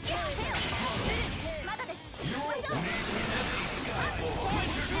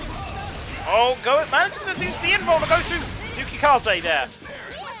 Oh, go! Managing to use the invuln to go through Yukikaze there.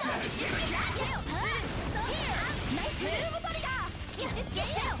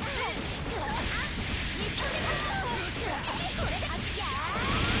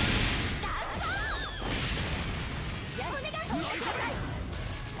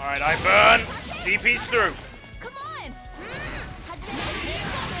 Alright, I burn. DP's through. Come on!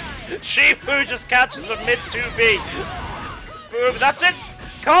 Sheepoo just catches a mid 2B. Boom, that's it.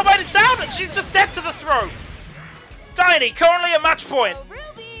 Carmine is down and she's just dead to the throat. Tiny, currently at match point.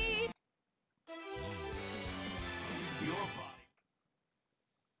 Ruby! Your body.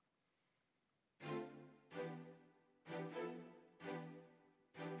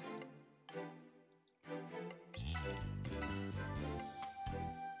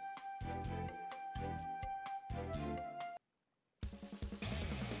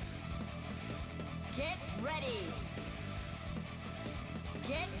 Get ready!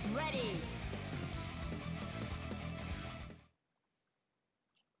 Get ready!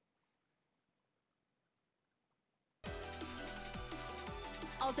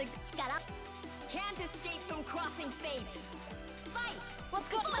 I'll take. Can't escape from crossing fate. Fight! Let's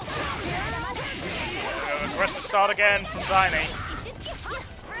go. Aggressive start again from Tiny.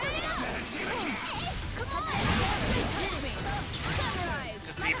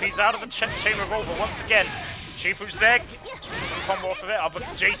 Just DP's out of the chain revolver once again. Sheepoo's there. Combo off of it. But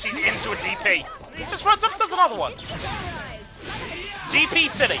JC's into a DP. He just runs up and does another one. DP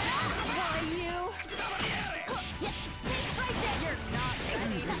City.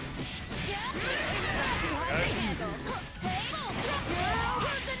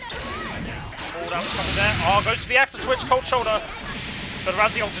 Pulled out from there. Oh, goes to the Axis switch, cold shoulder. But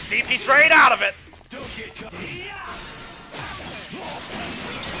Raziel just DP straight out of it.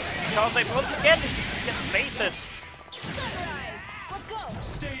 Kaze once again gets baited. Let's go.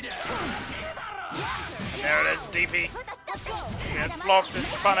 Stay down. There it is, DP. It's blocked,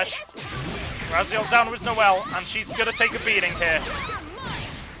 it's punish. Raziel's down with Noelle, and she's gonna take a beating here.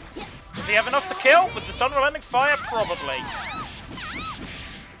 Does he have enough to kill? With this unrelenting fire? Probably.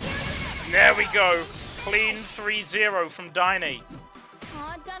 There we go. Clean 3-0 from Diney.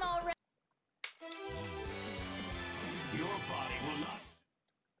 Aw, done already. Your body will not.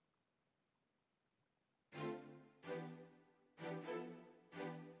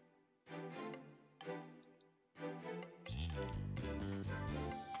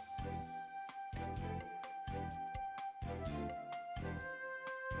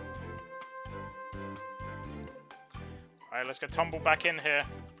 Alright, let's get Tumble back in here.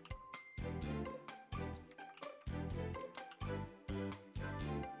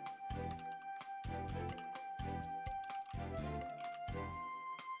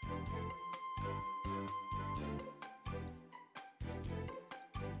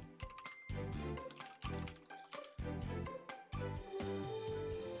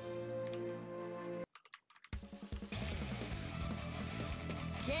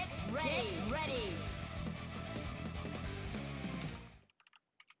 Get ready.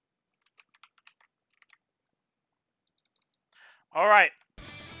 Alright.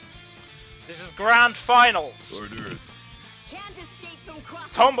 This is grand finals. Order. Can't escape from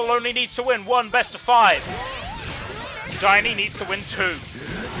crossing Tumble only needs to win 1 best of 5. Diney needs to win 2.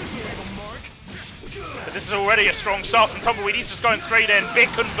 But this is already a strong start from Tumbleweed. He's just going straight in. Big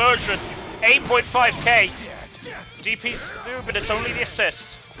conversion. 8.5k. DP's through, but it's only the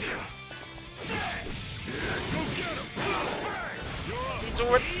assist. He's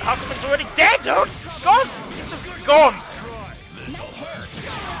already... How come he's already dead, dude? Gone! He's just gone!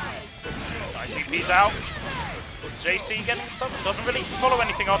 DP's out. JC getting some... Doesn't really follow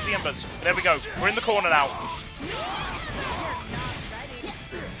anything off the embers. There we go. We're in the corner now.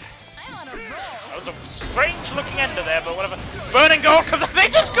 That was a strange looking ender there, but whatever. Burning gold, because they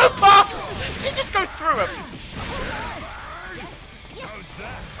just go past! They just go through him.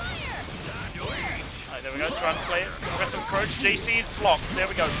 Alright, there we go. Trying to play it. Aggressive approach. JC is blocked. There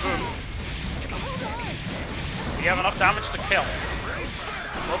we go. Boom. Does he have enough damage to kill?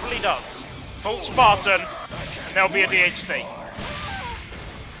 Probably does. Full Spartan, and there'll be a DHC.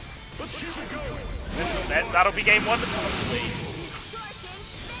 That'll be game 1 to Tumbleweed.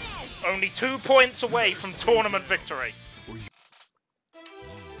 Only 2 points away from tournament victory.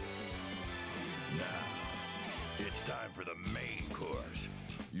 Now, it's time for the main course.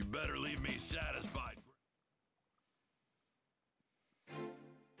 You better leave me satisfied.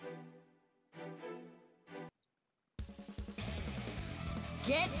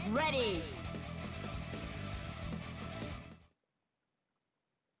 Get ready.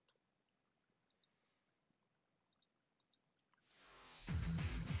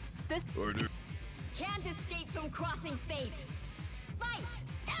 Order. Can't escape from crossing fate. Fight.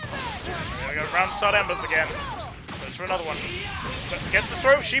 There we go. Round start embers again. Goes for another one. Gets the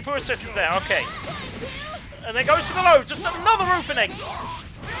throw. Sheepu assist is there. Okay. And then goes for the low. Just another opening.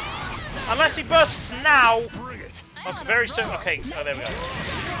 Unless he bursts now. Okay, very soon. Okay. Oh, there we go.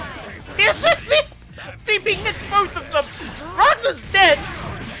 Yes, DP hits both of them. Ragnar's dead.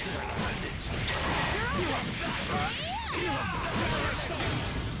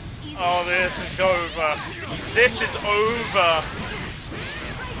 Oh, this is over. This is over.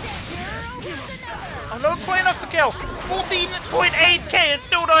 Oh, not quite enough to kill. 14.8k and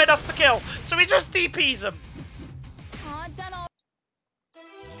still not enough to kill. So he just DPs him. Aw, done all. If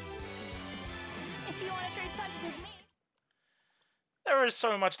you want to trade punches with me. There is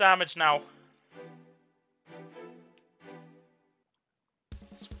so much damage now.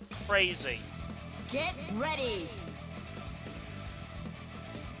 It's crazy. Get ready.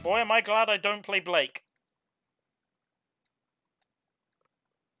 Boy, am I glad I don't play Blake.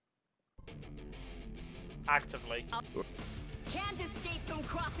 Actively. Can't escape from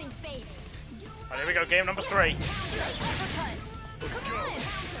crossing fate. Right, here we go, game number 3. Let's go.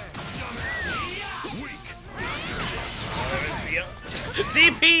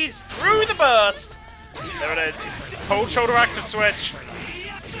 DP's through the burst! There it is. Cold shoulder active switch.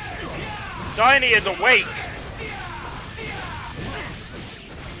 Diney is awake.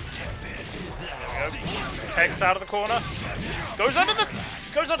 There we go. Tex out of the corner. Goes under that.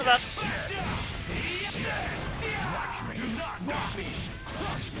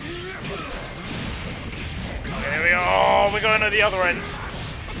 There we go. Oh, we're going to the other end.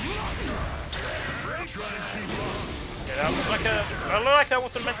 Yeah, that looked like that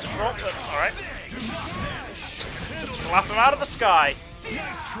wasn't meant to drop, but alright. Slap him out of the sky.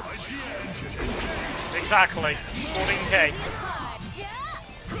 Exactly. 14k.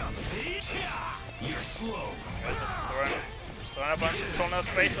 Throwing a bunch of tornado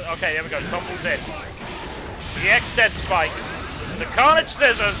space. Okay, there we go. Tumble's in. The X-Dead Spike. The Carnage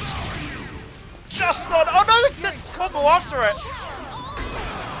Scissors. Just not. Oh no! Let's combo after it.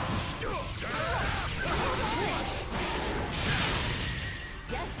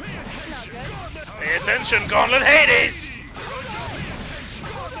 Pay attention, Gauntlet Hades!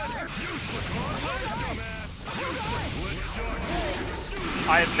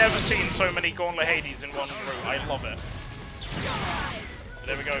 I have never seen so many Gauntlet Hades in one room. I love it.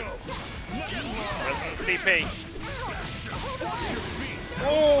 There we go. Resonance DP.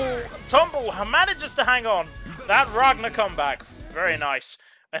 Oh, Tumble manages to hang on. That Ragnar comeback. Very nice.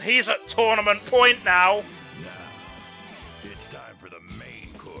 And he's at tournament point now. It's time for the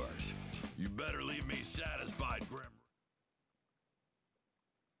main course. You better leave me satisfied, Grim.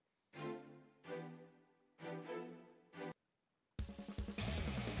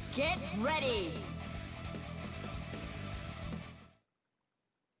 Get ready!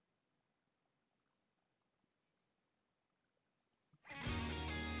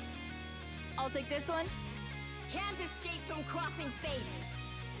 I'll take this one. Can't escape from crossing fate.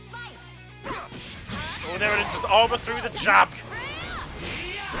 Fight! Oh, there it is. Just armor through the jab.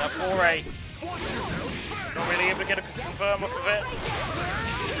 That foray. Not really able to get a confirm off of it.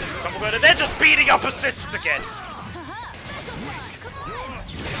 Tumble going, and they're just beating up assists again.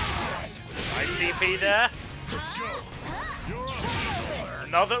 Nice DP there.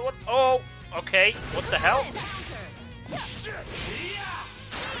 Another one. Oh, okay. What the hell?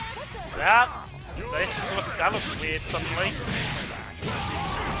 That looks weird suddenly.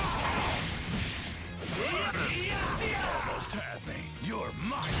 Almost had me. You're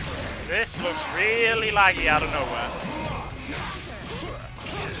mine. This looks really laggy out of nowhere.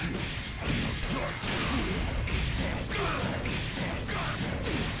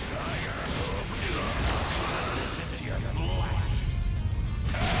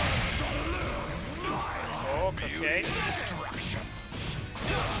 Oh, okay.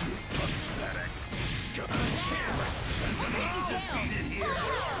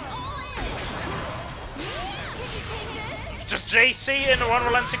 Just JC in one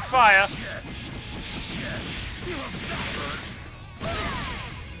relenting fire.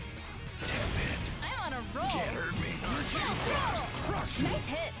 I'm on a roll. Can't hurt me. Nice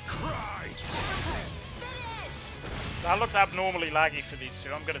hit. That looked abnormally laggy for these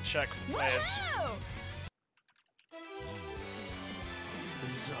two. I'm gonna check the players. Woohoo!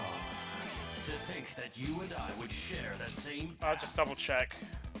 Bizarre. To think that you and I would share the same I'll just double check.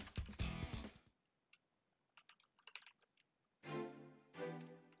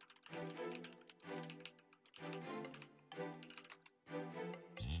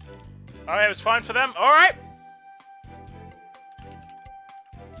 Alright, it was fine for them. Alright!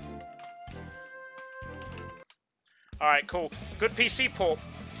 Alright, cool. Good PC port.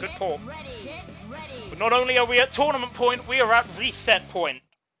 Good port. Get ready! But not only are we at tournament point, we are at reset point.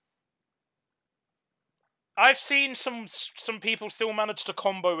 I've seen some people still manage to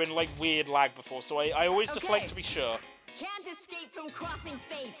combo in like weird lag before, so I always just like to be sure. Can't escape from crossing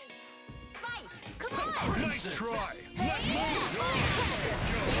fate. Fight! Come on! Nice try.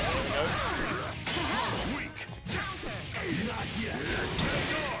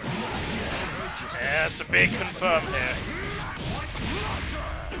 Yeah, it's a big confirm here.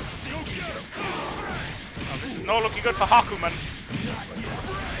 Oh, this is not looking good for Hakuman.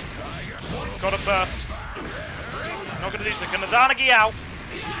 He's got a burst. He's not going to do so. Ganadana out.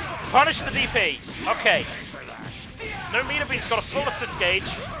 Punish the DP. Okay. No meter beat's got a full assist gauge.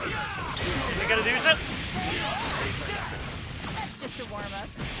 Is he going to use it? That's just a warm-up.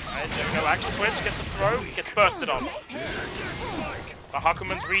 Alright, there we go. Action switch. Gets a throw. Gets bursted on. But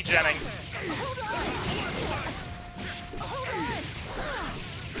Hakuman's regenning.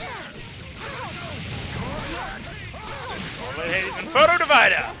 Inferno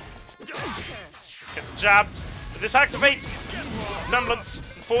Divider! Gets jabbed. But this activates Semblance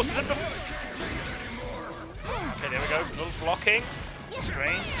and forces him to... Okay, there we go. A little blocking.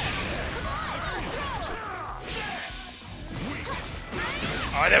 Strange.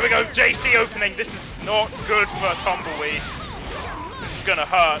 Alright, there we go. JC opening. This is not good for Tumbleweed. This is gonna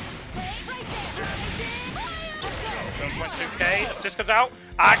hurt. 7.2k. Assist comes out.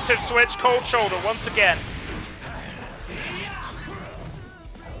 Active switch. Cold shoulder once again.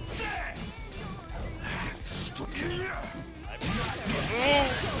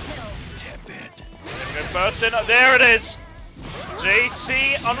 Burst in. There it is.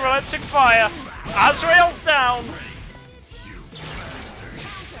 JC unrelenting fire. Azrael's down.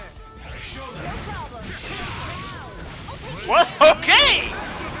 What? Okay.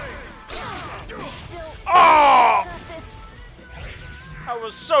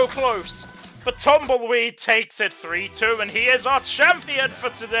 was so close. But Tumbleweed takes it 3-2, and he is our champion for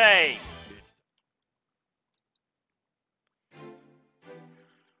today.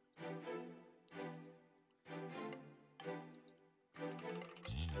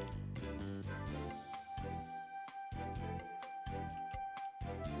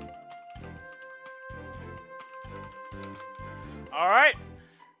 Alright,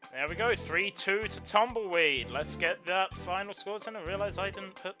 there we go, 3-2 to Tumbleweed. Let's get that final scores in. I realize I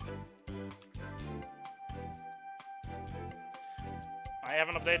didn't put... I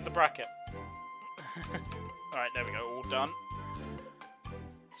haven't updated the bracket. Alright, there we go, all done.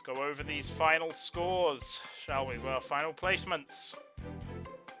 Let's go over these final scores, shall we? Well, final placements.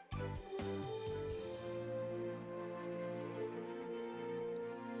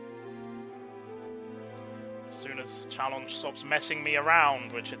 As soon as the challenge stops messing me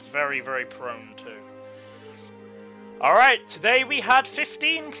around, which it's very, very prone to. Alright, today we had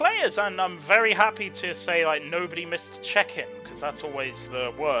 15 players, and I'm very happy to say, like, nobody missed check-in, because that's always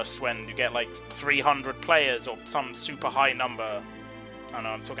the worst when you get, like, 300 players or some super high number. I know,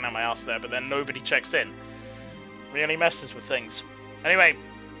 I'm talking out my ass there, but then nobody checks in. Really messes with things. Anyway,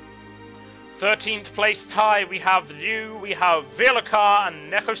 13th place tie, we have Liu, we have Vilakar,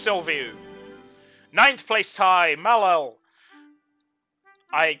 and Neko Silviu. 9th place tie, Malel.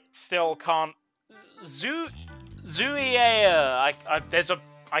 I still can't... Zuiea.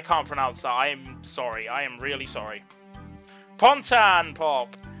 I can't pronounce that. I am sorry. I am really sorry. Pontan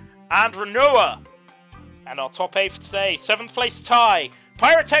Pop. And Renoa. And our top 8 for today. 7th place tie,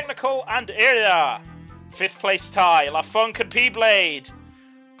 Pyrotechnical and Iria. 5th place tie, La Funk and P-Blade.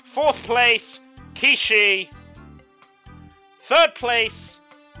 4th place, Kishi. 3rd place,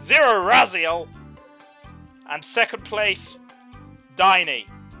 Zero Raziel. And 2nd place, Diney,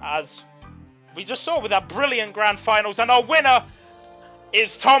 as we just saw with our brilliant grand finals. And our winner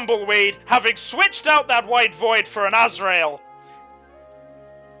is Tumbleweed, having switched out that White Void for an Azrael.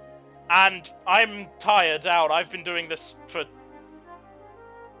 And I'm tired out. I've been doing this for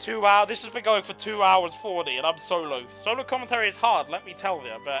 2 hours. This has been going for 2 hours 40, and I'm solo. Solo commentary is hard, let me tell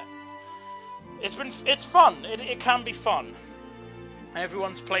you, but it's fun. It can be fun.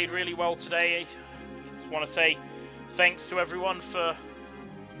 Everyone's played really well today. Want to say thanks to everyone for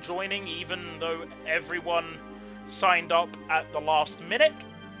joining, even though everyone signed up at the last minute,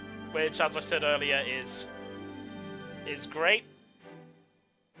 which, as I said earlier, is great.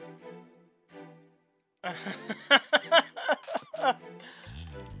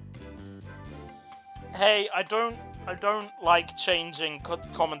 Hey, I don't like changing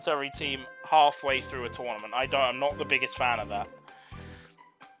commentary team halfway through a tournament. I'm not the biggest fan of that.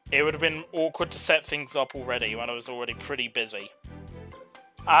 It would have been awkward to set things up already when I was already pretty busy.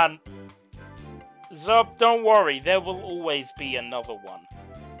 And Zub, don't worry, there will always be another one.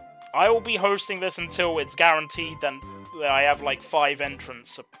 I will be hosting this until it's guaranteed that I have like 5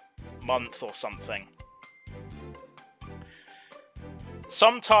 entrants a month or something.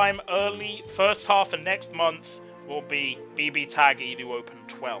 Sometime early, first half of next month, will be BB Tag Edu Open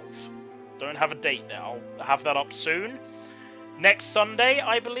 12. Don't have a date now, I'll have that up soon. Next Sunday,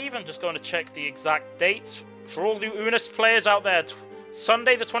 I believe, I'm just going to check the exact dates. For all the Unist players out there,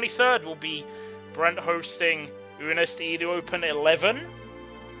 Sunday the 23rd will be Brent hosting Unist Edu Open 11.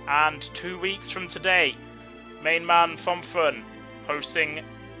 And 2 weeks from today, Main Man Fumfun hosting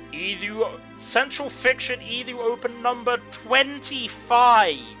Central Fiction Edu Open number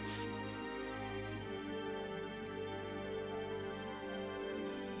 25.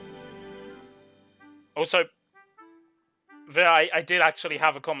 Also, I did actually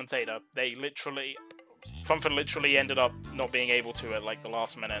have a commentator. Fumfun literally ended up not being able to at like the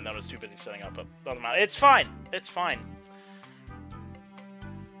last minute, and I was too busy setting up, but doesn't matter. It's fine. It's fine.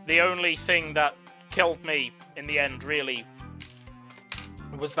 The only thing that killed me in the end, really,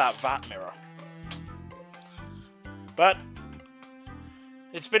 was that VAT mirror. But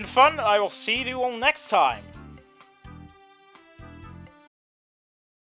it's been fun. I will see you all next time.